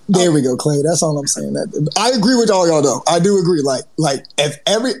 There we go, Clay. That's all I'm saying. I agree with all y'all, though. I do agree. Like if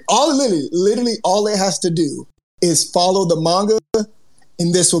literally all it has to do is follow the manga,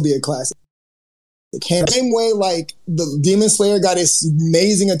 and this will be a classic. The same way like the Demon Slayer got its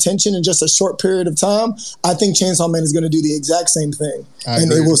amazing attention in just a short period of time, I think Chainsaw Man is going to do the exact same thing,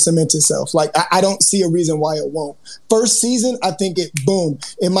 and it will cement itself. Like I don't see a reason why it won't. First season, I think it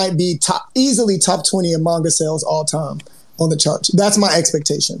might be easily top 20 in manga sales all time on the charts. That's my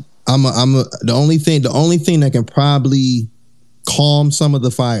expectation. The only thing that can probably calm some of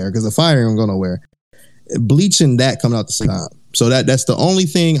the fire, because the fire ain't going nowhere. Bleach and that coming out the same time, so that's the only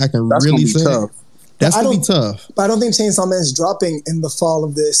thing I can really say. Tough. That's gonna be tough. But I don't think Chainsaw Man is dropping in the fall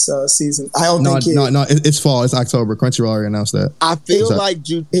of this season. I don't think it's fall. It's October. Crunchyroll already announced that. I feel like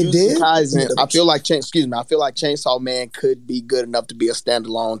Jujutsu Kaisen. I feel like Chainsaw Man could be good enough to be a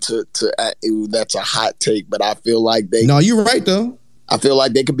standalone. That's a hot take, but I feel like they. No, you're right though. I feel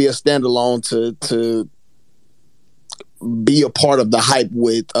like they could be a standalone to be a part of the hype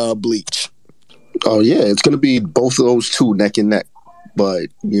with Bleach. Oh yeah, it's gonna be both of those two neck and neck. But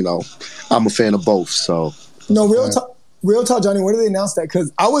I'm a fan of both. So no, real talk, Johnny. Where did they announce that?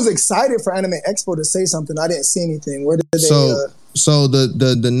 Because I was excited for Anime Expo to say something. I didn't see anything. Where did they? So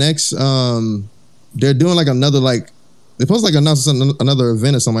the next they're doing like another they're supposed to announce another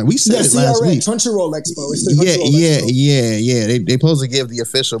event or something. We said it last week. Crunchyroll Expo. It's the yeah. They supposed to give the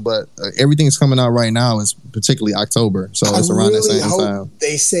official, but everything's coming out right now is particularly October, so it's around that same time.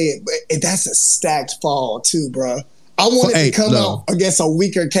 They say it, but that's a stacked fall too, bro. I wanted to come out against a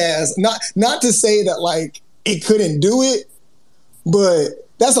weaker cast. Not to say that like it couldn't do it, but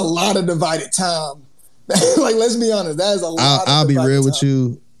that's a lot of divided time. Like, let's be honest, that is a lot. I'll be real with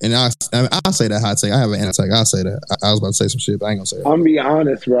you, and I'll say that hot take. I have an anti take. I'll say that. I was about to say some shit, but I ain't gonna say it. I'm gonna be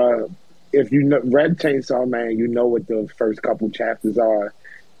honest, bro. If you know Red Chainsaw Man, you know what the first couple chapters are.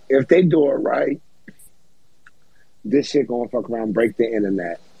 If they do it right, this shit gonna fuck around and break the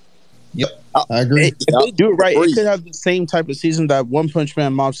internet. Yep, I agree. If they do it right, it could have the same type of season that One Punch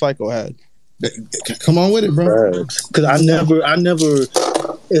Man Mob Psycho had. Come on with it, bro. Because I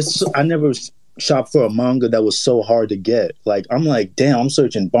never shopped for a manga that was so hard to get. Like, I'm like, damn, I'm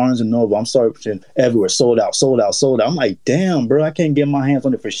searching Barnes and Noble, I'm searching everywhere, sold out. I'm like, damn, bro, I can't get my hands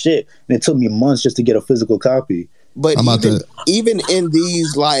on it for shit. And it took me months just to get a physical copy. But even in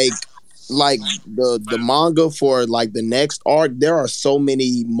these like the manga for like the next arc, there are so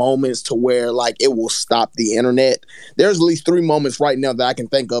many moments to where like it will stop the internet. There's at least 3 moments right now that I can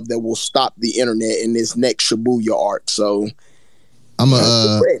think of that will stop the internet in this next Shibuya arc. So I'm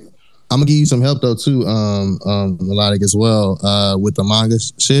gonna give you some help though too, Melodic as well, with the manga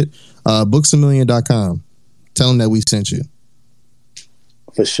shit. Booksamillion.com. Tell them that we sent you.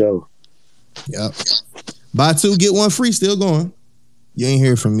 For sure. Yep. Buy 2, get 1 free. Still going. You ain't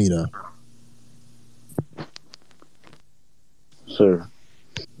hear from me though. Sure.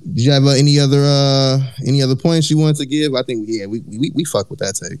 Did you have any other points you wanted to give? I think we fuck with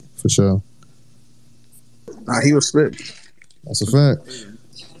that take for sure. Nah, he was spit. That's a fact.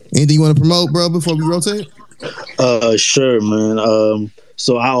 Anything you want to promote, bro, before we rotate? Sure, man.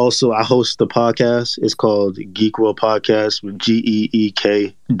 So I host the podcast. It's called Geek World Podcast with GEEKWRLD.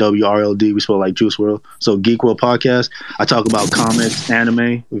 We spell like Juice World. So Geek World Podcast. I talk about comics,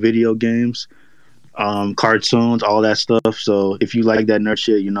 anime, video games, cartoons, all that stuff. So if you like that nerd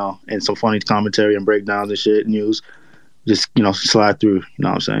shit, and some funny commentary and breakdowns and shit, news, just slide through. You know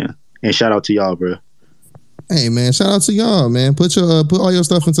what I'm saying? And shout out to y'all, bro. Hey man, shout out to y'all, man. Put all your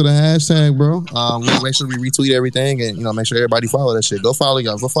stuff into the hashtag, bro. Make sure we retweet everything, and make sure everybody follow that shit. Go follow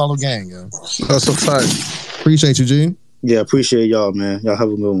y'all. Go follow gang, yo. That's a fact. Appreciate you, G. Yeah, appreciate y'all, man. Y'all have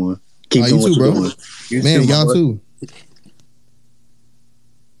a good one. Keep doing you too, bro. Doing. Man, y'all too.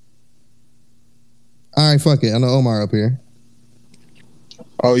 All right, fuck it. I know Omar up here.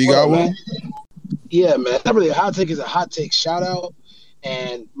 Oh, you got one? Yeah, man. Not really a hot take. Is a hot take shout out,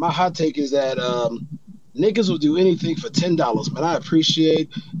 and my hot take is that niggas will do anything for $10, man. I appreciate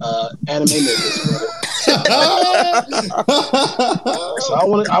anime niggas, bro. So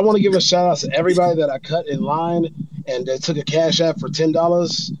I want to give a shout out to everybody that I cut in line and they took a cash app for $10.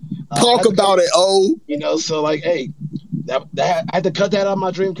 Talk about it, So like, hey, that I had to cut that out of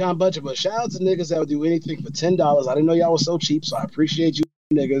my DreamCon budget, but shout out to niggas that would do anything for $10. I didn't know y'all was so cheap, so I appreciate you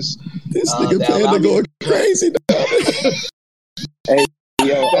niggas. This nigga Panda going crazy. Hey.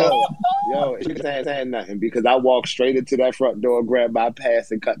 Yo, you ain't saying nothing because I walked straight into that front door, grabbed my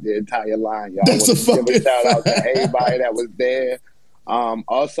pass, and cut the entire line, y'all. That's I want to give a shout out to everybody that was there.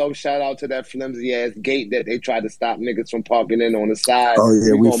 Also, shout out to that flimsy ass gate that they tried to stop niggas from parking in on the side. Oh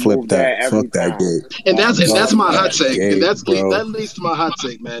yeah, we flipped that. Fuck that gate. And that's my hot take. And that leads to my hot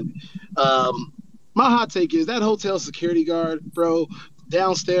take, man. My hot take is that hotel security guard, bro.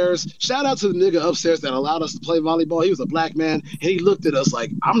 Downstairs, shout out to the nigga upstairs that allowed us to play volleyball. He was a black man, and he looked at us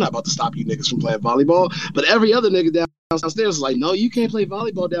like, I'm not about to stop you niggas from playing volleyball. But every other nigga downstairs was like, no, you can't play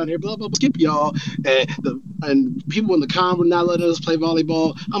volleyball down here, blah, blah, blah, skip y'all. And people in the con were not letting us play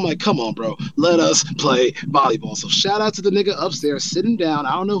volleyball. I'm like, come on, bro, let us play volleyball. So shout out to the nigga upstairs sitting down.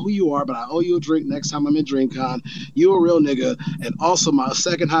 I don't know who you are, but I owe you a drink next time I'm in DreamCon. You a real nigga. And also my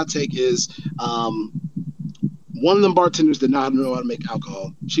second hot take is, one of them bartenders did not know how to make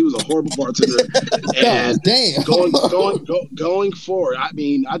alcohol. She was a horrible bartender. And damn. Going forward, I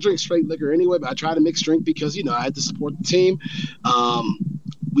mean, I drink straight liquor anyway, but I try to mix drink because, I had to support the team.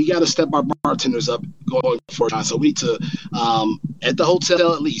 We got to step our bartenders up going forward. So we need to, at the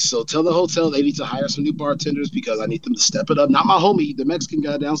hotel at least. So tell the hotel they need to hire some new bartenders because I need them to step it up. Not my homie, the Mexican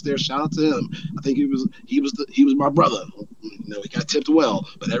guy downstairs. Shout out to him. I think he was my brother. He got tipped well.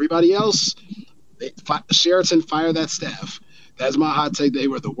 But everybody else, Sheraton, fire that staff. That's my hot take. They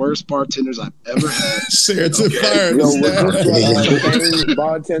were the worst bartenders I've ever had. Sheraton, fire the staff.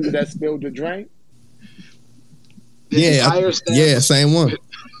 Bartender that spilled the drink? Yeah, same one.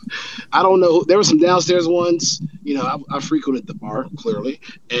 I don't know. There were some downstairs ones. I frequented the bar, clearly.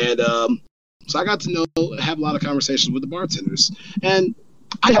 And so I got to have a lot of conversations with the bartenders. And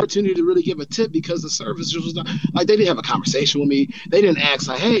I had the opportunity to really give a tip because the service was not like they didn't have a conversation with me. They didn't ask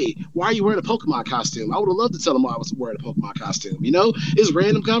like, "Hey, why are you wearing a Pokemon costume?" I would have loved to tell them why I was wearing a Pokemon costume. It's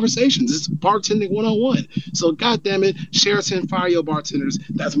random conversations. It's bartending 101. So, goddamn it, Sheraton, fire your bartenders.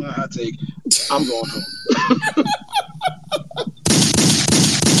 That's my hot take. I'm going home.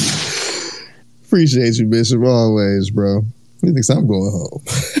 Appreciate you, Bishop, always, bro. He thinks I'm going home.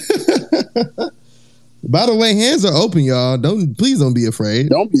 By the way, hands are open, y'all. Please don't be afraid.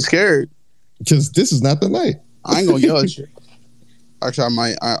 Don't be scared. Because this is not the night. I ain't gonna yell at you. Actually, I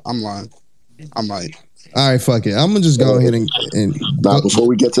might. I'm lying. I might. All right, fuck it. I'm gonna just go ahead and before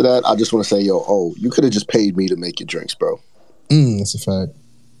we get to that, I just want to say, you could have just paid me to make your drinks, bro. That's a fact.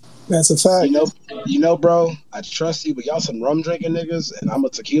 That's a fact. Bro, I trust you, but y'all some rum drinking niggas, and I'm a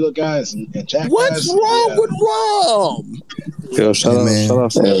tequila guy and Jack. What's wrong with rum? Yo, shout out.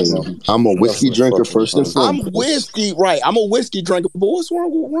 Hey, I'm a whiskey drinker first and foremost. I'm whiskey, right? I'm a whiskey drinker, but what's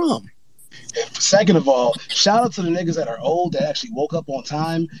wrong with rum? Second of all, shout out to the niggas that are old that actually woke up on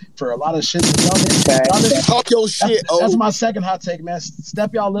time for a lot of shit. Talk your shit. That's my second hot take, man.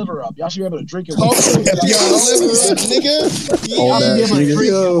 Step y'all liver up. Y'all should be able to drink it. Y'all liver up, nigga. Y'all should be able to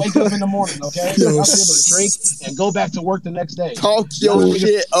drink and wake up in the morning, okay? Y'all should be able to drink and go back to work the next day. Talk your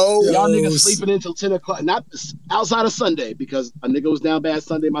shit. Y'all niggas sleeping until 10 o'clock, not outside of Sunday, because a nigga was down bad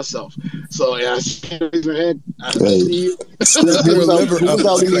Sunday myself. So yeah, raise your hand. I see you. Everybody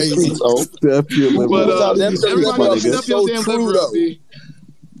step your damn liver up, B.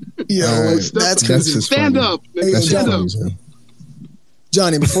 That's crazy. Stand up. Stand up.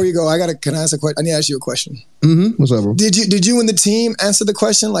 Johnny, before you go, can I ask a question? I need to ask you a question. What's up, bro? Did you and the team answer the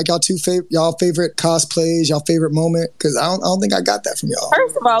question? Like y'all favorite cosplays, y'all favorite moment? Because I don't think I got that from y'all.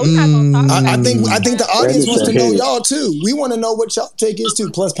 First of all, we're not gonna talk. I think the audience wants to know y'all too. We want to know what y'all take is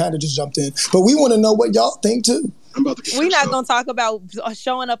too. Plus, Panda just jumped in, but we want to know what y'all think too. We're not gonna talk about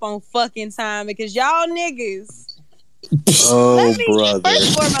showing up on fucking time because y'all niggas. Brother. First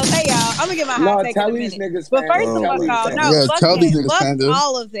and foremost, hey y'all, I'm gonna get my hot take in a minute. Niggas, but first of all, tell these niggas, fuck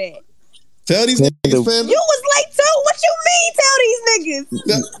all of that. Tell these niggas, Panda. You was late too. What you mean? Tell these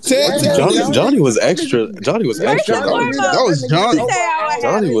niggas. Johnny was extra. Johnny was extra. That was Johnny.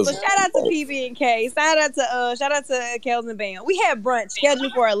 Johnny was. So shout out to PB and K. Shout out to Kels and Bam. We had brunch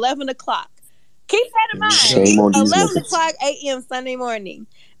scheduled for 11 o'clock. Keep that in mind. 11 o'clock a.m. Sunday morning.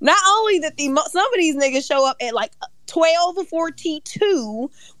 Not only did some of these niggas show up at like 12:42,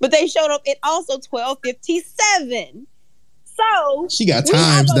 but they showed up at also 12:57. So she got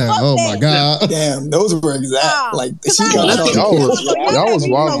times down. Oh my god! Damn, those were exact. Like she got y'all was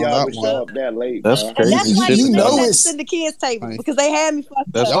wild on that one. That late. That's crazy. That's why you know it's in the kids' table because they had me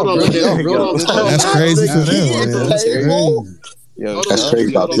fucked up. That's crazy for them, man. That's crazy. Yo, that's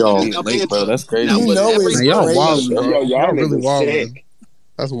crazy about y'all. Late, bro. That's crazy. You know it's crazy. Y'all wild, y'all really wild.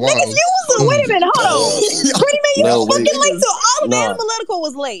 That's wild. Niggas, wait a minute, hold on. Pretty man, you was fucking late, so all of Analytical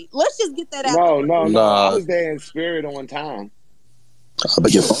was late. Let's just get that out. No. I was there in spirit on time. I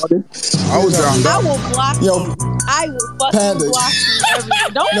beg your pardon? I was around. I will block you. I will fucking block you everywhere.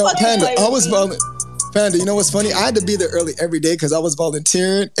 Don't fucking play with me. Panda, you know what's funny? I had to be there early every day because I was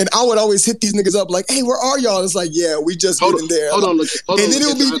volunteering, and I would always hit these niggas up like, "Hey, where are y'all?" It's like, "Yeah, we just getting there." Hold on, and then it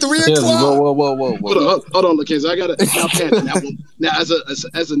would be 3 o'clock. Whoa. Hold on, Lucas. I gotta now as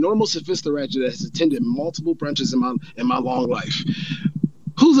a normal sophisticated that has attended multiple brunches in my long life.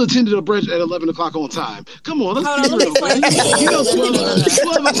 Who's attended a brunch at 11 o'clock on time? Come on, let's be real. You know,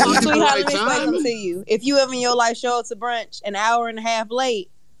 12 o'clock is the right time. To you. If you ever in your life show up to brunch an hour and a half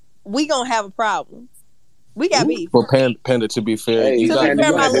late, we gonna have a problem. We got beef. Well, Panda, to be fair, you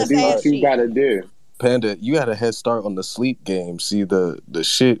gotta do. Panda, you had a head start on the sleep game. See the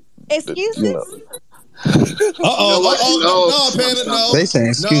shit. Excuses? You know. No, Panda, no. They saying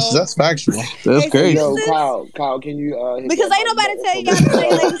excuses. That's factual. That's crazy. Yo, Kyle, can you? Because ain't nobody tell you guys to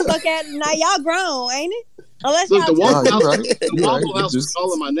stay late as fuck at night. Y'all grown, ain't it? Unless look, the Waffle House was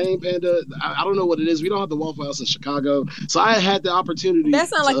calling my name, Panda. I don't know what it is. We don't have the Waffle House in Chicago, so I had the opportunity. That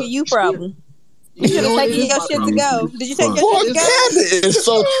sounds like a you problem. You should have taken your shit to go. Did you take your shit to go? Panda is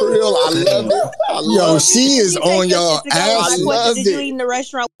so trill. I love it. Yo, she is on y'all ass. I love it. Did you eat in the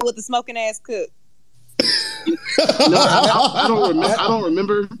restaurant with the smoking ass cook? No, I don't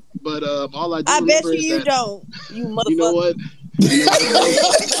remember. But all I do remember bet you is that, don't. You motherfucker. You know what?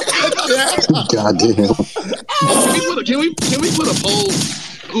 Goddamn. Can we put a poll?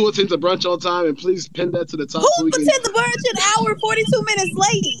 Who attends a brunch on time, and please pin that to the top. Who attends the brunch an hour 42 minutes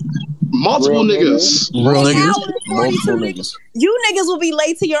late? Multiple niggas. Real niggas. Multiple niggas. You niggas will be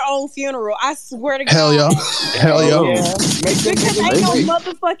late to your own funeral. I swear to God. Hell yeah. Hell yeah. Because ain't no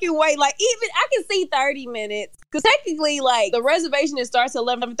motherfucking way. Like, even I can see 30 minutes. Because technically, like, the reservation it starts at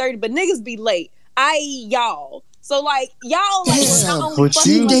 11:30, but niggas be late. I.e. y'all. So like y'all like not only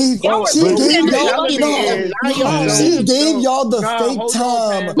she gave y'all the fake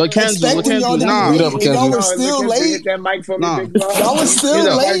time. Mackenzie, nah. Y'all were still late. Y'all were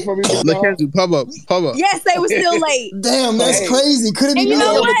still late. Mackenzie, pub up. Yes, they were still late. Damn, that's crazy. Couldn't be. You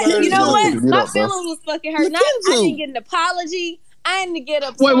know what? You know what? My feelings was fucking hurt. I didn't get an apology. I didn't get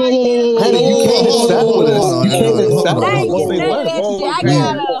up. Wait.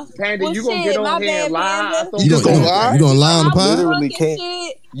 Panda, you gonna get on here and lie? You gonna lie on the pod? Literally can't.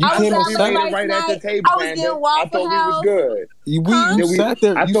 You came and sat right at the table, Panda. I thought we was good. You sat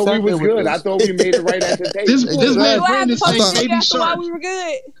there. I thought we was good. I thought we made it right at the table. This man Brandon saying Baby Shark. We were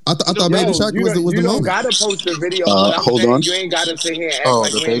good. I thought Baby Shark was the moment. You don't gotta post the video. Hold on. You ain't gotta sit here and act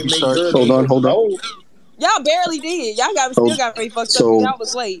like the Baby Shark. Hold on. Y'all barely did. Y'all still got me fucked up. Y'all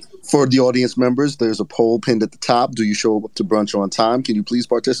was late. For the audience members, there's a poll pinned at the top. Do you show up to brunch on time? Can you please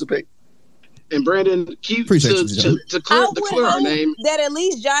participate? And Brandon, keep to clear our name. That at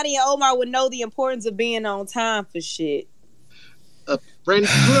least Johnny and Omar would know the importance of being on time for shit. Brandon,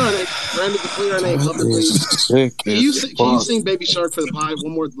 to clear our name publicly. Can you sing Baby Shark for the pod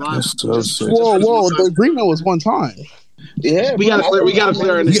one more live? Whoa! The agreement was one time. Yeah, we gotta clear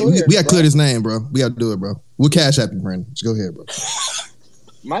our name. We gotta clear his name, bro. We gotta do it, bro. We'll cash app you, Brandon. Just go ahead, bro.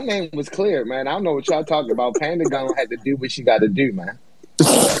 My name was cleared, man. I don't know what y'all talking about. Panda Gun had to do what she got to do, man.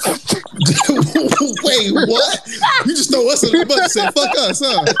 Wait, what? You just throw us in the butt and said, fuck us,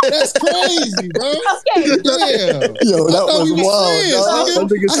 huh? That's crazy, bro. Okay. Damn. Yo, that was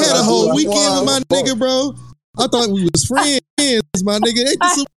wild. I had a whole weekend with my nigga, bro. I thought we was friends, my nigga. They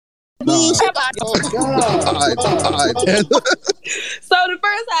just bullshit. So the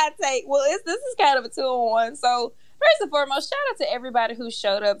first hot take, this is kind of a 2-on-1. So first and foremost, shout out to everybody who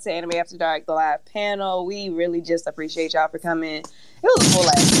showed up to Anime After Dark, the live panel. We really just appreciate y'all for coming. It was a full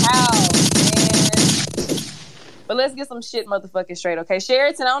ass house, man. But let's get some shit motherfucking straight, okay?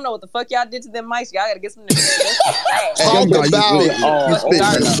 Sheraton, I don't know what the fuck y'all did to them mics. Y'all gotta get some Talk about it.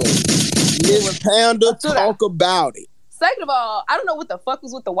 Panda, talk about it. Second of all, I don't know what the fuck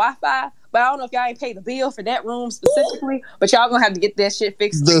was with the Wi-Fi, but I don't know if y'all ain't paid the bill for that room specifically, but y'all gonna have to get that shit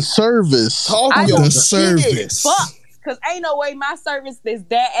fixed. The service. Service. Fuck. Cause ain't no way my service is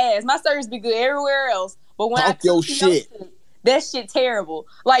that ass. My service be good everywhere else. But when talk your shit. That shit terrible.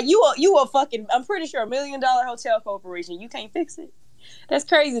 Like you a fucking, I'm pretty sure $1 million hotel corporation. You can't fix it. That's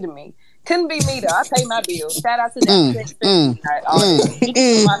crazy to me. Couldn't be me though. I pay my bill. Shout out to that.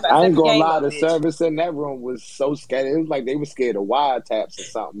 I ain't gonna lie, the service in that room was so scared. It was like they were scared of wiretaps or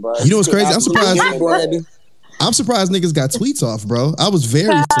something, bro. You know what's crazy? I'm surprised. I'm surprised niggas got tweets off, bro. I was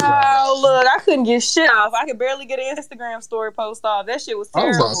very surprised. Oh, look, I couldn't get shit off. I could barely get an Instagram story post off. That shit was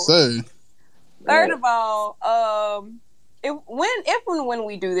terrible. I was about to say. Third of all, when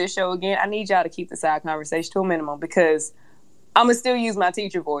we do this show again, I need y'all to keep the side conversation to a minimum because I'm gonna still use my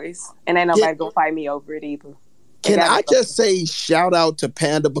teacher voice, and ain't nobody gonna fight me over it either. Can I just say shout out to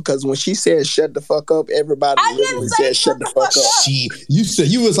Panda because when she said shut the fuck up, everybody literally said shut the fuck up. You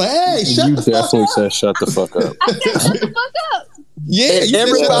was like, hey, shut the fuck up. You definitely said shut the fuck up. I said shut the fuck up. Yeah,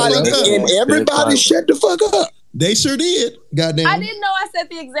 everybody shut the fuck up. They sure did. Goddamn. I didn't know I said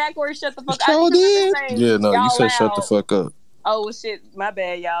the exact word shut the fuck up. Sure did. Yeah, no, you said shut the fuck up. Oh well, shit, my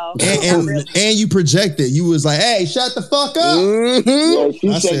bad, y'all. And you projected. You was like, "Hey, shut the fuck up." Mm-hmm. Yeah,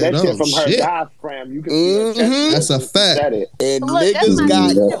 she said that shit from her diaphragm. You can see that's a fact. And niggas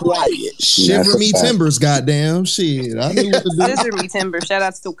got quiet. Shiver me timbers, goddamn shit. I knew what to do. Shiver me timbers. Shout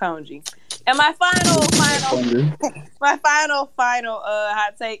out to Konji. And my final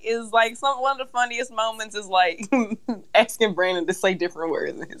hot take is like one of the funniest moments is like asking Brandon to say different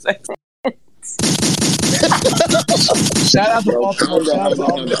words in his accent. Shout out to Baltimore. Shout out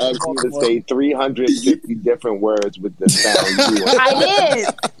to say 350 different words with the sound. I did.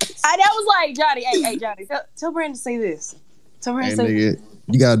 That was like Johnny. Hey, Johnny, tell Brandon to say this. Tell Brandon to say nigga, this.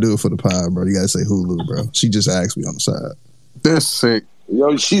 You gotta do it for the pod, bro. You gotta say Hulu, bro. She just asked me on the side. That's sick.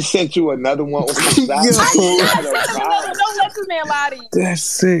 Yo, she sent you another one on the side. Don't let this man lie to you. That's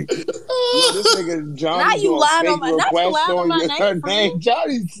sick. Yo, this nigga Johnny now you lying on my name.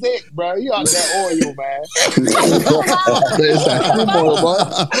 Johnny's sick, bro. You on that oil, man.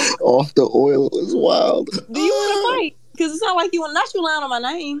 Off the oil is wild. Do you want to fight? Because it's not like you lying on my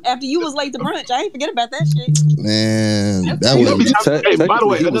name after you was late to brunch. I ain't forget about that shit. Man, that was. Hey, by the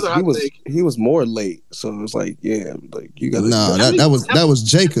way, he was more late, so it was like, yeah, like you got. No, that was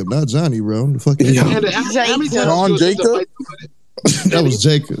Jacob, not Johnny, bro. The fucking John Jacob. That was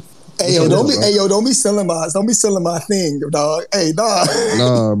Jacob. Hey yo, don't be selling my thing, dog. Hey, dog.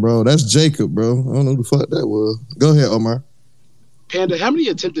 Nah, bro, that's Jacob, bro. I don't know who the fuck that was. Go ahead, Omar. Panda, how many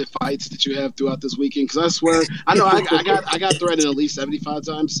attempted fights did you have throughout this weekend? Because I swear, I know I got threatened at least 75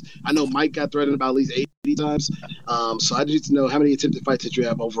 times. I know Mike got threatened about at least 80 times. So I need to know how many attempted fights did you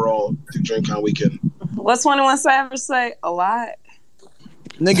have overall through DreamCon weekend? What's 21 Savage say? A lot.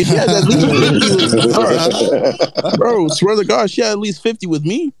 Nigga, she had at least 50 with me. Bro, swear to God, she had at least 50 with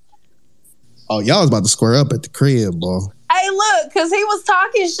me. Oh, y'all was about to square up at the crib, boy. Hey, look, because he was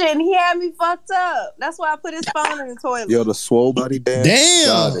talking shit and he had me fucked up. That's why I put his phone in the toilet. Yo, the swole body dance. Damn.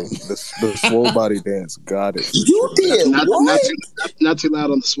 Got it. The swole body dance. Got it. You did not too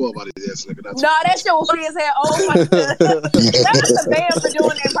loud on the swole body dance, nigga. No, that shit was funny as hell. Oh my god. That was the band for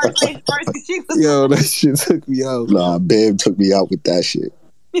doing that first. She was Yo, that shit took me out. Nah, Babe took me out with that shit.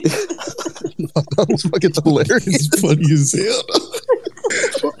 That was fucking hilarious. It's funny as hell.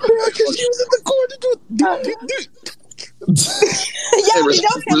 Because she was in the corner. Yo,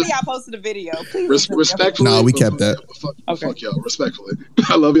 don't tell me I posted a video. Please. Respectfully. Nah, we kept that. Fuck y'all. Respectfully.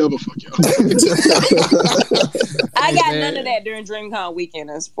 I love y'all, but fuck y'all. I got none of that during DreamCon weekend,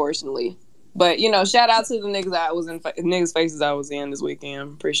 unfortunately. But shout out to the niggas I was in, niggas faces I was in this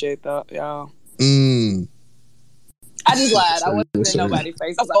weekend. Appreciate that, y'all. I just lied. I wasn't in nobody's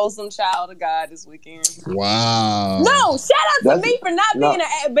face. I was a wholesome child of God this weekend. Wow. No, shout out to me for not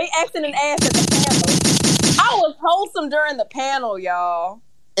acting an ass at the panel. I was wholesome during the panel, y'all.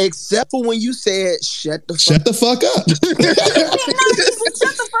 Except for when you said, shut the fuck up. Shut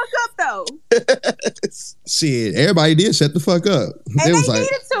the fuck up, though. Shit, everybody did shut the fuck up. And they needed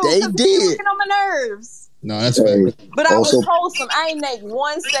to. They did. Working on my nerves. No, that's right. But I was wholesome. I ain't make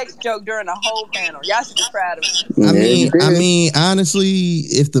one sex joke during the whole panel. Y'all should be proud of me. I mean, honestly,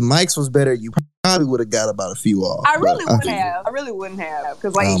 if the mics was better, you probably would have got about a few off. I really wouldn't have.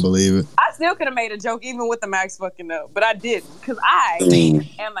 Because I don't believe it. I still could have made a joke even with the mics fucking up, but I didn't because I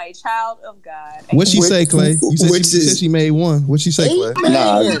am a child of God. What'd she say, Clay? You said she made one. What'd she say, Clay?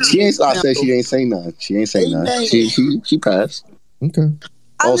 Nah, she ain't. I said she ain't say nothing. She ain't say nothing. She passed. Okay.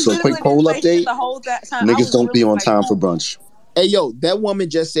 Also, quick poll update. Niggas don't be on time for brunch. Hey, yo, that woman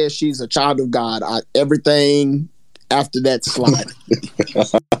just said she's a child of God. Everything after that slide.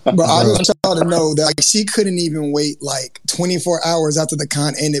 But I just want y'all to know that she couldn't even wait 24 hours after the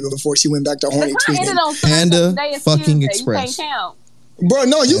con ended before she went back to horny tweeting. Panda fucking Express. Bro,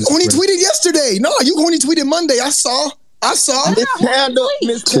 no, you horny tweeted yesterday. No, you horny tweeted Monday. I saw. Miss Panda,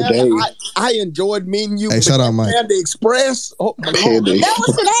 I enjoyed meeting you. Hey, shout out Mike. Panda Express. Oh my God. That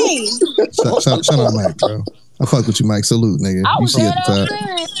was today. Shout out Mike, bro. I fuck with you, Mike. Salute, nigga. I was you see dead at the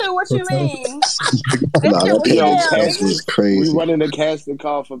on too. What you mean? That was crazy. We running a casting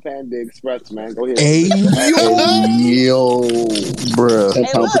call for Panda Express, man. Go ahead. Hey, yo, bruh. 10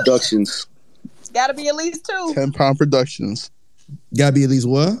 Pound Productions. Gotta be at least 2. 10 Pound Productions. Gotta be at least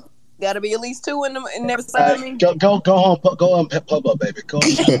what? Gotta be at least 2 in there beside me. Go home, go on pub up, baby. Go on. I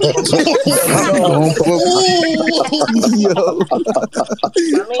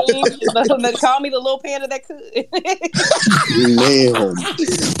mean, call me the little panda that could. Man.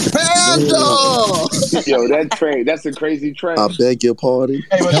 Panda! Yo, that train, that's a crazy train. I beg your pardon.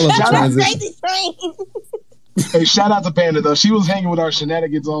 Hey, Crazy train. Hey, shout out to Panda though. She was hanging with our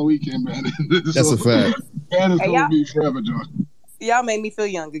shenanigans all weekend, man. That's a fact. Panda's gonna be forever, John. Y'all made me feel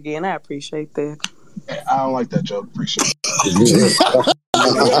young again. I appreciate that. I don't like that joke. Appreciate it.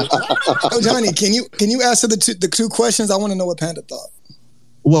 Oh, Johnny, can you answer the two questions? I want to know what Panda thought.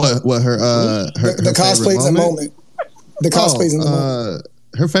 What her the cosplays in the moment. The cosplays in the moment.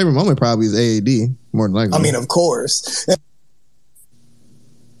 Her favorite moment probably is AAD, more than likely. I mean, of course.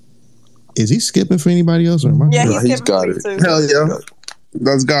 Is he skipping for anybody else? Or he's got it. Hell yeah.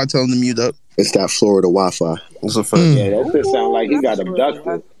 That's God telling him mute up. It's that Florida Wi-Fi. It's a fact. Yeah, that just sound like he got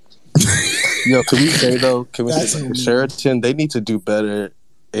abducted. Yo, can we say Sheraton, they need to do better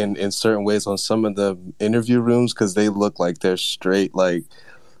in certain ways on some of the interview rooms because they look like they're straight.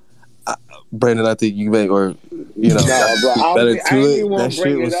 Brandon, I think you may, or better to it. That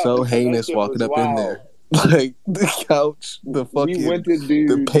shit was so heinous walking up in there. Like the couch, the fucking,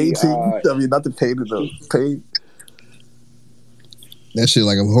 the painting. I mean, not the painting, the paint. That shit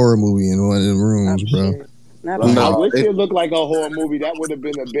like a horror movie in one of them rooms, bro. I wish it looked like a horror movie. That would have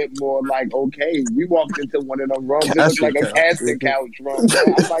been a bit more like, okay, we walked into one of them rooms. It looked like a casting couch room. I'm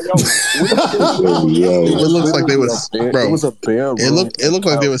like, it looks like they was, bro. It was a bare room. It looked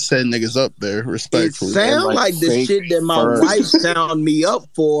like they were setting niggas up there, respectfully. It sound like the shit that my fur. wife signed me up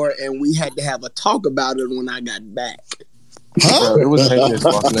for, and we had to have a talk about it when I got back. Huh? It was hangers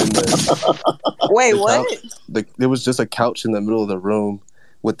walking in there. Wait, what? There was just a couch in the middle of the room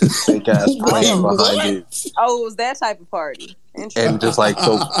with this fake ass plane behind it. Oh, it was that type of party. And just like,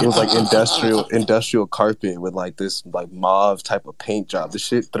 so it was like industrial carpet with like this like mauve type of paint job. The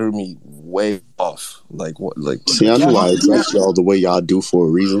shit threw me way off. Like what? Like see, I knew I dressed y'all the way y'all do for a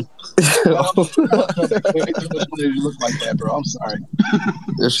reason. You look like that, bro. I'm sorry.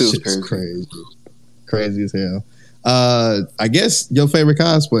 This shit was crazy. Crazy as hell. I guess your favorite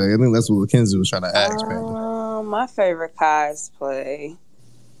cosplay. I think that's what Kenzie was trying to ask. My favorite cosplay.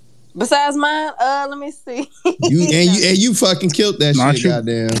 Besides mine, let me see. you fucking killed that shit,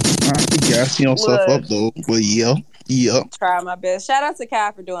 goddamn. You gassing yourself up though, but yeah. Try my best. Shout out to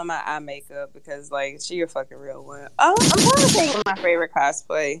Kai for doing my eye makeup because like she a fucking real one. I'm trying to think of my favorite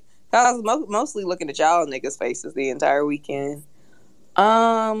cosplay. I was mostly looking at y'all niggas' faces the entire weekend.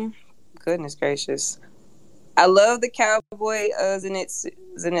 Goodness gracious. I love the cowboy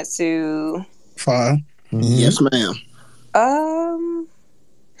Zenitsu. Fine. Mm-hmm. Yes, ma'am.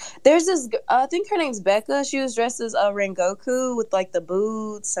 There's this. I think her name's Becca. She was dressed as a Rengoku with like the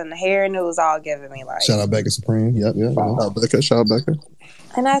boots and the hair, and it was all giving me like. Shout out Becca Supreme. Yep. Shout out Becca.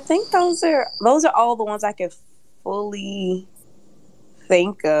 And I think those are all the ones I could fully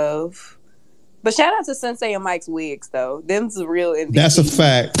think of. But shout out to Sensei and Mike's wigs though. Them's the real MVP. That's a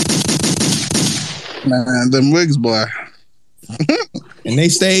fact. Man, them wigs, boy. And they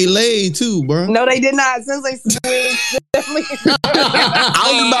stayed laid too, bro. No, they did not. Sensei's wigs definitely.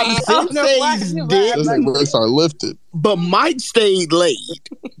 I was about to say Sensei's did. They are lifted, but Mike stayed laid.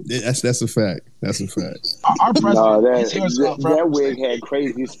 That's a fact. That's a fact. Our president, that wig had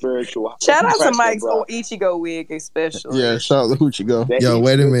crazy spiritual. Shout out to Mike's Ichigo wig, especially. Yeah, shout out to Ichigo. Yo,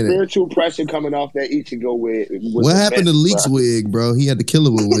 wait a minute. Spiritual pressure coming off that Ichigo wig. What happened to Leek's wig, bro? He had to kill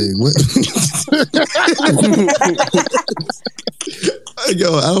him with wig.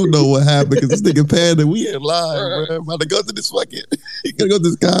 Yo, I don't know what happened because this nigga Panda, we ain't live, bro. About to go to this fucking, he gonna go to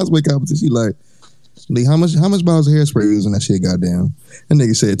this cosplay competition. He like, Lee, how much bottles of hairspray you using that shit? Goddamn, that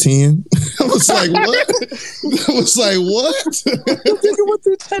nigga said 10. I was like, what? Nigga went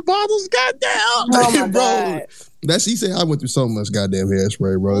through 10 bottles. Goddamn, oh my god. He said I went through so much goddamn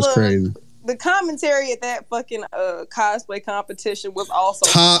hairspray, bro. It's crazy. The commentary at that fucking cosplay competition was also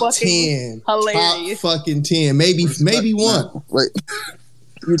top 10, hilarious. Top fucking 10, maybe one. Wait,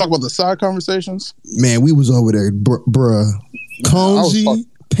 you talk about the side conversations? Man, we was over there, bruh. Konji,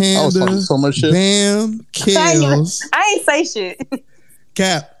 Panda, so much shit. Bam, Kills. I ain't say shit.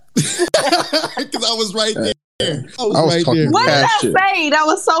 Cap, because I was right there. I was right there. What did I say? That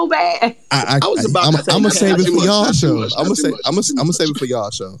was so bad. I was about to say, I'm gonna save it for y'all show. I'm gonna save it for y'all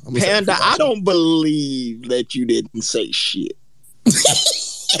show. Panda, I don't believe that you didn't say shit.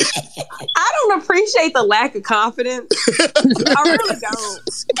 I don't appreciate the lack of confidence. I really don't.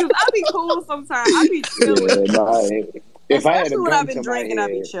 Because I be cool sometimes. I be chilling. Yeah, if I had when I've been drinking, I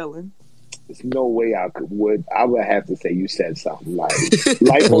be chilling. There's no way I would have to say you said something like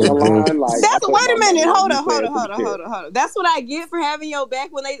life on the line. Like wait a minute, hold on. That's what I get for having your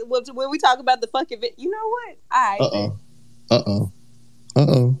back when we talk about the fucking. You know what?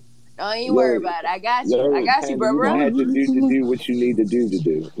 Don't even worry about it. I got you. I got you, bro. You had to do what you need to do.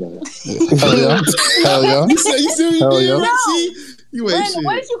 Hell yeah. You serious? Hell yeah. You ain't shit.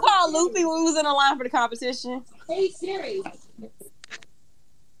 What did you call Luffy when we was in the line for the competition? Hey, Siri.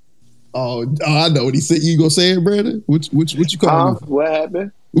 Oh, I know what he said. You gonna say it, Brandon? What you call him? What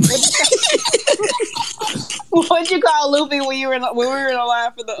happened? What'd you call Luffy when we were in the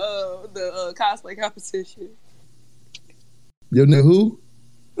line for the cosplay competition? Your name who?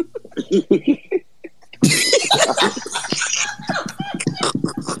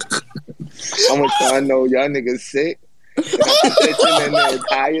 How much I know y'all niggas sick? And I'm sitting in the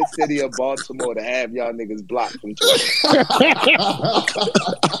entire city of Baltimore to have y'all niggas blocked from Twitter.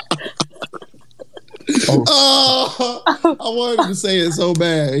 I wanted to say it so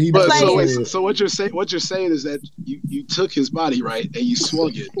bad. So what you're saying is that you took his body, right, and you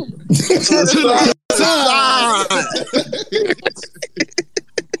swung it.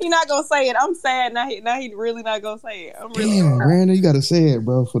 He not gonna say it. I'm sad now. He really not gonna say it. I'm really damn, Brandon, you gotta say it,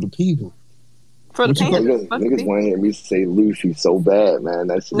 bro, for the people. For the people. Niggas want to hear me say Luffy so bad, man.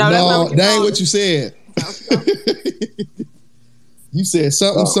 That ain't what you said. You said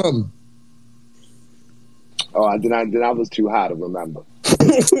something. Oh, then I was too high to remember.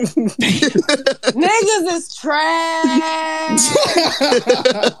 Niggas is trash.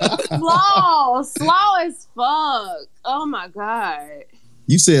 Slow as fuck. Oh my god.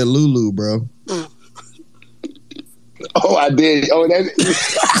 You said Lulu, bro. Oh, I did. Oh, that.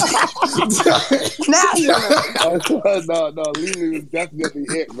 Now you know. No, Lulu is definitely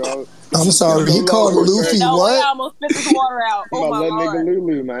it, bro. I'm sorry, he called Luffy what? I almost spit this water out. Oh my let lord. nigga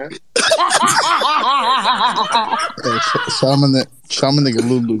Lulu, man. Hey, Shaman nigga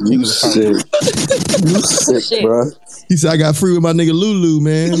Lulu. You sick. You sick, bro. He said I got free with my nigga Lulu,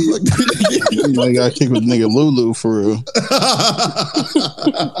 man. I got kicked with nigga Lulu for real.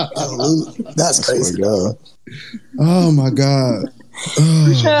 That's crazy. Oh my god. Oh,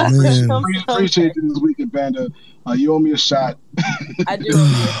 man. Appreciate you this weekend, Panda. You owe me a shot. I do owe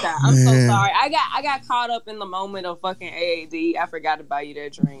you a shot. I'm so sorry. I got caught up in the moment of fucking AAD. I forgot to buy you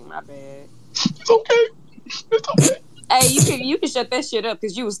that drink. My bad. It's okay. Hey, you can shut that shit up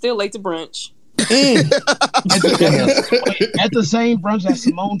because you was still late to brunch. At the same brunch that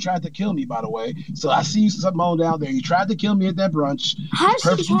Simone tried to kill me, by the way. So I see Simone down there. You tried to kill me at that brunch. How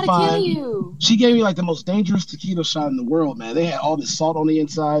did she try to kill you? She gave me like the most dangerous tequila shot in the world, man. They had all this salt on the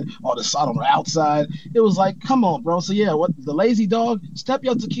inside, all the salt on the outside. It was like, come on, bro. So yeah, what the lazy dog? Step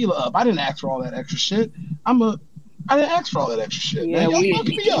your tequila up. I didn't ask for all that extra shit. I didn't ask for all that extra shit. Yeah, man. Y'all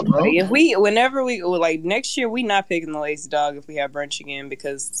fucking me up, bro. Whenever we like next year, we not picking the lazy dog if we have brunch again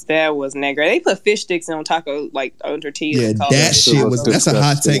because that wasn't that great. They put fish sticks on taco like on tortillas. Yeah, that shit that's a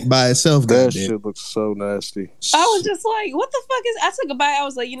hot take by itself. That shit looks so nasty. I was just like, what the fuck is? I took a bite. I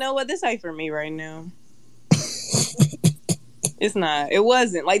was like, you know what? This ain't for me right now. It's not. It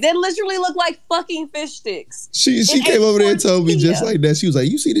wasn't. Like, they literally look like fucking fish sticks. She came over there and told me just like that. She was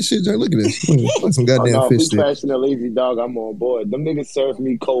like, you see this shit, John? Look at this. Like some goddamn fish sticks. Crashing the lazy dog, I'm on board. Them niggas serve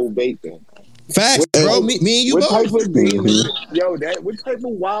me cold bacon. Facts, bro. Me and you both. Type of demon, what type of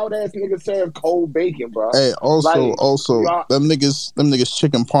wild ass nigga serve cold bacon, bro? Hey, also, them niggas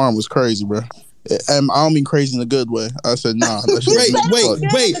chicken parm was crazy, bro. I don't mean crazy in a good way. I said nah. Wait.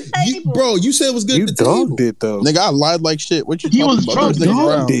 You said it was good. You dogged it though, nigga. I lied like shit. What you talking about?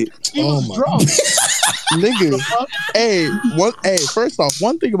 He was drunk. Nigga. Hey, first off,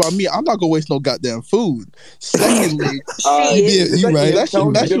 one thing about me, I'm not gonna waste no goddamn food. Secondly, you right. That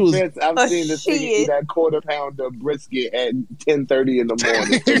shit was. I've seen this nigga eat that quarter pound of brisket at 10:30 in the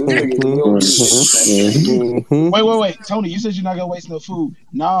morning. Wait, Tony, you said you're not gonna waste no food.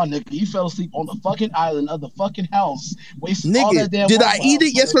 Nah, nigga, you fell asleep on the fucking island of the fucking house. Wasting all that damn. Did I eat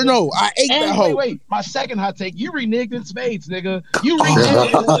it? Yes or no? I ate that hoe. Wait. My second hot take. You reneged in spades, nigga. You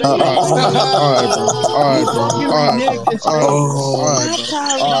reneged. All right,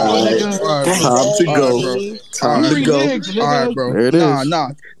 bro. Time to go. All right, bro. There it is.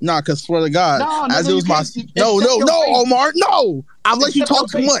 Nah, cause swear to God, as it was my no, Omar, no. I've let you talk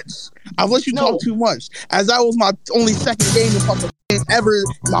too much. As that was my only second game of fucking ever in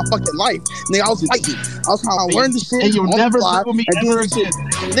my fucking life. Nigga, I was fighting. I was trying to learn the shit. And you'll never play with me ever again.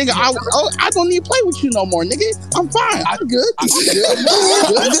 Nigga, I don't need to play with you no more, nigga. I'm fine. I'm good.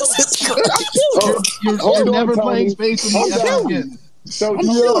 You're never playing space with me ever again. So I'm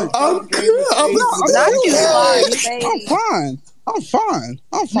fine.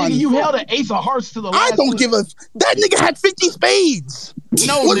 Nigga, you held an ace of hearts to the last. I don't give a. That nigga had 50 spades.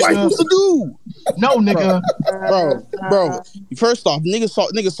 No, what am I supposed to do? No, nigga. Bro. First off, nigga saw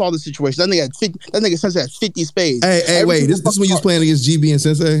the situation. That nigga Sensei had 50 spades. Hey, wait. This is when you was playing against GB and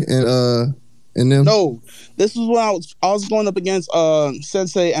Sensei and them. No, this was when I was going up against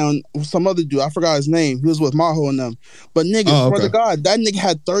Sensei and some other dude. I forgot his name. He was with Maho and them. But nigga, swear to God, that nigga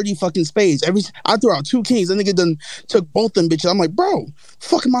had 30 fucking spades. I threw out 2 kings. That nigga done took both them bitches. I'm like, bro,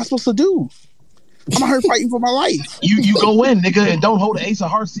 fuck am I supposed to do? I'm out here fighting for my life. You go in, nigga, and don't hold the ace of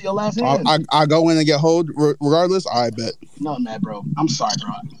hearts to your last hand. I go in and get hold regardless. I bet. No, man, bro. I'm sorry,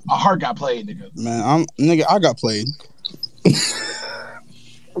 bro. A heart got played, nigga. Man, I got played.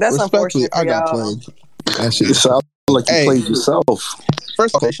 That's unfortunate. I got played. That shit sounds like you played yourself.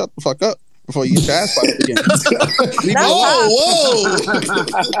 First of all, shut the fuck up before you get your ass fight again. Whoa!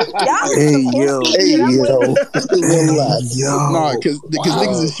 Hey yo! Nah, because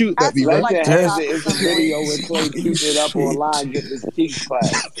niggas is shooting at me, bro. It's a video with Clay shooting it up online, get his teeth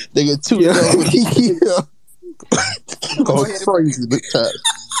clapped. They get 2 Go crazy, big chat.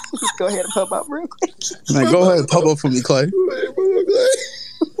 Go ahead and pop up real quick. Man, go ahead and pop up for me, Clay.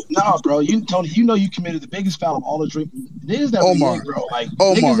 Nah, bro. Tony, you know you committed the biggest foul of all the drink. Niggas that Omar, bro. Like,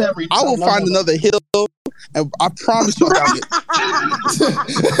 Omar, I will find another hill, and I promise you I'll get.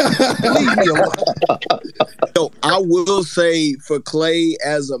 Leave me alone. Yo, I will say for Clay,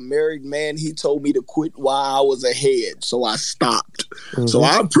 as a married man, he told me to quit while I was ahead, so I stopped. Mm-hmm. So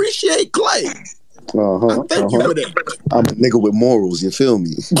I appreciate Clay. Thank you for that. I'm a nigga with morals. You feel me?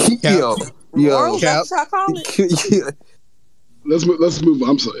 Morals. That's what I call it. Let's move on.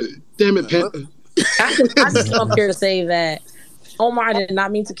 I'm sorry. Damn it, Panther. I just come up here to say that Omar did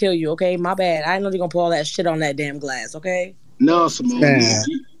not mean to kill you. Okay, my bad. I didn't know you're gonna put all that shit on that damn glass. Okay. No, Simone.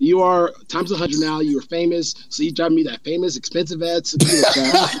 You are times 100 now. You are famous, so you drive me that famous, expensive ass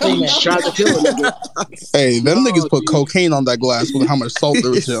tequila shot. Tried to kill a nigga. Hey, them niggas put cocaine on that glass with how much salt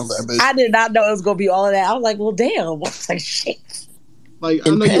there was on that bitch. I did not know it was gonna be all of that. I was like, well, damn. I was like, shit. Like, I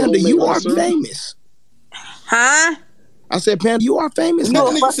know you are famous. Huh? I said, Panda, you are famous.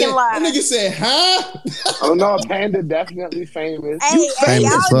 No, that nigga said, huh? Oh no, Panda definitely famous. Hey,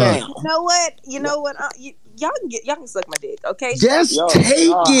 famous y'all, you know what? Y'all can suck my dick, okay? Just take it.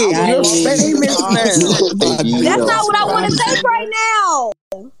 You're famous, man. That's not what I want to take right now.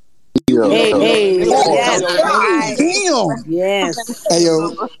 Hey, Yes. Yes. Hey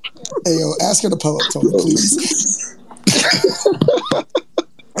yo, ask her to pull up, Tony, please.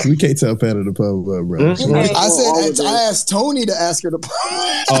 We can't tell Panda to pub up, bro. I asked Tony to ask her to pub.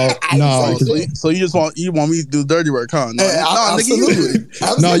 Oh no! So you want me to do dirty work, huh? No, absolutely.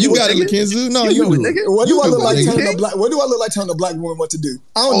 No, you got it, Lakenzu. No, you do it. What do I look like telling a black woman what to do?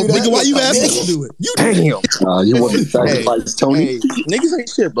 I don't do that. Nigga, why you asking me to do it? You damn. You want to sacrifice Tony? Hey, niggas ain't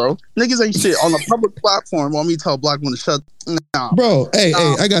shit, bro. Niggas ain't shit on a public platform. Want me to tell a black woman to shut? Nah. Bro, hey,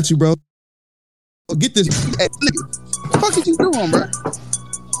 I got you, bro. Get this. Hey, nigga, what the fuck is you doing, bro?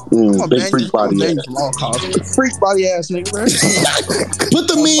 Big freak body ass. Freak body ass nigga, bro. Put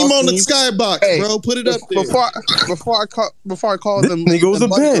the meme on the skybox, bro. Put it up there. Before I call them, nigga was a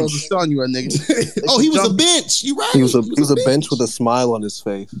bench. Telling you a nigga. Oh, he was a bench. You right. He was a bench with a smile on his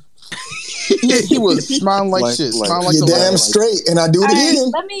face. He was smiling like shit. Smiling like you're damn straight, and I do it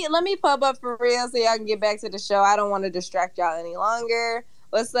again. Let me pub up for real so y'all can get back to the show. I don't want to distract y'all any longer.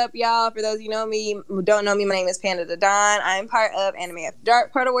 What's up, y'all? For those of you who don't know me, my name is Panda the Don. I'm part of Anime After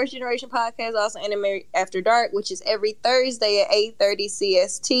Dark, part of Worst Generation Podcast, also Anime After Dark, which is every Thursday at 8:30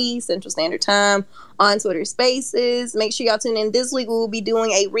 CST, Central Standard Time, on Twitter Spaces. Make sure y'all tune in. This week, we will be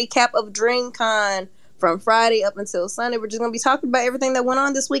doing a recap of DreamCon from Friday up until Sunday. We're just going to be talking about everything that went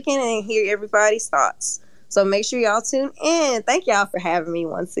on this weekend and hear everybody's thoughts. So make sure y'all tune in. Thank y'all for having me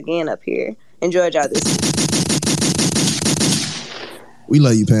once again up here. Enjoyed y'all this week. We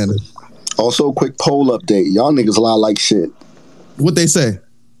love you, Panda. Also, quick poll update. Y'all niggas lie like shit. What they say?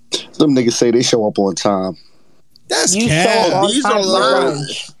 Some niggas say they show up on time. That's cap. These are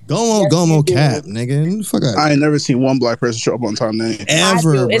lies. Go on, cap, nigga. Fuck out. I ain't never seen one black person show up on time.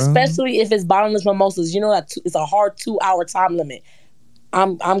 Ever, bro. Especially if it's bottomless mimosas. You know that it's a hard 2-hour time limit.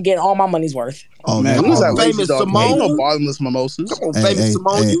 I'm getting all my money's worth. Oh man, who's that famous Simone? Ain't no bottomless mimosas. Come on, famous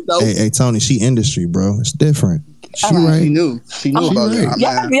Simone, you know. Hey, Tony, she industry, bro. It's different. She right. She knew about it.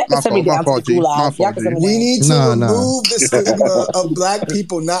 My fault. We need to remove the stigma of black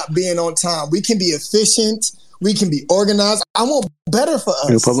people not being on time. We can be efficient. We can be organized. I want better for us.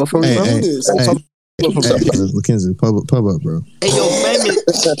 Lakenzu, pub up, bro.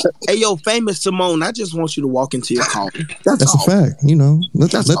 Hey, yo, famous Simone. I just want you to walk into your car. That's a fact. You know,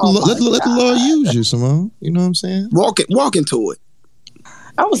 let the Lord use you, Simone. You know what I'm saying? Walk into it.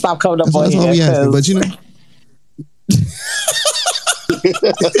 I'm gonna stop coming up on that's here. That's all we asking, but you know.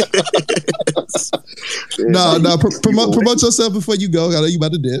 No, promote yourself before you go. I know you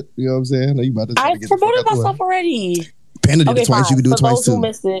about to dip. You know what I'm saying? I know you about to. I promoted myself already. Panda did it twice. You can do it twice too. For those who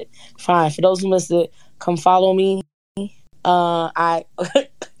missed it, fine. For those who missed it, come follow me. I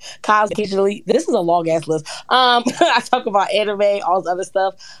occasionally. This is a long ass list. I talk about anime, all this other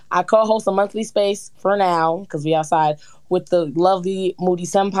stuff. I co-host a monthly space for now because we outside with the lovely Moody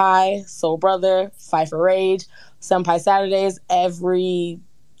Senpai, Soul Brother, Fight for Rage. Senpai Saturdays every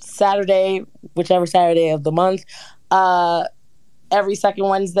Saturday, whichever Saturday of the month. Every second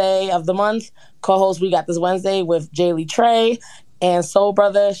Wednesday of the month. Co-host we got this Wednesday with Jay Lee Trey and Soul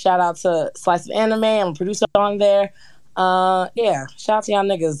Brother. Shout out to Slice of Anime. I'm a producer on there. Yeah, shout out to y'all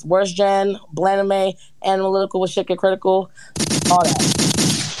niggas. Worst Gen, Blanime, Analytical with Shit Get Critical. All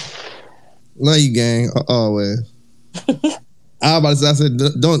that. Love you, gang. Always. I said,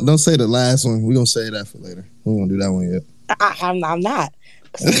 don't say the last one. We're gonna say that for later. We won't do that one yet. I'm not.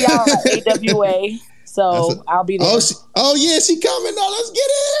 See y'all at AWA. So I'll be there. Oh yeah, she coming now. Let's get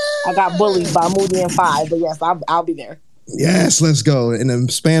it. I got bullied by Moody and 5, but yes, I'll be there. Yes, let's go. In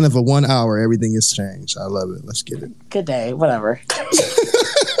the span of 1 hour, everything has changed. I love it. Let's get it. Good day. Whatever.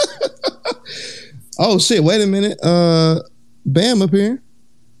 Oh shit! Wait a minute. Bam up here.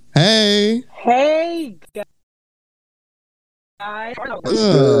 Hey. Hey. How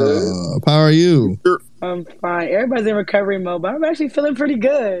are you? I'm fine. Everybody's in recovery mode, but I'm actually feeling pretty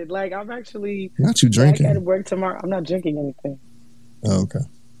good. Like I'm actually not you drinking. Back at work tomorrow. I'm not drinking anything. Oh, okay.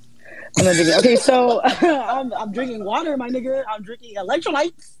 I'm not drinking. Okay, so I'm drinking water, my nigga. I'm drinking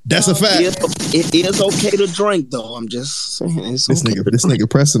electrolytes. That's a fact. It is okay to drink, though. I'm just saying. This nigga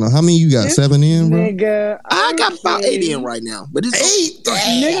pressing on. How many you got? 7 in, bro? Nigga, I got about 8 in right now, but it's 8.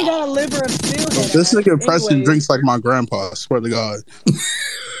 Nigga got a liver of steel. This nigga Preston drinks like my grandpa. I swear to God.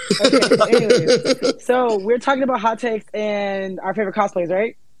 Okay, so anyways, so we're talking about hot takes and our favorite cosplays,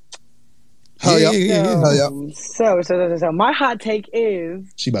 right? Hell yeah. So my hot take is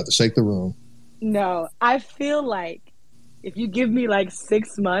she about to shake the room. No, I feel like if you give me like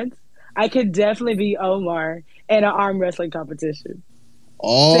 6 months, I could definitely be Omar in an arm wrestling competition.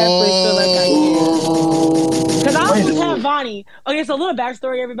 Oh, definitely feel like I can. Because I always have Vonnie. Okay, so a little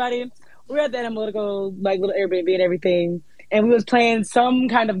backstory, everybody. We were at the analytical, like little Airbnb and everything, and we was playing some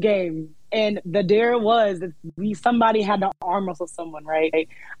kind of game. And the dare was that somebody had to arm wrestle someone, right?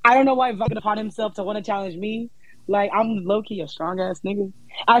 I don't know why Vonnie upon himself to want to challenge me. Like, I'm low-key a strong-ass nigga.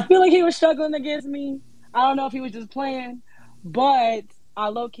 I feel like he was struggling against me. I don't know if he was just playing, but I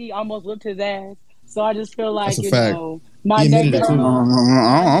low-key almost whipped his ass. So I just feel like, my next turtle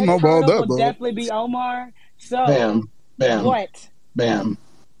will definitely be Omar. So, Bam.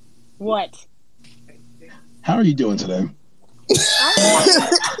 What? How are you doing today?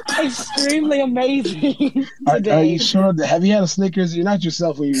 Extremely amazing. Are you sure? Have you had a Snickers? You're not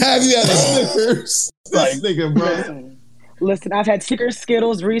yourself when you have you had a Snickers? Like, nigga, bro. Listen, I've had Snickers,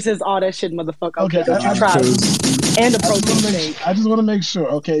 Skittles, Reese's, all that shit, motherfucker. Okay, don't you try it. And the protein shake. I just want to make sure.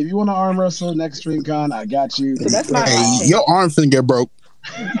 Okay, if you want to arm wrestle next DreamCon, I got you. So that's my your arm finna get broke.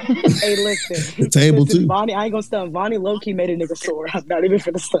 Hey, listen. The table too. Vonnie, I ain't gonna stun. Vonnie low-key made a nigga sore. I'm not even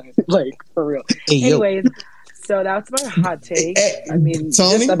finna stun. Like, for real. Hey, anyways, so that's my hot take. I mean,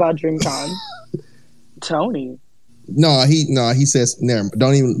 Tony? just about DreamCon. Tony. No, he says never.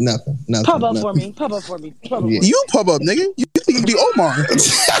 Don't even nothing. Pub up for me. You pub up, nigga. You think you be Omar?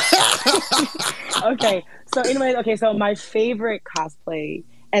 Okay. So anyway, so my favorite cosplay,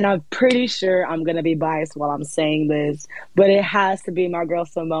 and I'm pretty sure I'm gonna be biased while I'm saying this, but it has to be my girl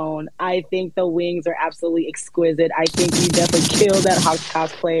Simone. I think the wings are absolutely exquisite. I think you definitely killed that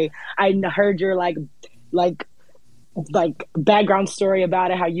cosplay. I heard your like background story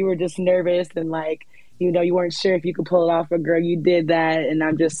about it, how you were just nervous and like, you know, you weren't sure if you could pull it off, but girl, you did that, and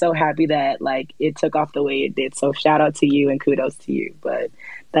I'm just so happy that like it took off the way it did. So shout out to you and kudos to you. But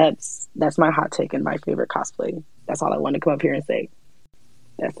that's my hot take and my favorite cosplay. That's all I wanted to come up here and say.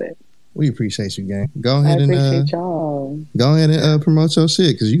 That's it. We appreciate you, gang. Go ahead y'all. Go ahead and promote your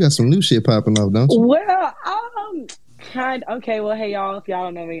shit because you got some new shit popping up, don't you? Well, okay. Well, hey y'all, if y'all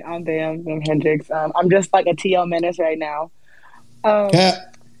don't know me, I'm Bam Hendrix. I'm just like a TL menace right now.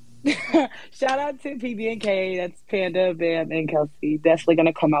 Shout out to PB&K. That's Panda, Bam, and Kelsey. Definitely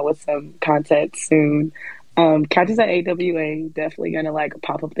gonna come out with some content soon. Catch us at AWA. Definitely gonna like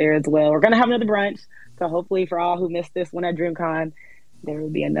pop up there as well. We're gonna have another brunch. So hopefully for all who missed this one at DreamCon, there will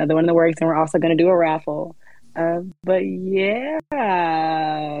be another one in the works, and we're also gonna do a raffle. But yeah,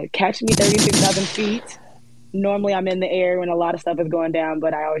 catch me 36,000 feet. Normally I'm in the air when a lot of stuff is going down,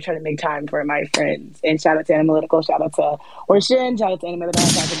 but I always try to make time for my friends. And shout out to Analytical, shout out to Orshin, shout out to Anime,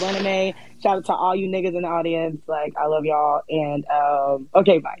 shout out to Glename, shout out to all you niggas in the audience. Like, I love y'all. And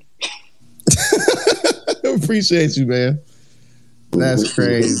okay, bye. Appreciate you, man. That's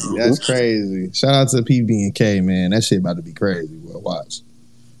crazy. That's crazy. Shout out to PB&K, man. That shit about to be crazy. Well, watch.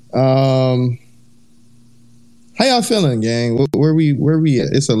 How y'all feeling, gang? Where we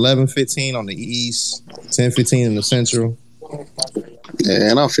at? It's 11:15 on the east, 10:15 in the central. Yeah,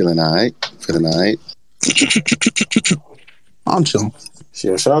 and I'm feeling all right. I'm chilling.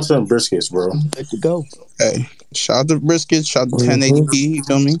 Yeah, shout out to them briskets, bro. There you go. Hey, shout out to briskets. Shout out to 1080p. You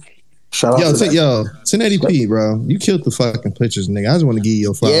feel me? Shout out to 1080p, bro. You killed the fucking pictures, nigga. I just want to give you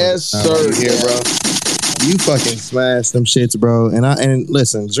your flowers. Yes, sir. Here, bro. You fucking smashed them shits, bro. And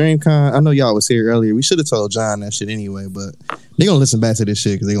listen, DreamCon, I know y'all was here earlier. We should have told John that shit anyway, but they gonna listen back to this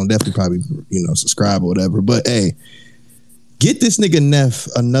shit because they gonna definitely probably, subscribe or whatever. But hey, get this nigga Neff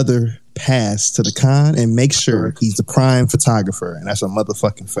another pass to the con and make sure he's the prime photographer. And that's a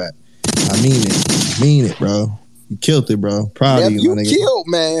motherfucking fact. I mean it, bro. You killed it, bro. Proud of you, my nigga. You killed,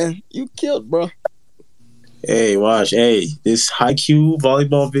 man. You killed, bro. Hey, watch. Hey, this Haikyuu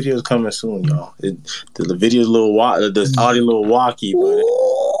volleyball video is coming soon, y'all. The video's a little the audio a little wacky, but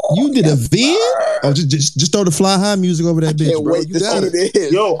You did a vid? Oh, just throw the Fly High music over that bitch, bro. You got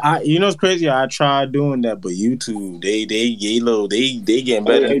it. Yo, you know what's crazy? I tried doing that, but YouTube, they getting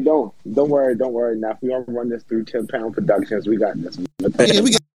better. Hey, don't worry. Now, if we gonna run this through 10 Pound Productions, we got this. Yeah,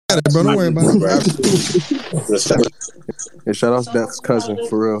 we got it, bro. Don't worry about it. And shout out to Death's cousin,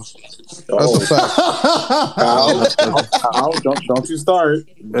 for real. That's a fact. Don't you start.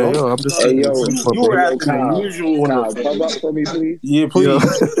 Hey, yo, I'm just you were asking unusual. Kyle, come up for me, please. Yeah, please.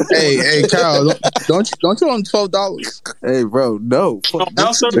 Hey, Kyle, don't you own $12? Hey, bro, no.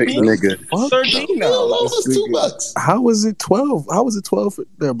 Now 13, nigga. 13 now. $2. How was it 12? How was it 12?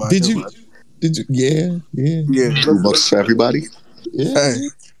 There, Did you? Yeah. $2 for everybody. Yeah.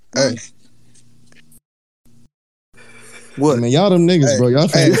 Hey. What? Man, y'all them niggas, bro. Y'all.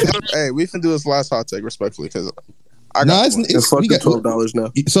 Hey, we can do this last hot take respectfully because it's fuck the $12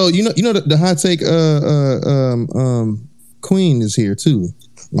 now. So you know the hot take. Queen is here too.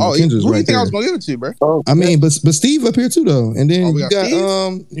 Oh, who do you think I was gonna give it to, bro? Oh, I mean, but Steve up here too though, and then we got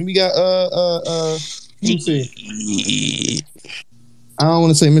let me see. I don't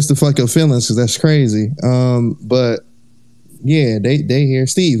want to say Mr. Fuck Your Feelings because that's crazy. But yeah, they here.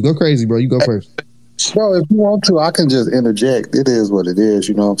 Steve, go crazy, bro. You go first. Bro, if you want to, I can just interject. It is what it is.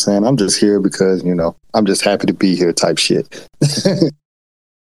 You know what I'm saying? I'm just here because, I'm just happy to be here type shit.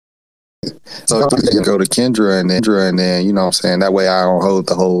 So you go to Kendra and then, you know what I'm saying? That way I don't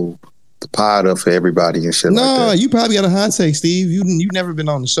hold the pod up for everybody and shit like that. No, you probably got a hot take, Steve. You've never been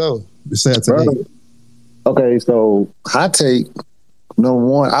on the show besides today. Okay, so hot take. Number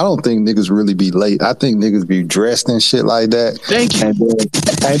one, I don't think niggas really be late. I think niggas be dressed and shit like that. Thank you. And then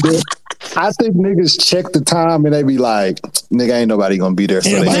I think niggas check the time and they be like, nigga, ain't nobody gonna be there. So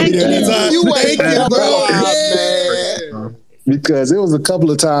you ain't bro. Because it was a couple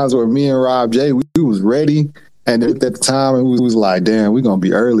of times where me and Rob J, we was ready. And at the time, it was like, damn, we're going to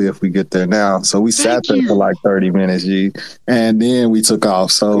be early if we get there now. So we sat there for like 30 minutes, G. And then we took off.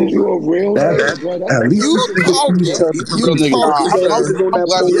 So you a real nigga? I'm yes, sir.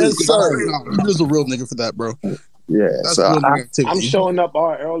 You was a real nigga for that, bro. Yeah. So I'm showing up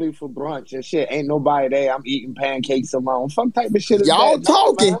all early for brunch and shit. Ain't nobody there. I'm eating pancakes alone. Some type of shit is y'all that,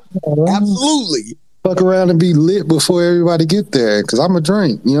 talking. Absolutely. Fuck around and be lit before everybody get there. Because I'm a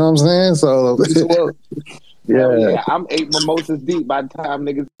drink. You know what I'm saying? So... Yeah, I'm 8 mimosas deep by the time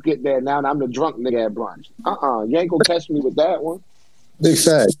niggas get there now, and I'm the drunk nigga at brunch. You ain't gonna catch me with that one. Big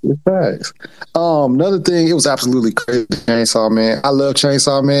facts. Another thing, it was absolutely crazy. Chainsaw Man. I love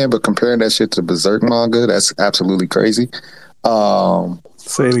Chainsaw Man, but comparing that shit to Berserk manga, that's absolutely crazy.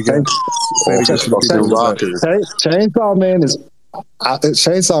 Say it again.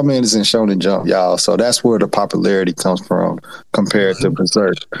 Chainsaw Man is in Shonen Jump, y'all. So that's where the popularity comes from compared to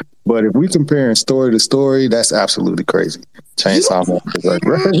Berserk. But if we comparing story to story, that's absolutely crazy. Chainsaw Man, Berserk.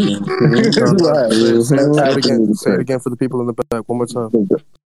 Say it again for the people in the back. One more time.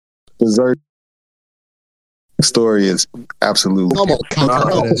 Berserk story is absolutely. The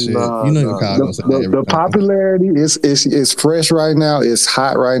popularity is fresh right now. It's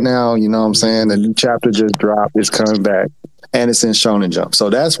hot right now. You know what I'm saying? The new chapter just dropped. It's coming back. And it's in Shonen Jump. So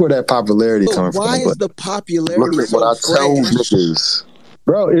that's where that popularity comes from. Why is the popularity look so what I tell niggas.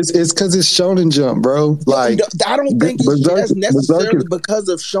 Bro, it's because it's Shonen Jump, bro. Like, I don't think it's just necessarily because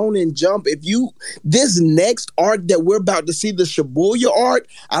of Shonen Jump. This next arc that we're about to see, the Shibuya arc,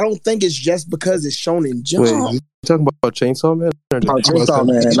 I don't think it's just because it's Shonen Jump. Wait, you talking about Chainsaw Man? Chainsaw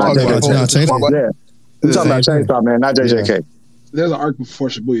Man. Yeah. You're talking about Chainsaw Man, not JJK. There's an arc before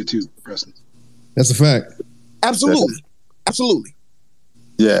Shibuya too, Preston. That's a fact. Absolutely.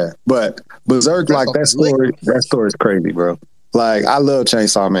 Yeah, but Berserk, like that story is crazy, bro. Like, I love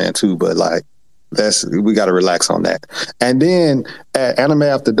Chainsaw Man too, but like, we got to relax on that. And then at Anime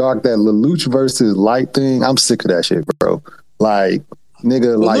After Dark, that Lelouch versus Light thing, I'm sick of that shit, bro. Like,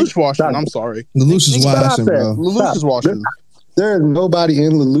 nigga, Lelouch washing. I'm sorry. Lelouch is washing, bro. Lelouch is washing. There is nobody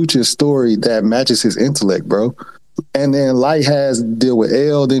in Lelouch's story that matches his intellect, bro. And then Light has deal with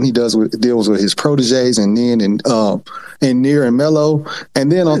L, then he deals with his proteges, and then in Nier and Mello,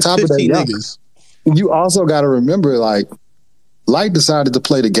 and then on top of that, you also got to remember, like, Light decided to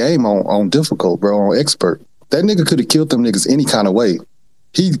play the game on difficult, bro, on expert. That nigga could have killed them niggas any kind of way.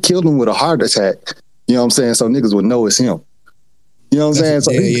 He killed them with a heart attack. You know what I'm saying? So niggas would know it's him. You know what I'm saying?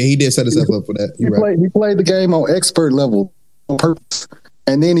 So he did set himself up for that. He played the game on expert level on purpose.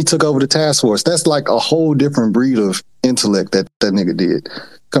 And then he took over the task force. That's like a whole different breed of intellect that nigga did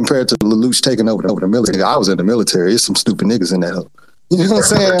compared to Lelouch taking over the military. I was in the military. There's some stupid niggas in that. You know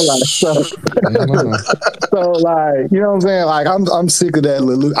what I'm saying? Like, so like, you know what I'm saying? Like, I'm sick of that.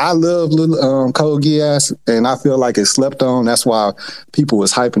 I love Code Geass, and I feel like it's slept on. That's why people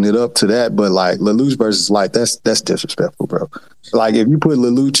was hyping it up to that. But like Lelouch versus Light, that's disrespectful, bro. Like, if you put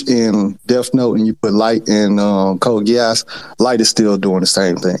Lelouch in Death Note and you put Light in Code Geass, Light is still doing the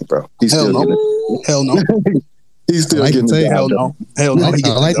same thing, bro. He's Hell still no. Hell no. He's still getting the hell no. Hell no. You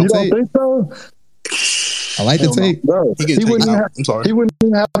don't think so? I like the tape. Bro, he wouldn't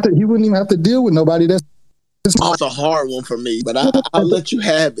even have to deal with nobody. That's a hard one for me, but I'll let you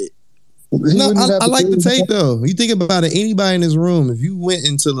have it. No, I like the tape though. You think about it, anybody in this room, if you went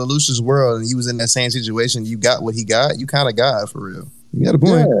into Lelouch's world and you was in that same situation, you got what he got, you kind of got it for real. You got a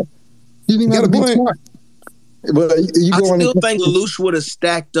point. Yeah. You didn't got a point. Smart. But I still think Lelouch would have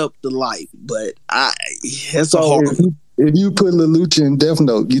stacked up the Light, but it's a hard one. If you put Lelouch in Death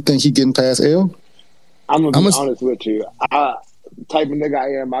Note, you think he getting past L? I'm gonna be honest with you. Type of nigga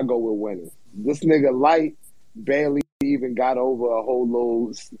I am, I go with winning. This nigga Light barely even got over a whole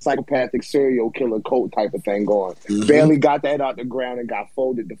little psychopathic serial killer cult type of thing going. Mm-hmm. Barely got that out the ground and got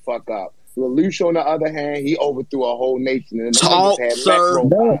folded the fuck up. Lelouch, on the other hand, he overthrew a whole nation and talk, sir.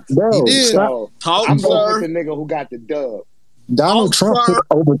 Bro, he did. So talk, I'm sir. going with the nigga who got the dub. Donald Trump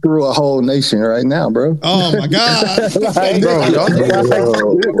overthrew a whole nation right now, bro. Oh my God, like, bro!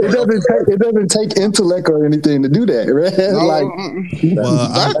 It doesn't take intellect or anything to do that, right?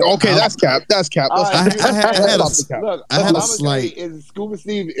 That's cap. That's cap. I had a slight. Is Scuba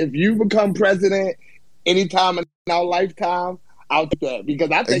Steve, if you become president anytime in our lifetime, I'll do that because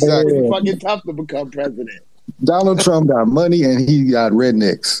I think it's pretty fucking tough to become president. Donald Trump got money and he got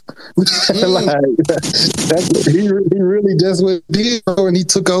rednecks. He really just what he did, bro, and he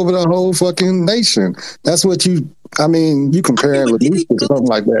took over the whole fucking nation. That's what you comparing Lelouch to something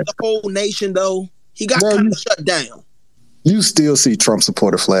like that. The whole nation, though, he got kind of shut down. You still see Trump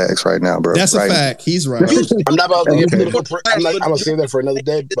supporter flags right now, bro. That's a fact. He's right. I'm not about to I'm gonna say that for another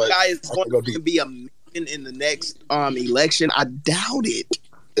day, but guy is going to be a man in the next election. I doubt it.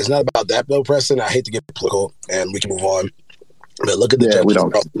 It's not about that, though, Preston. I hate to get political, and we can move on. But look at the judges.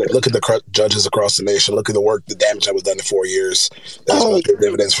 Look at the judges across the nation. Look at the work, the damage that was done in 4 years. That's going to pay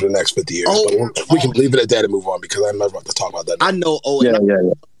dividends for the next 50 years. But we can leave it at that and move on because I'm not about to talk about that now. I know.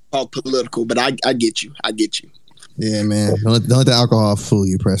 Talk political, but I get you. I get you. Yeah, man. Don't let the alcohol fool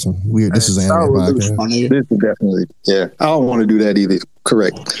you, Preston. Weird. This is an anime podcast. This is definitely, I don't want to do that either.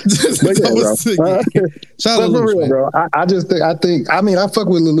 Correct. But yeah, bro. Shout out to Lelouch, bro. I fuck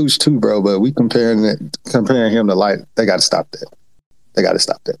with Lelouch too, bro. But we comparing him to Light. They got to stop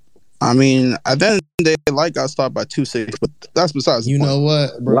that. I mean, at the end of the day, Light got stopped by 2-6, but that's besides the point. Know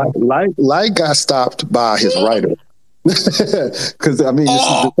what, bro? Light got stopped by his writer. Because I mean,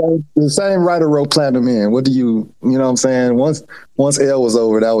 the same writer wrote Platinum In. What do you know what I'm saying? Once L was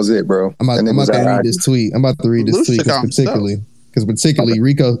over, that was it, bro. I'm about to read this tweet. Because particularly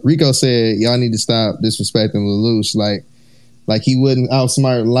Rico said y'all need to stop disrespecting Lelouch. Like he wouldn't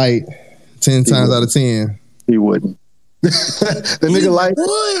outsmart Light 10 times out of 10. He wouldn't. The nigga Light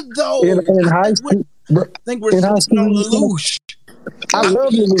would though. In high school, bro. I think we're switching on Lelouch. I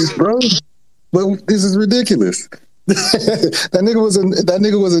love Lelouch, bro, but this is ridiculous. That nigga was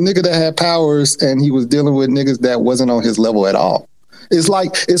a nigga that had powers, and he was dealing with niggas that wasn't on his level at all. It's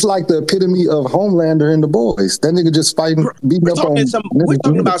like the epitome of Homelander and the boys. That nigga just fighting, beating up on. We're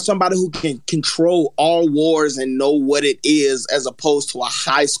talking about somebody who can control all wars and know what it is, as opposed to a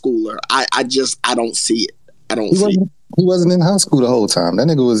high schooler. I don't see it. He wasn't in high school the whole time. That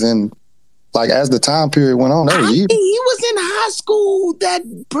nigga was in, as the time period went on. He was in high school that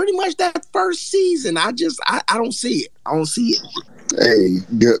pretty much that first season. I don't see it. I don't see it. Hey,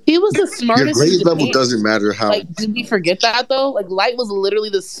 he was the smartest. Your grade level doesn't matter how. Did we forget that though? Light was literally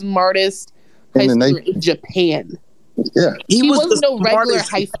the smartest high schooler in Japan. Yeah, he wasn't no regular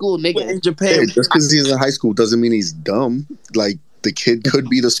high school nigga in Japan. Hey, just because he's in high school doesn't mean he's dumb. The kid could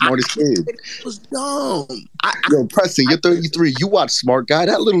be the smartest kid. It was dumb. Yo, Preston, you're 33. You watch Smart Guy.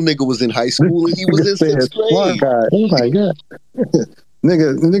 That little nigga was in high school and he was in 6th grade. Smart Guy. Oh my God.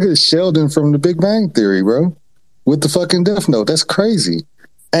 nigga Sheldon from The Big Bang Theory, bro. With the fucking Death Note. That's crazy.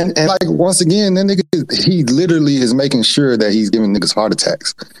 And once again, that nigga, he literally is making sure that he's giving niggas heart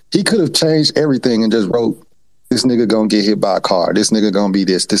attacks. He could have changed everything and just wrote, this nigga gonna get hit by a car. This nigga gonna be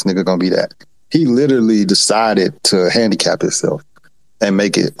this nigga gonna be that. He literally decided to handicap himself and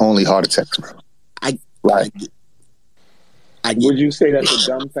make it only heart attacks, bro. Would you say that's a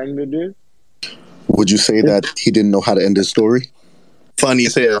dumb thing to do? Would you say that he didn't know how to end his story? Funny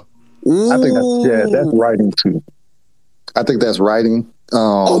as hell. I think that's writing too. I think that's writing.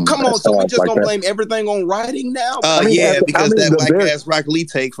 come on! So we just gonna blame everything on writing now? Because that whack ass Rock Lee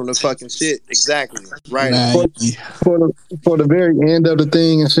take from the fucking shit. Exactly. Right. For the very end of the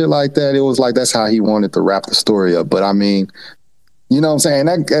thing and shit like that, it was like that's how he wanted to wrap the story up. But I mean, you know what I'm saying?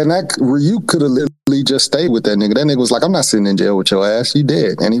 That Ryu could have literally just stayed with that nigga. That nigga was like, I'm not sitting in jail with your ass. You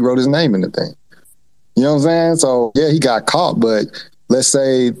dead. And he wrote his name in the thing. You know what I'm saying? So yeah, he got caught, but let's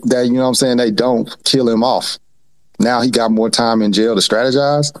say that, you know what I'm saying, they don't kill him off. Now he got more time in jail to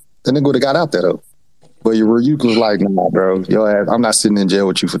strategize. The nigga would have got out there though. But Ryu was like, nah, bro, your ass, I'm not sitting in jail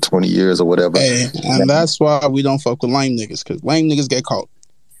with you for 20 years or whatever. Hey, and that's why we don't fuck with lame niggas, because lame niggas get caught.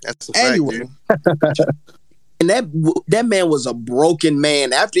 That's a fact, anyway. And that man was a broken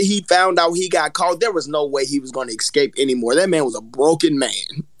man. After he found out he got caught, there was no way he was going to escape anymore. That man was a broken man.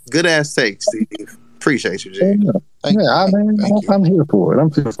 Good ass take, Steve. Appreciate you, G. I'm here for it.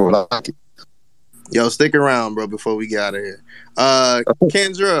 I'm here for it. I like it. Yo, stick around, bro, before we get out of here.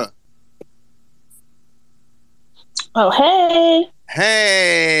 Kendra. Oh, hey.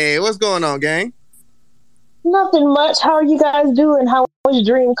 Hey, what's going on, gang? Nothing much. How are you guys doing? How was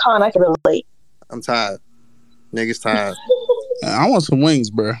DreamCon? I can relate. I'm tired. Niggas tired. I want some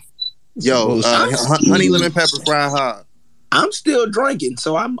wings, bro. Yo, honey lemon pepper fried hard. I'm still drinking,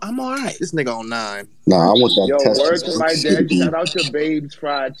 so I'm all right. This nigga on 9. Nah, I want that. Yo, word to my dad. Shout out to Babes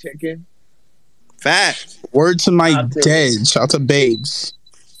Fried Chicken. Fact. Word to my dad. Shout out to Babes.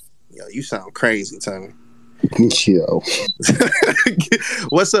 Yo, you sound crazy, Tony. Yo.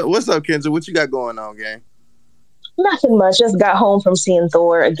 What's up, Kendra? What you got going on, gang? Nothing much. Just got home from seeing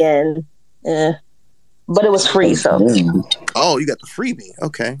Thor again. But it was free, so. Oh, you got the freebie.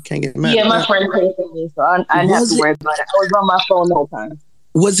 Okay. Can't get mad. Yeah, my friend paid for me, so I didn't have to worry about it. I was on my phone the whole time.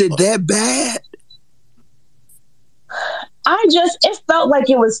 Was it that bad? It felt like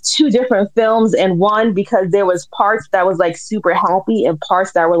it was 2 different films in one, because there was parts that was like super happy and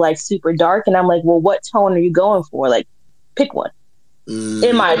parts that were like super dark. And I'm like, well, what tone are you going for? Like, pick one.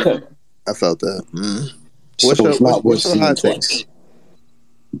 In my opinion. I felt that. What's your hot take?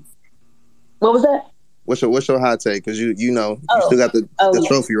 What was that? What's your hot take? Because you still got the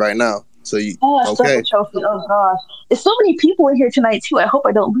trophy right now. So you I still have the trophy. Oh gosh. There's so many people in here tonight too. I hope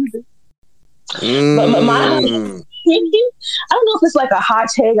I don't lose it. But my I don't know if it's like a hot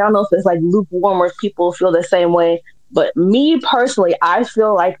take. I don't know if it's like lukewarm or if people feel the same way. But me personally, I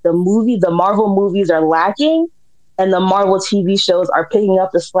feel like the Marvel movies are lacking, and the Marvel TV shows are picking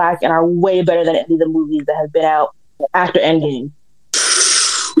up the slack and are way better than any of the movies that have been out after Endgame.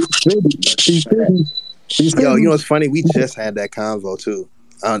 Yo, you know what's funny? We just had that convo too.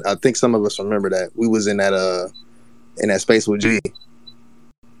 I think some of us remember that. We was in that space with G.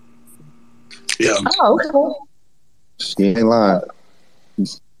 Yeah. Oh, okay. She ain't lying.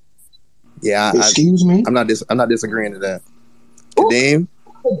 Yeah. Excuse me? I'm not disagreeing to that. Kadeem,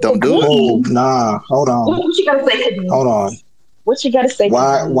 don't do it. Oh, nah. Hold on. What you gotta say, Kadeem? Hold on. What you gotta say?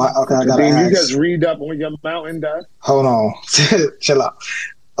 Why? Okay, I gotta ask. You just read up on your mountain dust. Hold on. Chill out.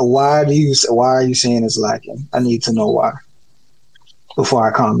 Why are you saying it's lacking? I need to know why before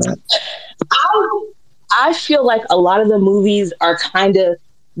I comment. I feel like a lot of the movies are kind of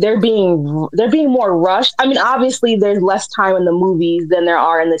they're being more rushed. I mean, obviously there's less time in the movies than there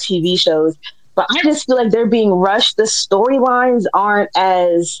are in the TV shows, but I just feel like they're being rushed. The storylines aren't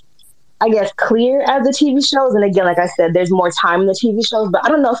as, I guess, clear as the TV shows. And again, like I said, there's more time in the TV shows, but I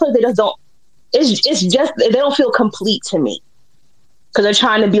don't know. I feel like they just don't. It's just they don't feel complete to me. Because they're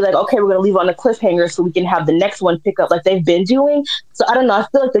trying to be like, okay, we're going to leave on a cliffhanger so we can have the next one pick up like they've been doing. So I don't know. I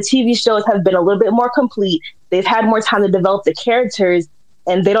feel like the TV shows have been a little bit more complete. They've had more time to develop the characters,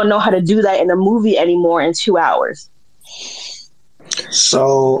 and they don't know how to do that in a movie anymore in 2 hours.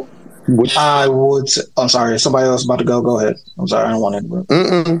 So I would. I'm sorry. Somebody else about to go. Go ahead. I'm sorry. I don't want to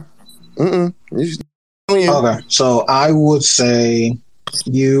interrupt. Okay. So I would say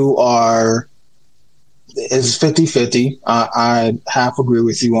you are. It's 50-50. I half agree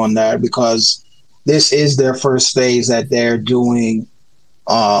with you on that because this is their first phase that they're doing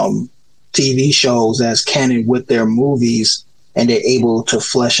TV shows as canon with their movies, and they're able to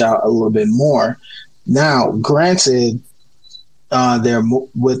flesh out a little bit more. Now, granted,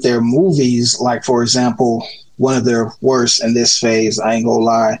 with their movies, like for example, one of their worst in this phase, I ain't gonna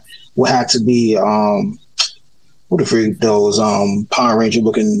lie, would have to be what are those Power Ranger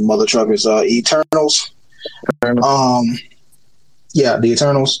looking mother truckers, Eternals. Yeah, the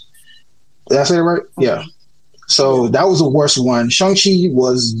Eternals. Did I say it right? Yeah. So that was the worst one. Shang-Chi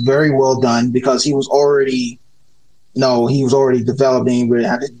was very well done because he was already developed and he really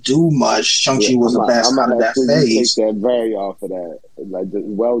had to do much. Shang-Chi was the best out of that phase. Take that very off of that. Like,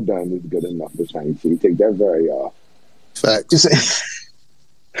 well done is good enough for Shang-Chi. Take that very off. Facts.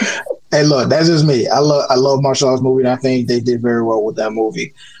 Hey, look, that's just me. I love martial arts movie, and I think they did very well with that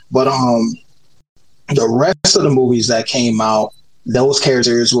movie. But the rest of the movies that came out, those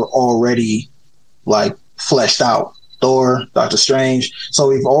characters were already like fleshed out. Thor, Doctor Strange. So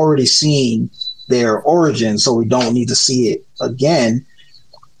we've already seen their origin, so we don't need to see it again.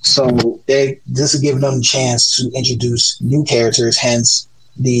 So this is giving them a chance to introduce new characters, hence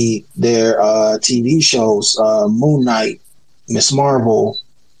their TV shows, Moon Knight, Miss Marvel,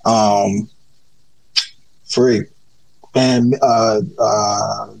 Freak, and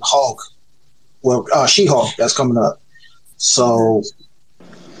Hulk. Well, She-Hulk, that's coming up. So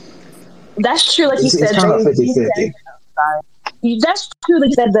that's true, like you it's said. Kind of 50-50. That's true, like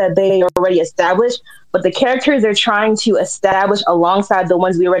you said, that they already established, but the characters they're trying to establish alongside the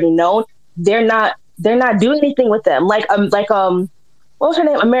ones we already know, they're not doing anything with them. Like what was her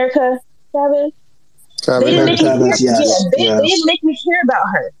name? America Chavez? They didn't make me care. They didn't make me care about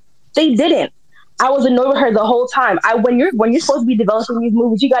her. They didn't. I was annoyed with her the whole time. When you're supposed to be developing these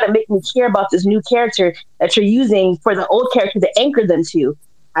movies, you got to make me care about this new character that you're using for the old character to anchor them to.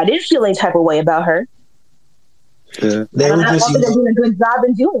 I didn't feel any type of way about her. Yeah. They're doing a good job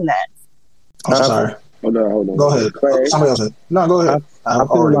in doing that. I'm sorry. Hold on. Go ahead. Somebody else. No, go ahead. I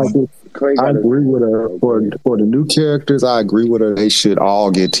feel like I agree with her. For the new characters, I agree with her. They should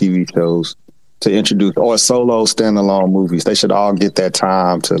all get TV shows to introduce, or solo standalone movies. They should all get that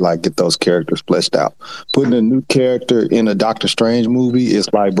time to like get those characters fleshed out. Putting a new character in a Doctor Strange movie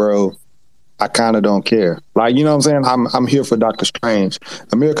is like, bro, I kind of don't care. Like, you know what I'm saying? I'm here for Doctor Strange.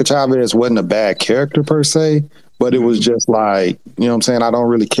 America Chavez wasn't a bad character per se, but it was just like, you know what I'm saying? I don't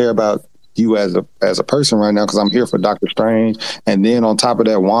really care about you as a person right now because I'm here for Doctor Strange. And then on top of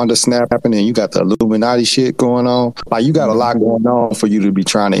that, Wanda snap happening, and you got the Illuminati shit going on. Like, you got a lot going on for you to be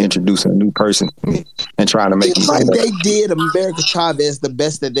trying to introduce a new person to me and trying to make it like they did America Chavez the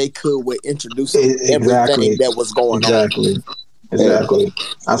best that they could with introducing everything that was going on. Exactly.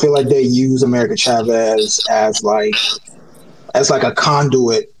 I feel like they use America Chavez as like a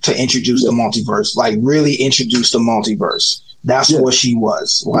conduit to introduce the multiverse, like really introduce the multiverse. That's what she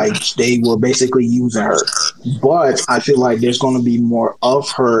was. Like, they were basically using her. But I feel like there's going to be more of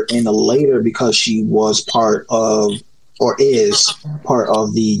her in the later because she was part of, or is part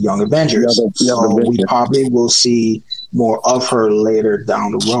of the Young Avengers. So we probably will see more of her later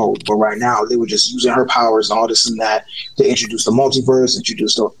down the road. But right now, they were just using her powers and all this and that to introduce the multiverse,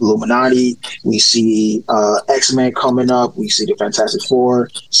 introduce the Illuminati. We see X-Men coming up. We see the Fantastic Four.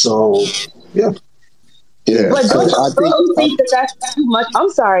 So, yeah. Yeah. But don't you think that's too much?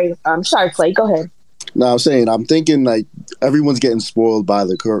 I'm sorry, Clay. Go ahead. No, I'm thinking like everyone's getting spoiled by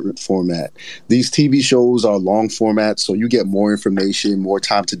the current format. These TV shows are long formats, so you get more information, more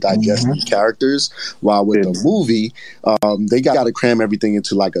time to digest the characters. While with the movie, they got to cram everything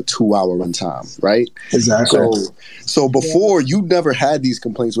into like a 2-hour runtime, right? Exactly. So before, you never had these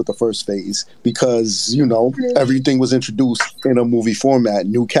complaints with the first phase because, you know, everything was introduced in a movie format.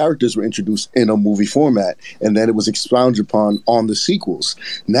 New characters were introduced in a movie format, and then it was expounded upon on the sequels.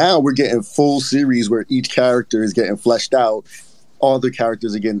 Now we're getting full series where each character is getting fleshed out. All the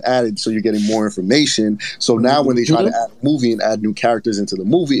characters are getting added, so you're getting more information. So now when they try to add a movie and add new characters into the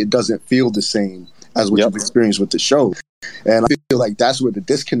movie, it doesn't feel the same as what you've experienced with the show. And I feel like that's where the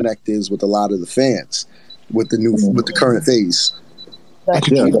disconnect is with a lot of the fans with the current phase. That's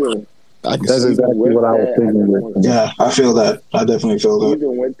exactly what I was thinking. Yeah, I feel that. I definitely feel that.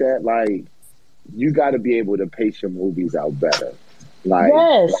 Even with that, like, you got to be able to pace your movies out better. Like,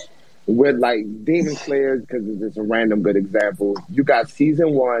 with like Demon Slayer, because it's just a random good example. You got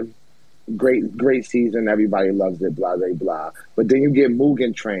season 1, great season, everybody loves it, blah blah blah. But then you get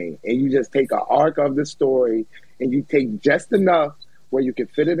Mugen Train, and you just take an arc of the story, and you take just enough where you can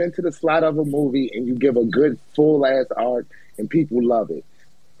fit it into the slot of a movie, and you give a good full ass arc, and people love it.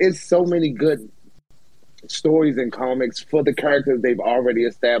 It's so many good stories and comics for the characters they've already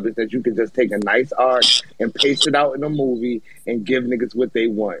established that you can just take a nice arc and paste it out in a movie and give niggas what they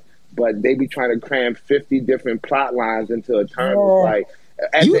want. But they be trying to cram 50 different plot lines into a term. Like,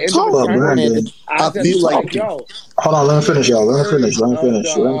 at the end of the term, I feel like, yo. Hold on, let me finish, y'all. Let me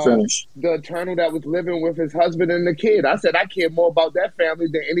finish. The Eternal that was living with his husband and the kid. I said I care more about that family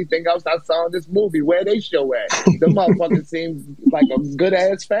than anything else I saw in this movie. Where they show at? The motherfucker seems like a good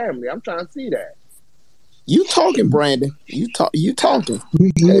ass family. I'm trying to see that. You talking, Brandon? You talking? You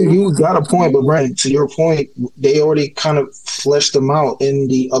got a point, but Brandon, to your point, they already kind of fleshed them out in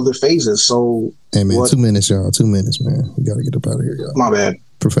the other phases. So, hey man, 2 minutes, y'all. 2 minutes, man. We gotta get up out of here, y'all. My bad.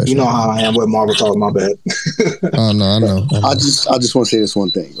 Professional. You know how I am with Marvel talk. My bad. Oh no, I know. I just want to say this one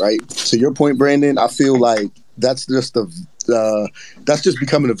thing, right? To your point, Brandon, I feel like that's just that's just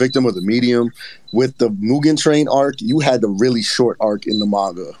becoming a victim of the medium. With the Mugen Train arc, you had the really short arc in the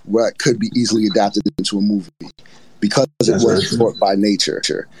manga where it could be easily adapted into a movie because it was short by nature.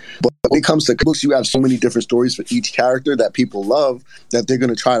 But when it comes to books, you have so many different stories for each character that people love that they're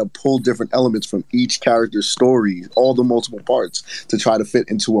going to try to pull different elements from each character's story, all the multiple parts, to try to fit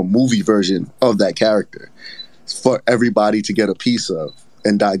into a movie version of that character for everybody to get a piece of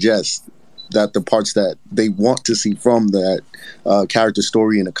and digest. That the parts that they want to see from that character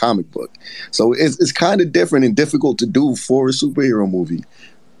story in a comic book. So it's kind of different and difficult to do for a superhero movie.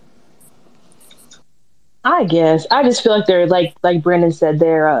 I guess. I just feel like they're like Brandon said,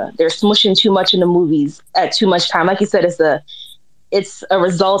 they're smushing too much in the movies at too much time. Like you said, it's a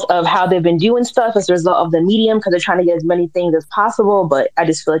result of how they've been doing stuff. It's a result of the medium because they're trying to get as many things as possible. But I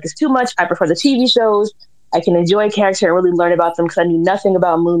just feel like it's too much. I prefer the TV shows. I can enjoy a character and really learn about them because I knew nothing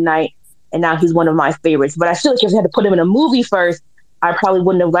about Moon Knight. And now he's one of my favorites. But I feel like if they had to put him in a movie first, I probably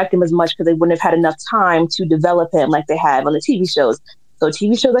wouldn't have liked him as much because they wouldn't have had enough time to develop him like they have on the TV shows. So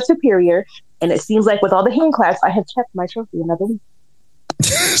TV shows are superior. And it seems like with all the hand claps, I have kept my trophy another week.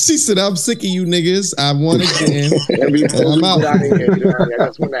 She said, I'm sick of you niggas. I won again. I'm out. I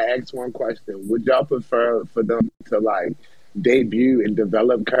just want to ask one question. Would y'all prefer for them to like debut and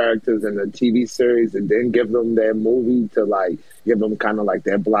develop characters in a TV series and then give them their movie to like give them kind of like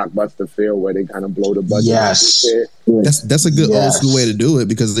their blockbuster feel where they kind of blow the budget? Yes, that's a good old school way to do it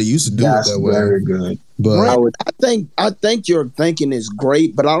because they used to do it that way. Very good. But I think your thinking is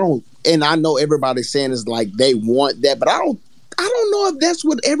great, but I don't. And I know everybody's saying is like they want that, but I don't know if that's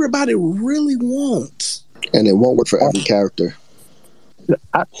what everybody really wants. And it won't work for every character.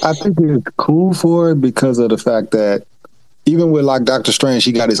 I think it's cool for it because of the fact that even with like Doctor Strange,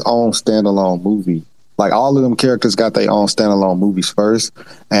 he got his own standalone movie. Like all of them characters got their own standalone movies first,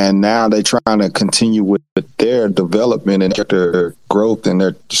 and now they're trying to continue with their development and character growth and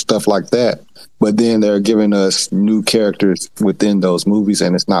their stuff like that. But then they're giving us new characters within those movies,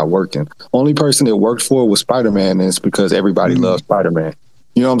 and it's not working. Only person it worked for was Spider-Man, and it's because everybody loves Spider-Man.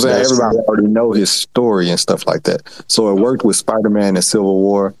 You know what I'm saying? Everybody already know his story and stuff like that. So it worked with Spider-Man and Civil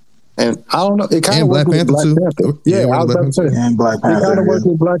War. And I don't know, it kind of worked with Black Panther. Yeah, I was about to say. And Black Panther. It kind of worked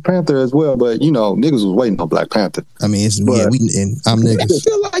with Black Panther as well, but you know, niggas was waiting on Black Panther. I mean, I'm niggas. I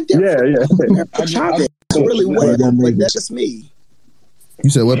feel like they're really well, but that's me. You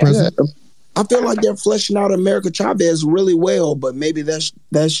said what, President? I feel like they're fleshing out America Chavez really well, but maybe that's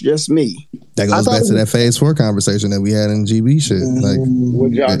just me. That goes back to that Phase 4 conversation that we had in GB shit. Like,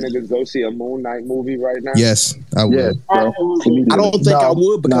 would y'all niggas go see a Moon Knight movie right now? Yes, I would. Yeah, I don't think I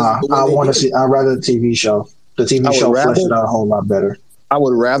would because I want to see. I'd rather the TV show. The TV show fleshed it out a whole lot better. I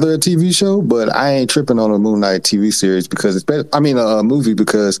would rather a TV show, but I ain't tripping on a Moon Knight TV series because it's better. I mean, a movie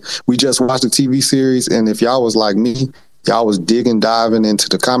because we just watched the TV series, and if y'all was like me, y'all was diving into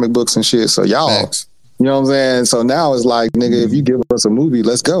the comic books and shit. So y'all, you know what I'm saying? So now it's like, nigga, if you give us a movie,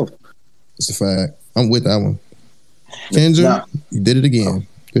 let's go. It's a fact. I'm with that one. Kendra, you did it again.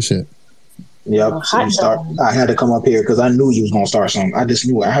 Good shit. Yep. So I had to come up here because I knew you was gonna start something. I just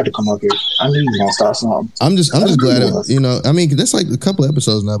knew I had to come up here. I knew you was gonna start something. I'm just glad that, you know. I mean, that's like a couple of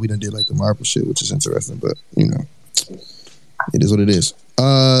episodes now. We done did like the Marvel shit, which is interesting, but you know, it is what it is.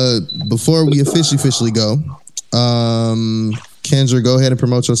 Before we officially go, Kendra, go ahead and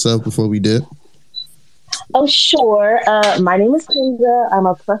promote yourself before we dip. Oh, sure. My name is Kendra. I'm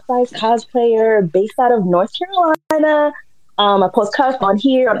a plus-size cosplayer based out of North Carolina. I post cosplay on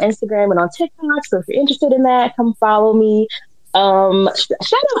here, on Instagram, and on TikTok. So if you're interested in that, come follow me. Shout out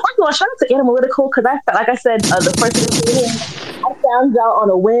to Analytical because like I said, the first thing I found out on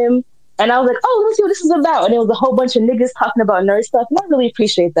a whim, and I was like, oh, let me see what this is about. And it was a whole bunch of niggas talking about nerd stuff, and I really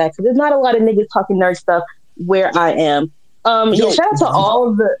appreciate that because there's not a lot of niggas talking nerd stuff where I am. Shout out to all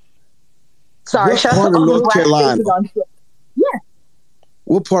of the. Sorry, shout out to all North Carolina. Yeah.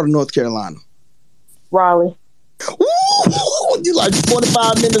 What part of North Carolina? Raleigh. Ooh, you like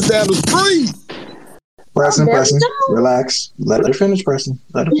 45 minutes down the street. Preston, relax. Let her finish, Preston.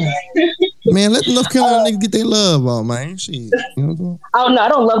 Let her finish. Man, let the North Carolina niggas get their love on, man. Shit. You know what I'm saying? Oh no, I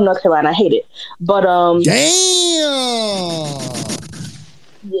don't love North Carolina. I hate it. But damn.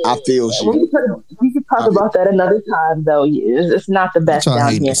 I feel you. We could talk about that another time, though. It's not the best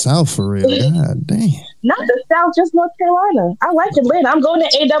down here. The South for real. God damn. Not the South, just North Carolina. I like Atlanta. I'm going to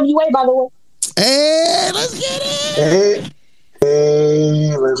AWA, by the way. Hey, let's get it.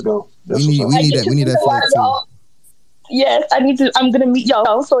 Hey, let's go. We need that flight too. Yes, I'm gonna meet y'all.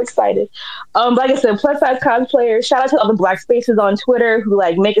 I'm so excited. Like I said, plus size cosplayers. Shout out to all the Black Spaces on Twitter who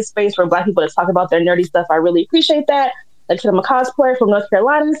like make a space for Black people to talk about their nerdy stuff. I really appreciate that. Like I said, I'm a cosplayer from North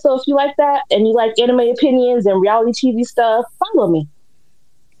Carolina, so if you like that and you like anime opinions and reality TV stuff, follow me.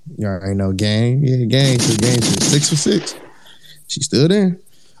 You already know, gang. Yeah, gang. So gang, 6 for 6. She's still there.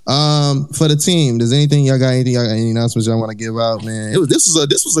 For the team, does anything y'all got any announcements y'all want to give out, man? This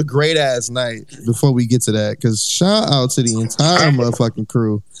was a great ass night. Before we get to that, because shout out to the entire motherfucking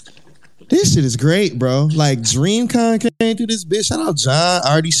crew. This shit is great, bro. Like DreamCon came through this bitch. Shout out John,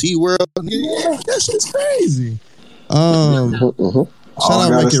 RDC World. Yeah, that shit's crazy. Shout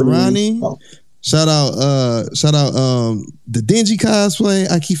out Rick and Ronnie. Shout out the Dingy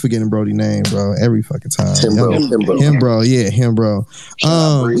cosplay. I keep forgetting Brody's name, bro. Every fucking time. Him, bro. Yeah, him, bro.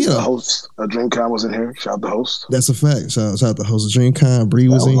 The host of DreamCon was in here. Shout out the host. That's a fact. Shout out the host of DreamCon. Bree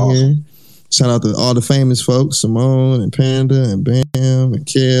was in here. Shout out to all the famous folks, Simone and Panda and Bam and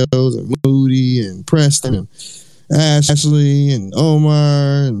Kels and Moody and Preston and Ashley and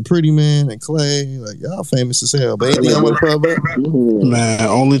Omar and Pretty Man and Clay. Like, y'all famous as hell. But anything I want to plug back? Man,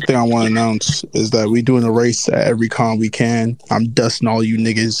 only thing I want to announce is that we doing a race at every con we can. I'm dusting all you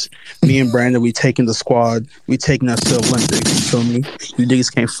niggas. Me and Brandon, we taking the squad. We taking us to Olympics. You feel me? You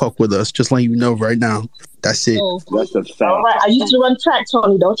niggas can't fuck with us. Just letting you know right now. That's it. That's a fact. All right, I used to run track,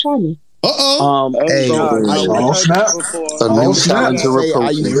 Tony. Don't try me. Hey, I used to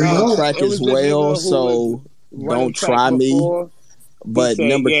run track as well, so don't try me. But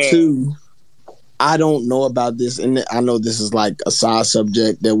number two, I don't know about this, and I know this is like a side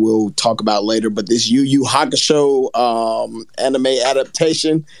subject that we'll talk about later. But this Yu Yu Hakusho anime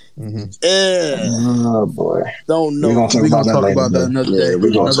adaptation, oh boy, don't know. We're gonna talk about that another day.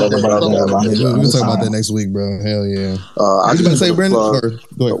 We're gonna talk about that next week, bro. Hell yeah. I was gonna say, Brandon.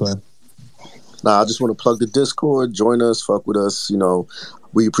 Go ahead, Clay. I just want to plug the Discord. Join us, fuck with us. You know,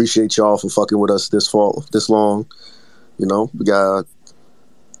 we appreciate y'all for fucking with us this long. You know, we got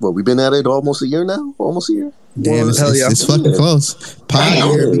we've been at it almost a year now. Almost a year. Damn, it's fucking close.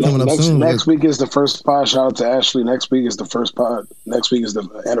 Pod year coming up soon. Next week is the first pod. Shout out to Ashley. Next week is the first pod. Next week is the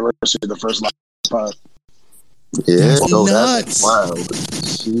anniversary of the first live pod. Yeah, that's wild.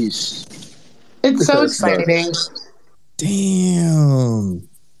 Sheesh. It's so exciting. Damn.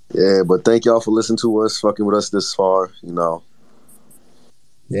 Yeah, but thank y'all for listening to us, fucking with us this far, you know.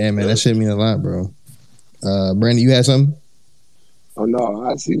 Yeah, man, that shit mean a lot, bro. Brandon, you had something? Oh, no,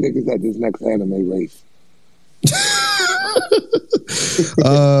 I see niggas at this next anime race.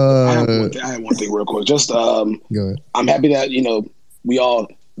 I have one thing real quick. Just, go ahead. I'm happy that, you know, we all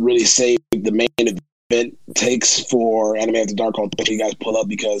really saved the main event takes for Anime After Dark on Twitch. You guys pull up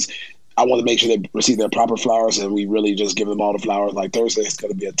because I want to make sure they receive their proper flowers, and we really just give them all the flowers. Like Thursday, it's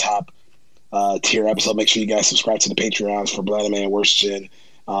going to be a top tier episode. Make sure you guys subscribe to the Patreons for Blind Man Worst Gen.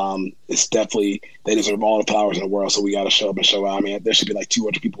 It's definitely, they deserve all the flowers in the world, so we got to show up and show out. I mean, there should be like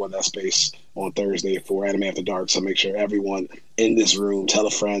 200 people in that space on Thursday for Anime After Dark, so make sure everyone in this room, tell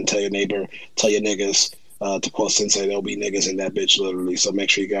a friend, tell your neighbor, tell your niggas, to quote Sensei, there'll be niggas in that bitch literally, so make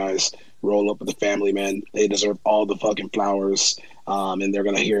sure you guys roll up with the family, man. They deserve all the fucking flowers. And they're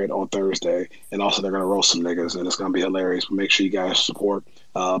going to hear it on Thursday. And also they're going to roast some niggas, and it's going to be hilarious. But make sure you guys support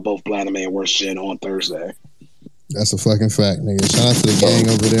both Blind and Worst Gen on Thursday. That's a fucking fact, nigga. Shout out to the gang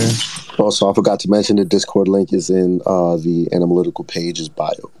over there. Also, I forgot to mention the Discord link is in the Analytical Page's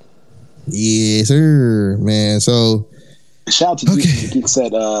bio. Yes, sir, man. So, shout out to the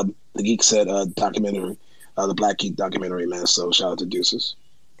Geek Set documentary, the Black Geek documentary, man. So, shout out to Deuces.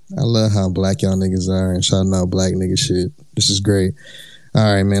 I love how black y'all niggas are and shouting out black nigga shit. This is great.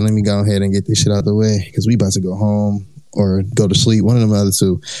 All right, man. Let me go ahead and get this shit out the way because we about to go home or go to sleep. One of them other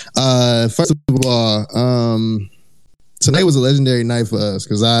two. First of all, tonight was a legendary night for us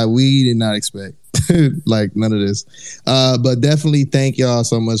because we did not expect like none of this. But definitely thank y'all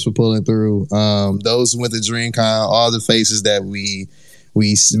so much for pulling through. Those who went to DreamCon, all the faces that we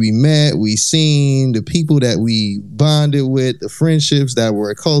met, we seen, the people that we bonded with, the friendships that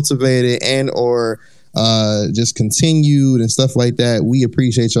were cultivated and or just continued and stuff like that. We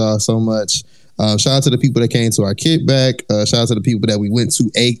appreciate y'all so much. Shout out to the people that came to our kickback. Shout out to the people that we went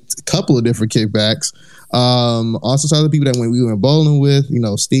to a couple of different kickbacks. Also shout out to the people that we went bowling with, you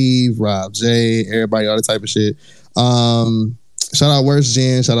know, Steve, Rob, Jay, everybody, all that type of shit. Shout out Worst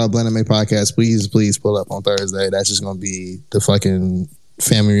Gen, shout out Blend and Make Podcast. Please pull up on Thursday. That's just gonna be the fucking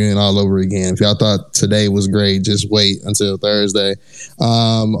family reunion all over again. If y'all thought today was great, just wait until Thursday.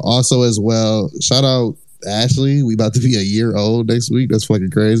 Also as well, shout out Ashley. We about to be a year old next week. That's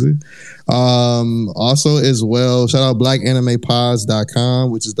fucking crazy. Also as well, shout out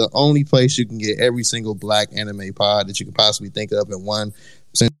blackanimepod.com, which is the only place you can get every single black anime pod that you could possibly think of in one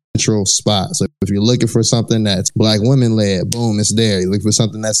central spot. So if you're looking for something that's black women led, boom, it's there. You're looking for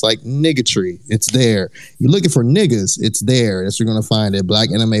something that's like niggatry, it's there. You're looking for niggas, it's there. That's what you're gonna find at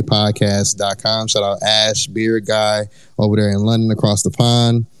blackanimepodcast.com. Shout out Ash, Beard Guy over there in London across the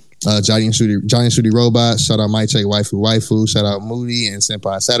pond. Johnny and Shooty Robot. Shout out My Check Waifu. Shout out Moody and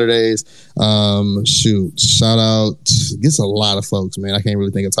Senpai Saturdays. Shout out. Gets a lot of folks, man. I can't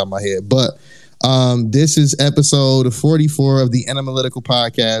really think on top of my head, but this is episode 44 of the Analytical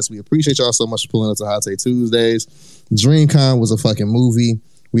Podcast. We appreciate y'all so much for pulling up to Hot Take Tuesdays. DreamCon was a fucking movie.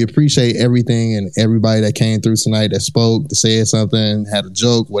 We appreciate everything and everybody that came through tonight that spoke, that said something, had a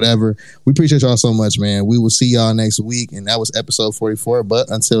joke, whatever. We appreciate y'all so much, man. We will see y'all next week, and that was episode 44. But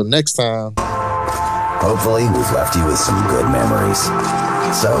until next time. Hopefully, we've left you with some good memories.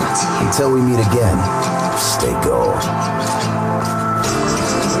 So, until we meet again, stay gold.